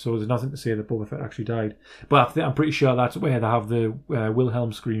by it, so there's nothing to say that Boba Fett actually died. But I'm pretty sure that's where they have the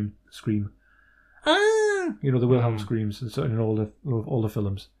Wilhelm scream. You know, the Wilhelm screams in all the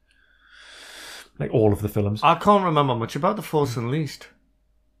films. Like all of the films. I can't remember much about The Force Unleashed.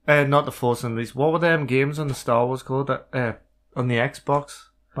 Not The Force Unleashed. What were them games on the Star Wars called? On the Xbox?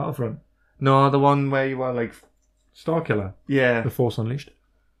 Battlefront. No, the one where you were like... Starkiller. Yeah. The Force Unleashed.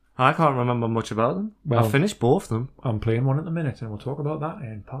 I can't remember much about them. Well, I finished both of them. I'm playing one at the minute, and we'll talk about that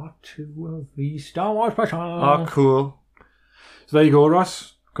in part 2 of the Star Wars special. Oh, cool. So there you go,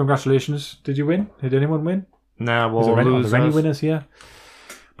 Ross. Congratulations. Did you win? Did anyone win? Nah, Are there any winners here?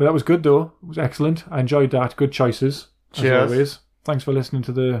 But that was good, though. It was excellent. I enjoyed that. Good choices. Cheers. As always. Thanks for listening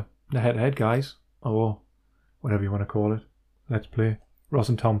to the head-to-head, guys. Or whatever you want to call it. Let's play. Ross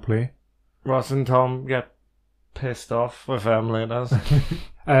and Tom play. Ross and Tom get pissed off with emulators.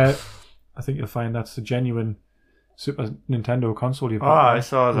 I think you'll find that's the genuine Super Nintendo console you've got. Oh, I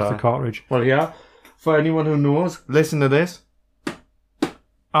saw that. With the cartridge. Well, yeah. For anyone who knows, listen to this.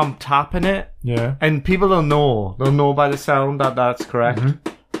 I'm tapping it. Yeah. And people don't know. They'll know by the sound that that's correct.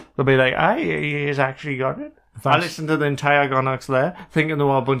 Mm-hmm. They'll be like, he's actually got it. Thanks. I listened to the entire Gonox there, thinking they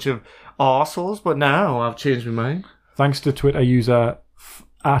were a bunch of arseholes, but now I've changed my mind. Thanks to Twitter user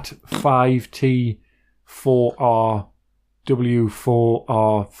at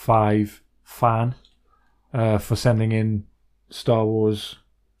 5T4RW4R5 fan for sending in Star Wars,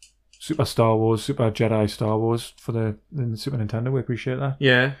 Super Jedi Star Wars for the Super Nintendo. We appreciate that.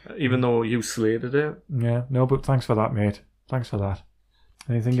 Yeah, even though you slated it. Yeah, no, but thanks for that, mate. Thanks for that.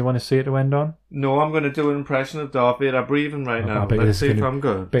 Anything you want to say to end on? No, I'm going to do an impression of Darth Vader breathing right now. Let's see if I'm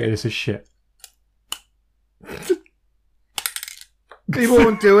good. Bet this is shit. He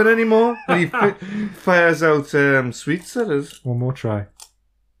won't do it anymore. He fires out sweets at us. One more try.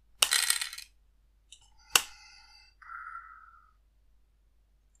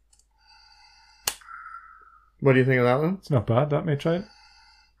 What do you think of that one? It's not bad, that, mate. Try it.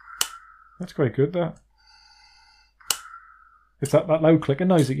 That's quite good, that. It's that loud clicking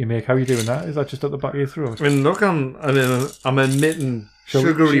noise that you make. How are you doing that? Is that just at the back of your throat? I mean, look, I'm emitting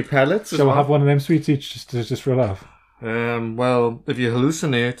sugary pellets. Shall we have one of them sweets each just for a laugh? Well, if you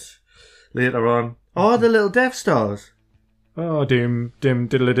hallucinate later on. Oh, the little Death Stars. Oh, dim,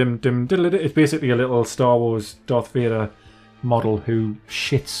 diddle dim, diddle. It's basically a little Star Wars Darth Vader model who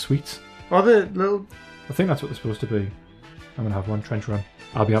shits sweets. Oh, the little... I think that's what they're supposed to be. I'm going to have one trench run.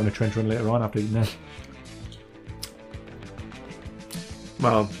 I'll be having a trench run later on after eating this.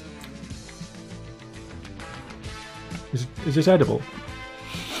 Well, is this edible?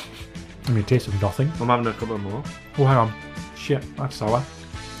 I mean, it tastes of nothing. I'm having a couple more. Oh, hang on. Shit, that's sour.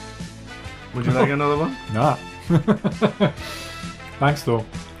 Would you like another one? Nah. Thanks, though.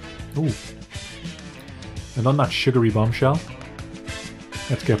 Ooh. And on that sugary bombshell,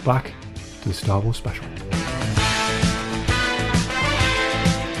 let's get back to the Star Wars special.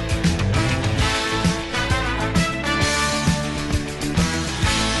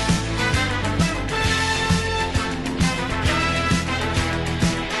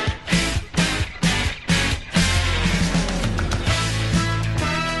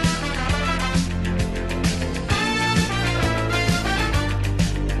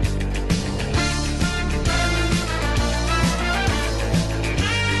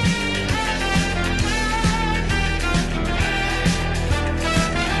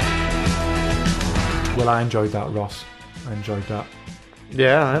 Well, I enjoyed that, Ross. I enjoyed that.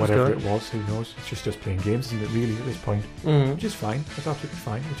 Yeah, that's whatever good. It was, who knows? It's just us playing games, isn't it, really, at this point? Mm-hmm. Which is fine. That's absolutely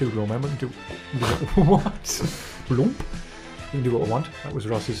fine. We're two grown men. We can do what? Blump. We can do what we want. That was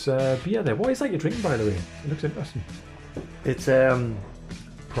Ross's beer there. What is that you're drinking, by the way? It looks interesting. It's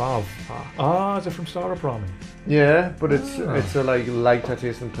Prav. Is it from Star Ramen? Yeah, but it's a like lighter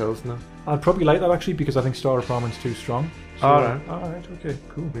tasting pilsner. I'd probably like that actually because I think Star Ramen's too strong. So, Alright, okay,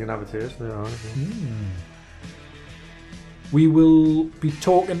 cool. We can have a taste now. We will be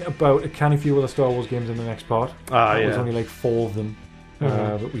talking about a canny few other Star Wars games in the next part. There's only like 4 of them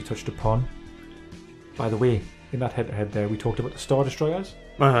that we touched upon. By the way, in that head-to-head there, we talked about the Star Destroyers.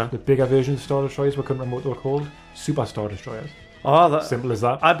 The bigger versions of Star Destroyers, we couldn't remember what they were called. Super Star Destroyers. Simple as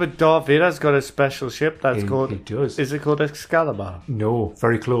that. But Darth Vader's got a special ship that's called... He does. Is it called Excalibur? No,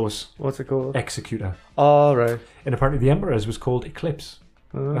 very close. What's it called? Executor. Oh, right. And apparently the Emperor's was called Eclipse.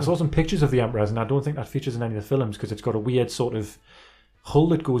 I saw some pictures of the Emperor's and I don't think that features in any of the films because it's got a weird sort of hull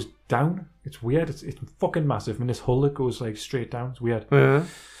that goes down. It's weird. It's fucking massive. I mean, this hull that goes like straight down. It's weird. Yeah.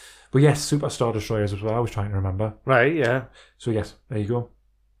 But yes, Super Star Destroyers was what I was trying to remember. Right, yeah. So yes, there you go.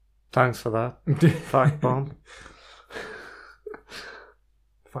 Thanks for that. Fact bomb.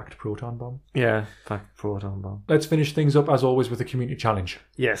 Fact proton bomb. Yeah, fact proton bomb. Let's finish things up as always with a community challenge.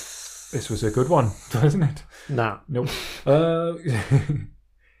 Yes. This was a good one, wasn't it? Nah. Nope.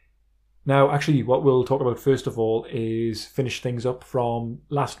 Now, actually, what we'll talk about first of all is finish things up from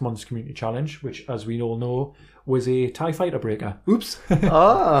last month's Community Challenge, which, as we all know, was a TIE Fighter breaker. Oops.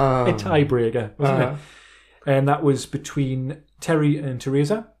 Oh. A tiebreaker, wasn't it? And that was between Terry and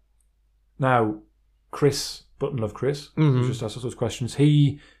Teresa. Now, Chris, Button Love Chris, who just asked us those questions,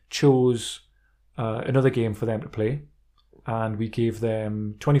 he chose another game for them to play, and we gave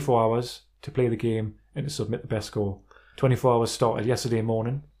them 24 hours to play the game and to submit the best score. 24 hours started yesterday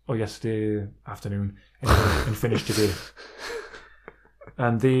morning, or yesterday afternoon, and finished today.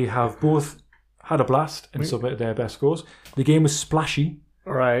 And they have both had a blast and submitted their best scores. The game was splashy.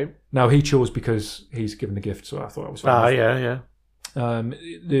 Right. Now, he chose because he's given the gift, so I thought it was fun. Yeah.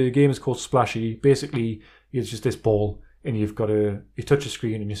 The game is called Splashy. Basically, it's just this ball, and you touch a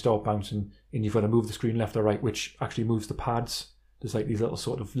screen and you start bouncing, and you've got to move the screen left or right, which actually moves the pads. There's like these little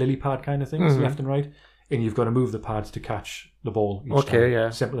sort of lily pad kind of things, left and right, and you've got to move the pads to catch the ball each time. Yeah.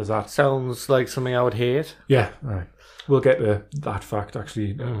 Simple as that. Sounds like something I would hate. Yeah, all right. We'll get to that fact,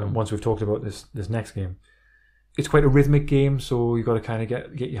 actually, once we've talked about this next game. It's quite a rhythmic game, so you've got to kind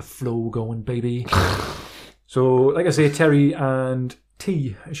of get your flow going, baby. So, like I say, Terry and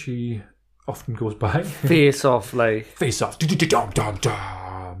T, as she often goes by. Face off, like. Face off.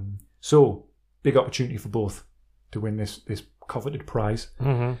 Dum-dum-dum. So, big opportunity for both to win this coveted prize.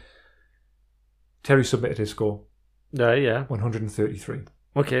 Mm-hmm. Terry submitted his score. Yeah. 133.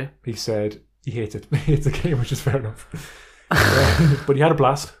 Okay. He said he hates it. He hates the game, which is fair enough. But he had a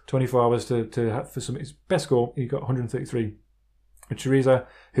blast. 24 hours to for some his best score. He got 133. And Teresa,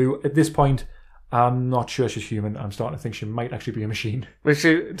 who at this point, I'm not sure she's human. I'm starting to think she might actually be a machine. Which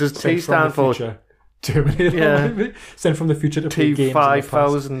does T stand for? Terminator. Yeah. Sent from the future to play games.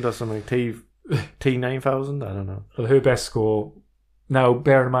 T5000 or something. T9000. I don't know. Well, her best score. Now,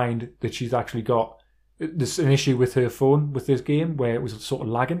 bear in mind that she's actually got an issue with her phone with this game where it was sort of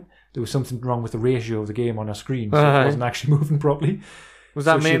lagging. There was something wrong with the ratio of the game on her screen, so it wasn't actually moving properly. Was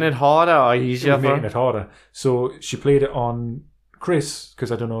that making it harder or easier? Making it harder. So she played it on Chris,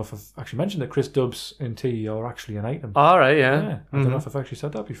 because I don't know if I've actually mentioned that Chris Dubs and T are actually an item. All right, yeah. I don't know if I've actually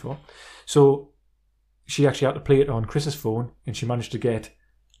said that before. So she actually had to play it on Chris's phone, and she managed to get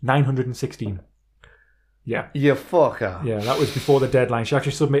 916. Yeah. You fucker. Yeah, that was before the deadline. She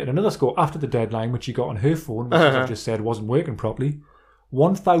actually submitted another score after the deadline, which she got on her phone, which as I just said wasn't working properly.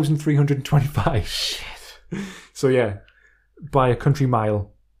 1,325. Shit. So yeah, by a country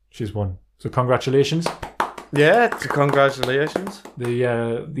mile, she's won. So congratulations. Yeah, congratulations.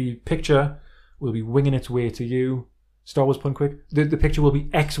 The picture will be winging its way to you. Star Wars pun quick. The picture will be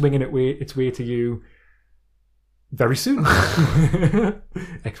X-winging its way to you very soon.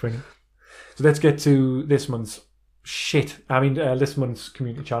 X-winging. So let's get to this month's this month's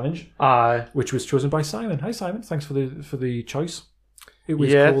community challenge. Which was chosen by Simon. Hi Simon, thanks for the choice. It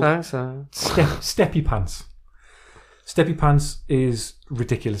was called thanks. Steppy Pants. Steppy Pants is a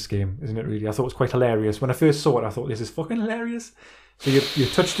ridiculous game, isn't it really? I thought it was quite hilarious. When I first saw it, I thought this is fucking hilarious. So you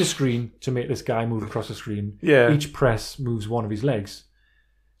touch the screen to make this guy move across the screen. Yeah. Each press moves one of his legs.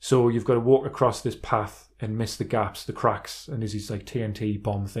 So you've got to walk across this path and miss the gaps, the cracks, and there's these like TNT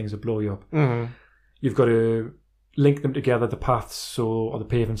bomb things that blow you up. Mm-hmm. You've got to link them together, the paths or the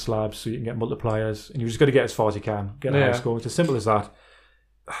paving slabs, so you can get multipliers, and you've just got to get as far as you can, get a high score. It's as simple as that.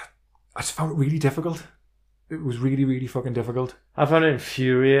 I just found it really difficult. It was really, really fucking difficult. I found it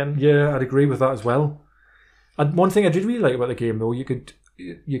infuriating. Yeah, I'd agree with that as well. And one thing I did really like about the game, though, you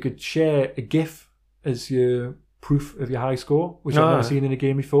could share a GIF as your proof of your high score, which I've never seen in a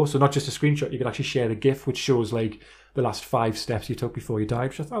game before. So not just a screenshot, you could actually share the GIF, which shows like the last 5 steps you took before you died.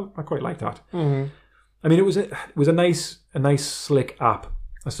 Which I thought I quite like that. Mm-hmm. I mean, it was a nice slick app,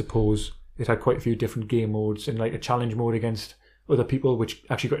 I suppose. It had quite a few different game modes and like a challenge mode against other people, which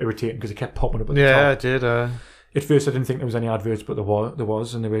actually got irritating because it kept popping up at the top. Yeah, it did. At first, I didn't think there was any adverts, but there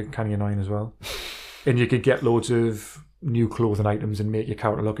was, and they were kind of annoying as well. And you could get loads of new clothing items and make your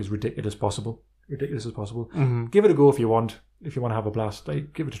character look as ridiculous as possible. Mm-hmm. Give it a go if you want. If you want to have a blast,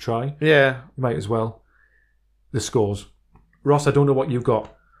 like, give it a try. Yeah, you might as well. The scores, Ross. I don't know what you've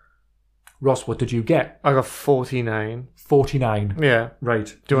got. Ross, what did you get? I got 49. 49. Yeah.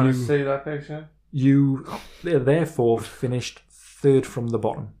 Right. Do you want to see that picture? You therefore finished third from the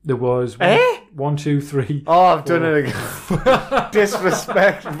bottom. There was 1, 2, 3. Oh, I've done it again.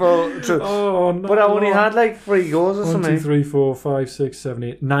 Disrespectful. Oh no! But I only had like 3 goals or something. 1, 2, 3, 4, 5, 6, 7,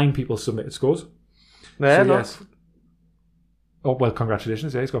 8, 9 people submitted scores. Yeah, so, yes. Oh well,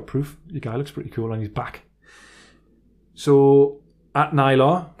 congratulations! Yeah, he's got proof. Your guy looks pretty cool on his back. So at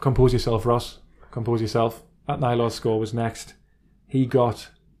Nylar, compose yourself, Ross. Compose yourself. At Nylar's score was next. He got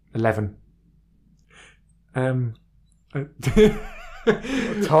 11.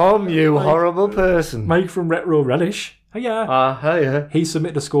 Tom, you horrible person. Mike from Retro Relish. Hiya. Hiya. He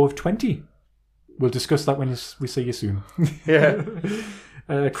submitted a score of 20. We'll discuss that when we see you soon. Yeah.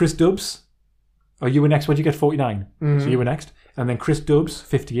 Chris Dubbs. Oh, you were next. What did you get? 49. Mm-hmm. So you were next. And then Chris Dubbs,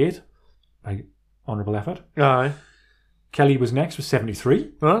 58. By honourable effort. Aye. Kelly was next with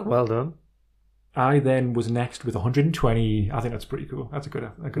 73. Oh, well done. I then was next with 120. I think that's pretty cool. That's a good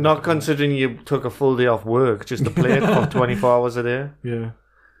Not effort. considering you took a full day off work just to play it for 24 hours a day. Yeah.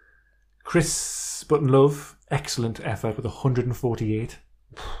 Chris Button Love, excellent effort with 148.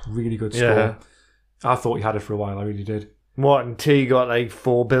 Really good score. Yeah. I thought he had it for a while. I really did. What, and T got like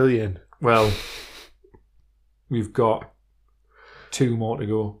 4 billion? Well, we've got 2 more to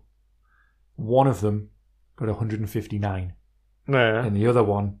go. One of them got 159. Yeah. And the other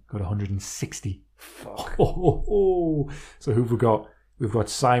one got 160. Fuck. Oh. So who've we got? We've got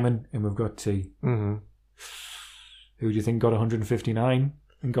Simon and we've got T. Mm-hmm. Who do you think got 159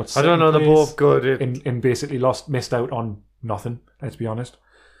 and got I don't know, they're both good. And basically missed out on nothing, let's be honest.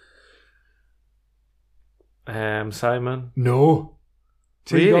 Simon. No.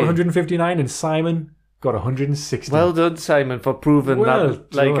 T Really? got 159 and Simon got 160. Well done, Simon, for proving Well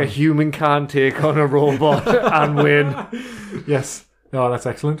that like done. a human can take on a robot and win. Yes. No, that's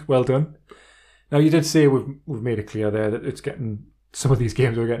excellent. Well done. Now, you did say we've made it clear there that it's getting... Some of these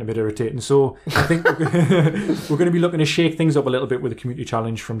games are getting a bit irritating. So I think we're going to be looking to shake things up a little bit with the community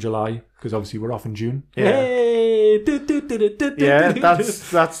challenge from July, because obviously we're off in June. Yeah. Hey! Yeah,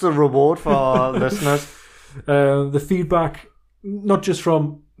 that's the reward for our listeners. The feedback, not just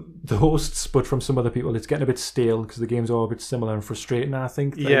from the hosts, but from some other people, it's getting a bit stale because the games are a bit similar and frustrating, I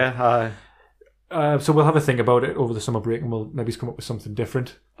think. Yeah, so we'll have a think about it over the summer break and we'll maybe come up with something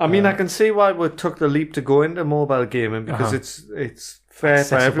different. I mean, I can see why we took the leap to go into mobile gaming because it's fair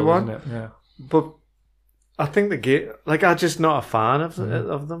for everyone. Isn't it? Yeah. But I think the game, like, I'm just not a fan of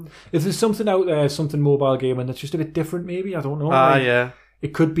them. If there's something out there, something mobile gaming that's just a bit different, maybe, I don't know. Yeah.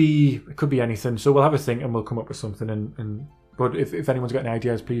 It could be anything. So we'll have a think and we'll come up with something. And but if anyone's got any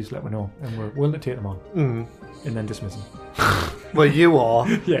ideas, please let me know, and we're willing to take them on and then dismiss them. Well, you are.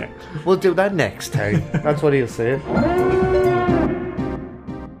 Yeah, We'll do that next time. That's what he'll say.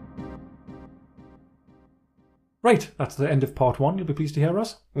 right. That's the end of part 1. You'll be pleased to hear,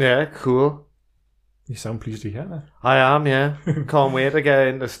 Ross. Yeah, cool. You sound pleased to hear that. I am, yeah. Can't wait to get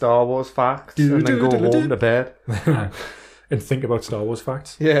into Star Wars facts and then go home to bed. And think about Star Wars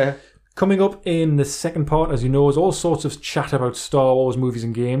facts. Yeah. Coming up in the second part, as you know, is all sorts of chat about Star Wars movies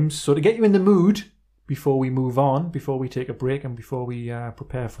and games. So to get you in the mood before we move on, before we take a break, and before we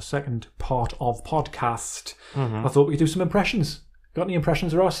prepare for second part of podcast, I thought we'd do some impressions. Got any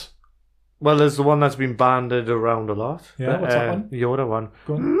impressions, Ross? Well, there's the one that's been banded around a lot. Yeah, what's that one? Yoda one.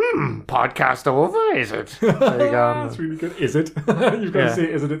 Go on. Podcast over, is it? There you go. That's really good. Is it? You've got to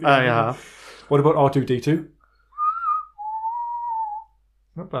say, is it? At the end. Yeah. What about R2D2?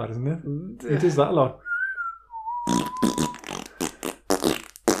 Not bad, isn't it? It is that a lot.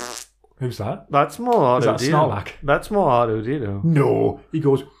 Who's that? That's more Is that R2D2. Snorlax? That's more R2D2. No. He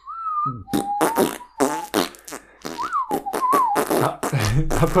goes...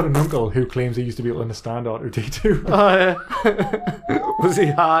 I've got an uncle who claims he used to be able to understand R2D2. Oh, yeah. Was he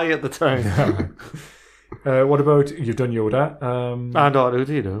high at the time? What about... You've done Yoda. And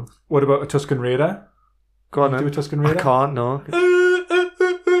R2D2. What about a Tusken Raider? Go on Do a then. Tusken Raider? I can't, no.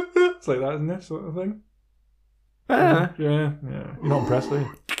 It's like that, isn't it? Sort of thing. Yeah. Yeah. You're not impressed, are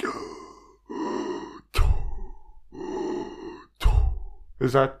you?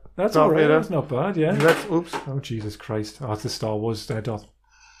 Is that... That's Darth all right. Vader? That's not bad, yeah. That's... Oops. Oh, Jesus Christ. Oh, it's the Star Wars Darth.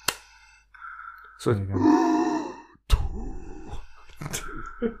 So, There you go.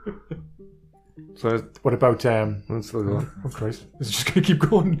 so What about... let's still go. Oh, Christ. It's just going to keep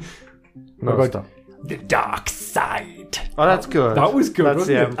going. No, What stop. about the dark side? Oh, that's good. That was good, That's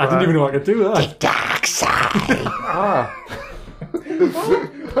wasn't the it? I didn't even know I could do that. Dark side.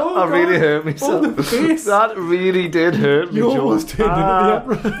 That really hurt me. Oh, the face. That really did hurt me, You Joe. almost turned into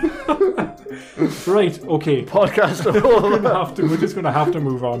the emperor. Right, okay. Podcast We're over. we're just going to have to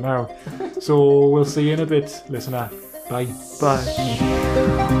move on now. So we'll see you in a bit, listener. Bye. Bye.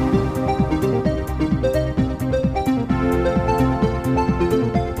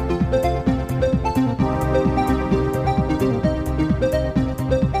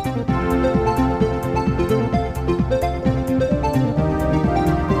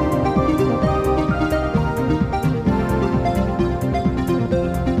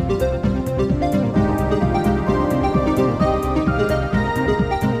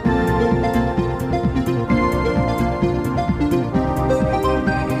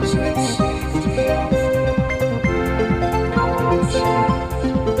 Is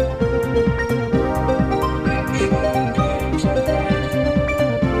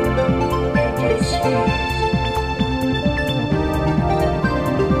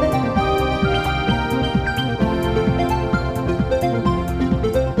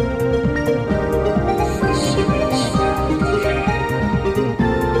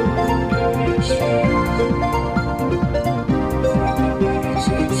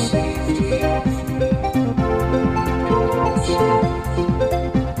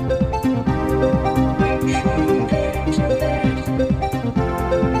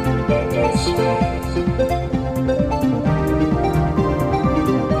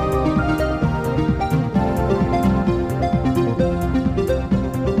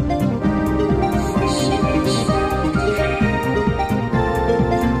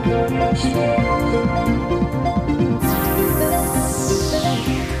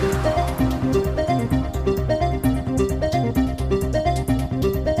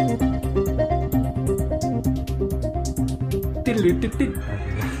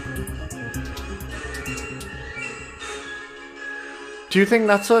Do you think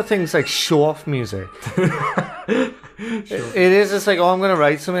that sort of thing's like show-off music? It is. It's like, oh, I'm going to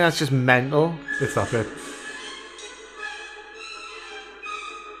write something that's just mental. It's that bit.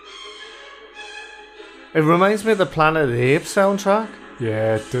 It reminds me of the Planet of the Apes soundtrack.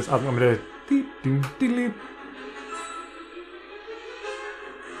 Yeah, it does. I'm going to...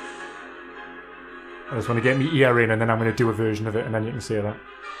 I just want to get me ear in, and then I'm going to do a version of it, and then you can say that.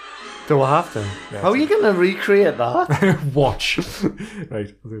 Do I have to? Yeah, how are you going to recreate that? Watch.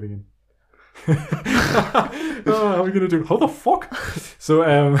 Right, I'll do it again. How are we going to do? How the fuck? So,